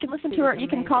fun. And you can listen to her. You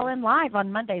can call in live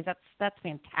on Mondays. That's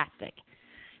fantastic.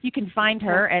 You can find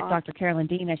her at Dr. Carolyn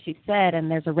Dean, as she said,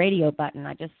 and there's a radio button.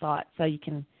 I just saw it, so you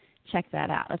can check that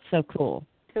out. That's so cool.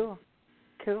 Cool.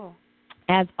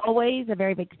 as always, a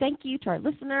very big thank you to our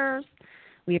listeners.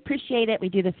 We appreciate it. We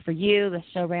do this for you. The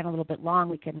show ran a little bit long.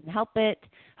 We couldn't help it.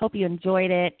 Hope you enjoyed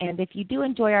it. And if you do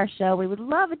enjoy our show, we would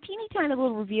love a teeny tiny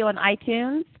little review on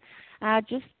iTunes.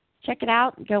 Just check it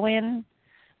out. Go in,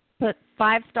 put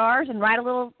 5 stars, and write a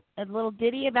little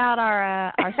ditty about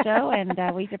our show,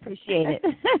 and we'd appreciate it.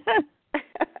 I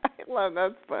love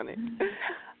that's funny.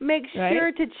 Make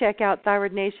sure to check out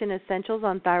Thyroid Nation Essentials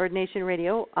on Thyroid Nation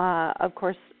Radio. Of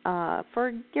course,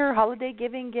 for your holiday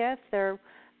giving gifts, they're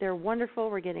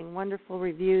wonderful. We're getting wonderful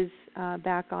reviews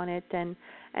back on it, and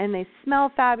they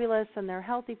smell fabulous, and they're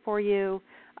healthy for you,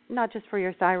 not just for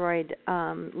your thyroid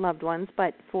loved ones,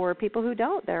 but for people who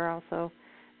don't. They're also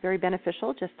very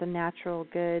beneficial, just a natural,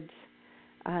 good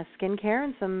skincare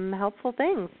and some helpful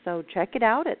things. So check it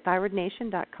out at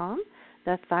thyroidnation.com.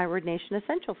 That's Thyroid Nation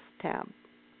Essentials tab.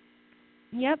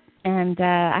 Yep, and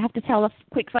I have to tell a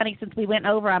quick funny since we went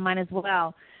over. I might as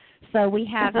well. So we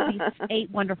have these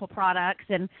 8 wonderful products,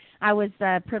 and I was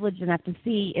privileged enough to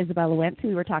see Isabella Wentz, who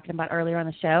we were talking about earlier on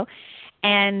the show,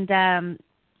 and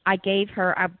I gave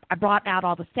her. I brought out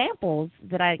all the samples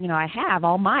that I have,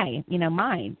 all mine,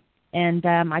 and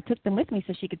I took them with me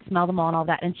so she could smell them all and all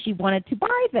that, and she wanted to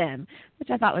buy them, which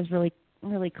I thought was really,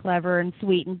 really clever and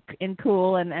sweet and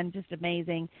cool and just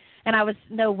amazing. And I was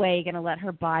no way going to let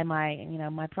her buy my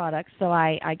my products, so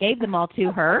I gave them all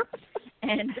to her.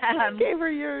 And gave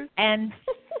her yours. And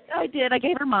I did. I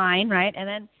gave her mine, right?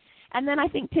 And then I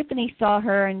think Tiffany saw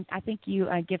her, and I think you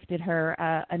gifted her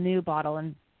a new bottle.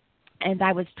 And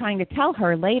I was trying to tell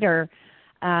her later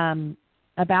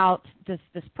about this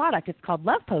product. It's called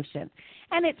Love Potion,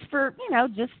 and it's for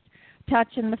just touch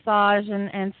and massage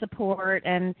and support.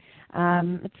 And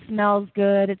it smells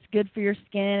good. It's good for your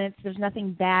skin. There's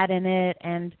nothing bad in it,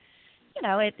 and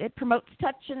it promotes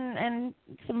touch and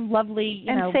some lovely,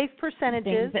 and safe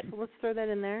percentages. Let's throw that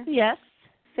in there. Yes.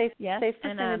 Safe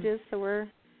percentages. So we're,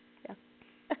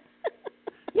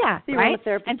 yeah, so right.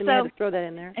 And so to throw that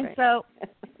in there. And right. so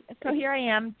here I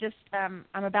am. Just I'm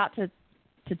about to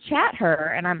chat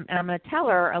her, and I'm going to tell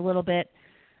her a little bit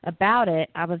about it.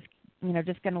 I was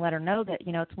just going to let her know that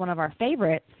it's one of our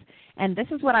favorites, and this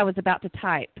is what I was about to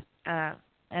type,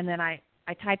 and then I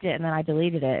typed it and then I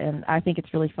deleted it, and I think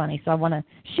it's really funny. So I want to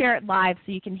share it live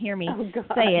so you can hear me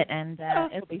say it, and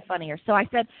it'll be funnier. So I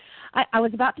said, I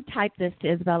was about to type this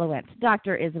to Isabella Wentz,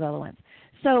 Dr. Isabella Wentz.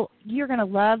 So you're going to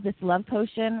love this Love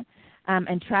Potion,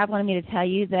 and Trav wanted me to tell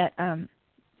you that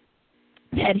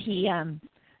he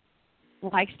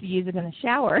likes to use it in the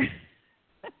shower.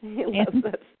 He loves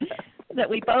that stuff. That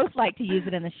we both like to use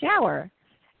it in the shower.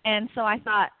 And so I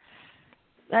thought,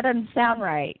 that doesn't sound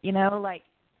right, like,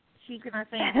 she's going to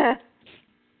think,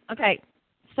 okay,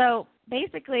 so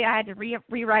basically I had to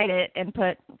rewrite it and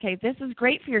put, okay, this is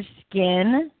great for your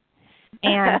skin,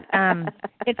 and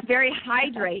it's very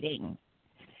hydrating,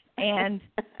 and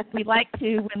we like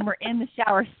to, when we're in the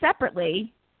shower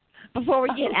separately, before we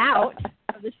get out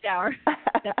of the shower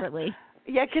separately.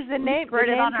 Yeah, because the name could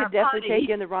definitely take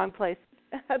you in the wrong place.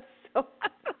 That's so,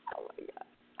 oh my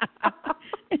God.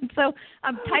 And so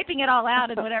I'm typing it all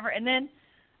out and whatever, and then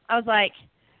I was like,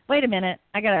 wait a minute,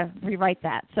 I got to rewrite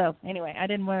that. So anyway, I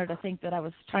didn't want her to think that I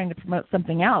was trying to promote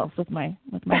something else with my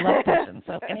Love Potion.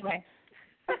 So anyway.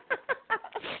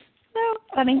 So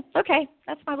funny. Okay,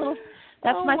 that's my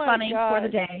funny gosh. For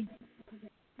the day.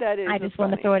 That is. I just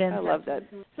wanted to throw it in. I love that.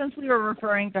 Since we were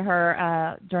referring to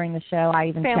her during the show, I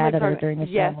even chatted her during the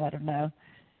show and let her know.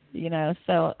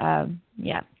 So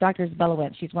yeah, Dr. Isabella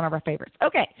Wentz, she's one of our favorites.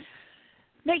 Okay.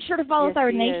 Make sure to follow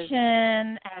Thyroid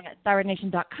Nation at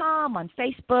thyroidnation.com, on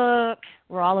Facebook.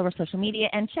 We're all over social media.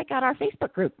 And check out our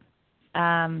Facebook group,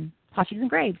 Hotchies and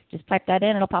Graves. Just type that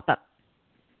in. It'll pop up.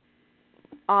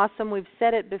 Awesome. We've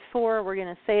said it before. We're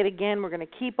going to say it again. We're going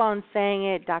to keep on saying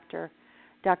it. Dr.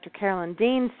 Carolyn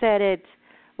Dean said it.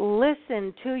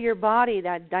 Listen to your body,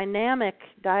 that dynamic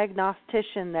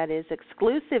diagnostician that is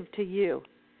exclusive to you.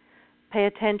 Pay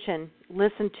attention.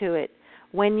 Listen to it.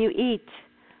 When you eat,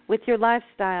 with your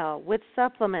lifestyle, with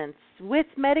supplements, with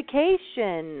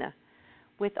medication,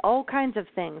 with all kinds of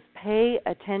things. Pay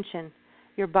attention.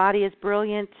 Your body is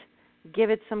brilliant. Give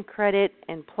it some credit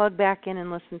and plug back in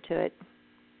and listen to it.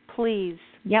 Please.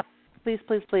 Yep. Please,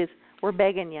 please, please. We're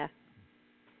begging you.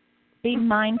 Be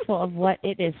mindful of what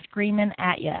it is screaming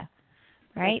at you,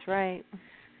 right? That's right.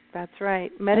 That's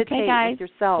right. Meditate okay, guys, with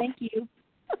yourself. Thank you.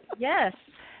 Yes.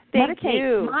 Thank Meditate.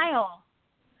 you. Smile.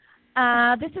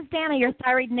 This is Dana, your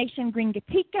Thyroid Nation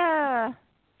Gringatica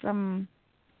from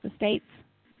the States.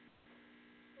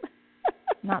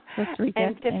 Not Costa Rica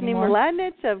and Tiffany anymore.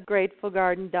 Mladnich of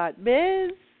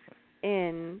GratefulGarden.biz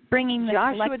in bringing the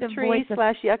Joshua collective Tree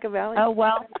voice / Yucca Valley. Oh,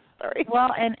 well, Sorry. Well,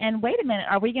 and wait a minute.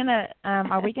 Are we gonna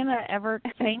ever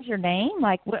change your name?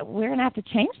 Like we're gonna have to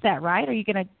change that, right? Are you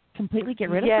gonna completely get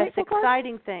rid of Yes, Grateful Club?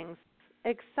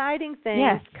 Exciting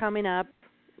things coming up.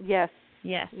 Yes.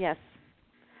 Okay.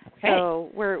 So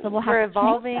we're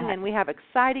evolving, and we have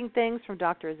exciting things from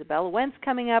Dr. Isabella Wentz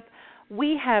coming up.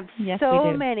 We have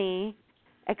so many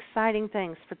exciting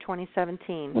things for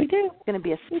 2017. We do. It's going to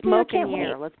be a smoking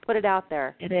year. Let's put it out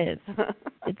there. It is.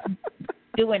 It's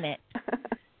doing it.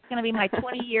 It's going to be my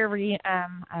 20-year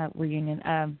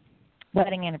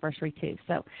wedding anniversary too.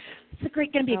 So it's going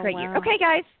to be a great year. Okay,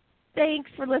 guys. Thanks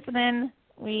for listening.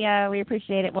 We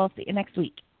appreciate it. We'll see you next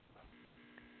week.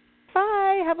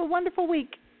 Bye. Have a wonderful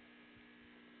week.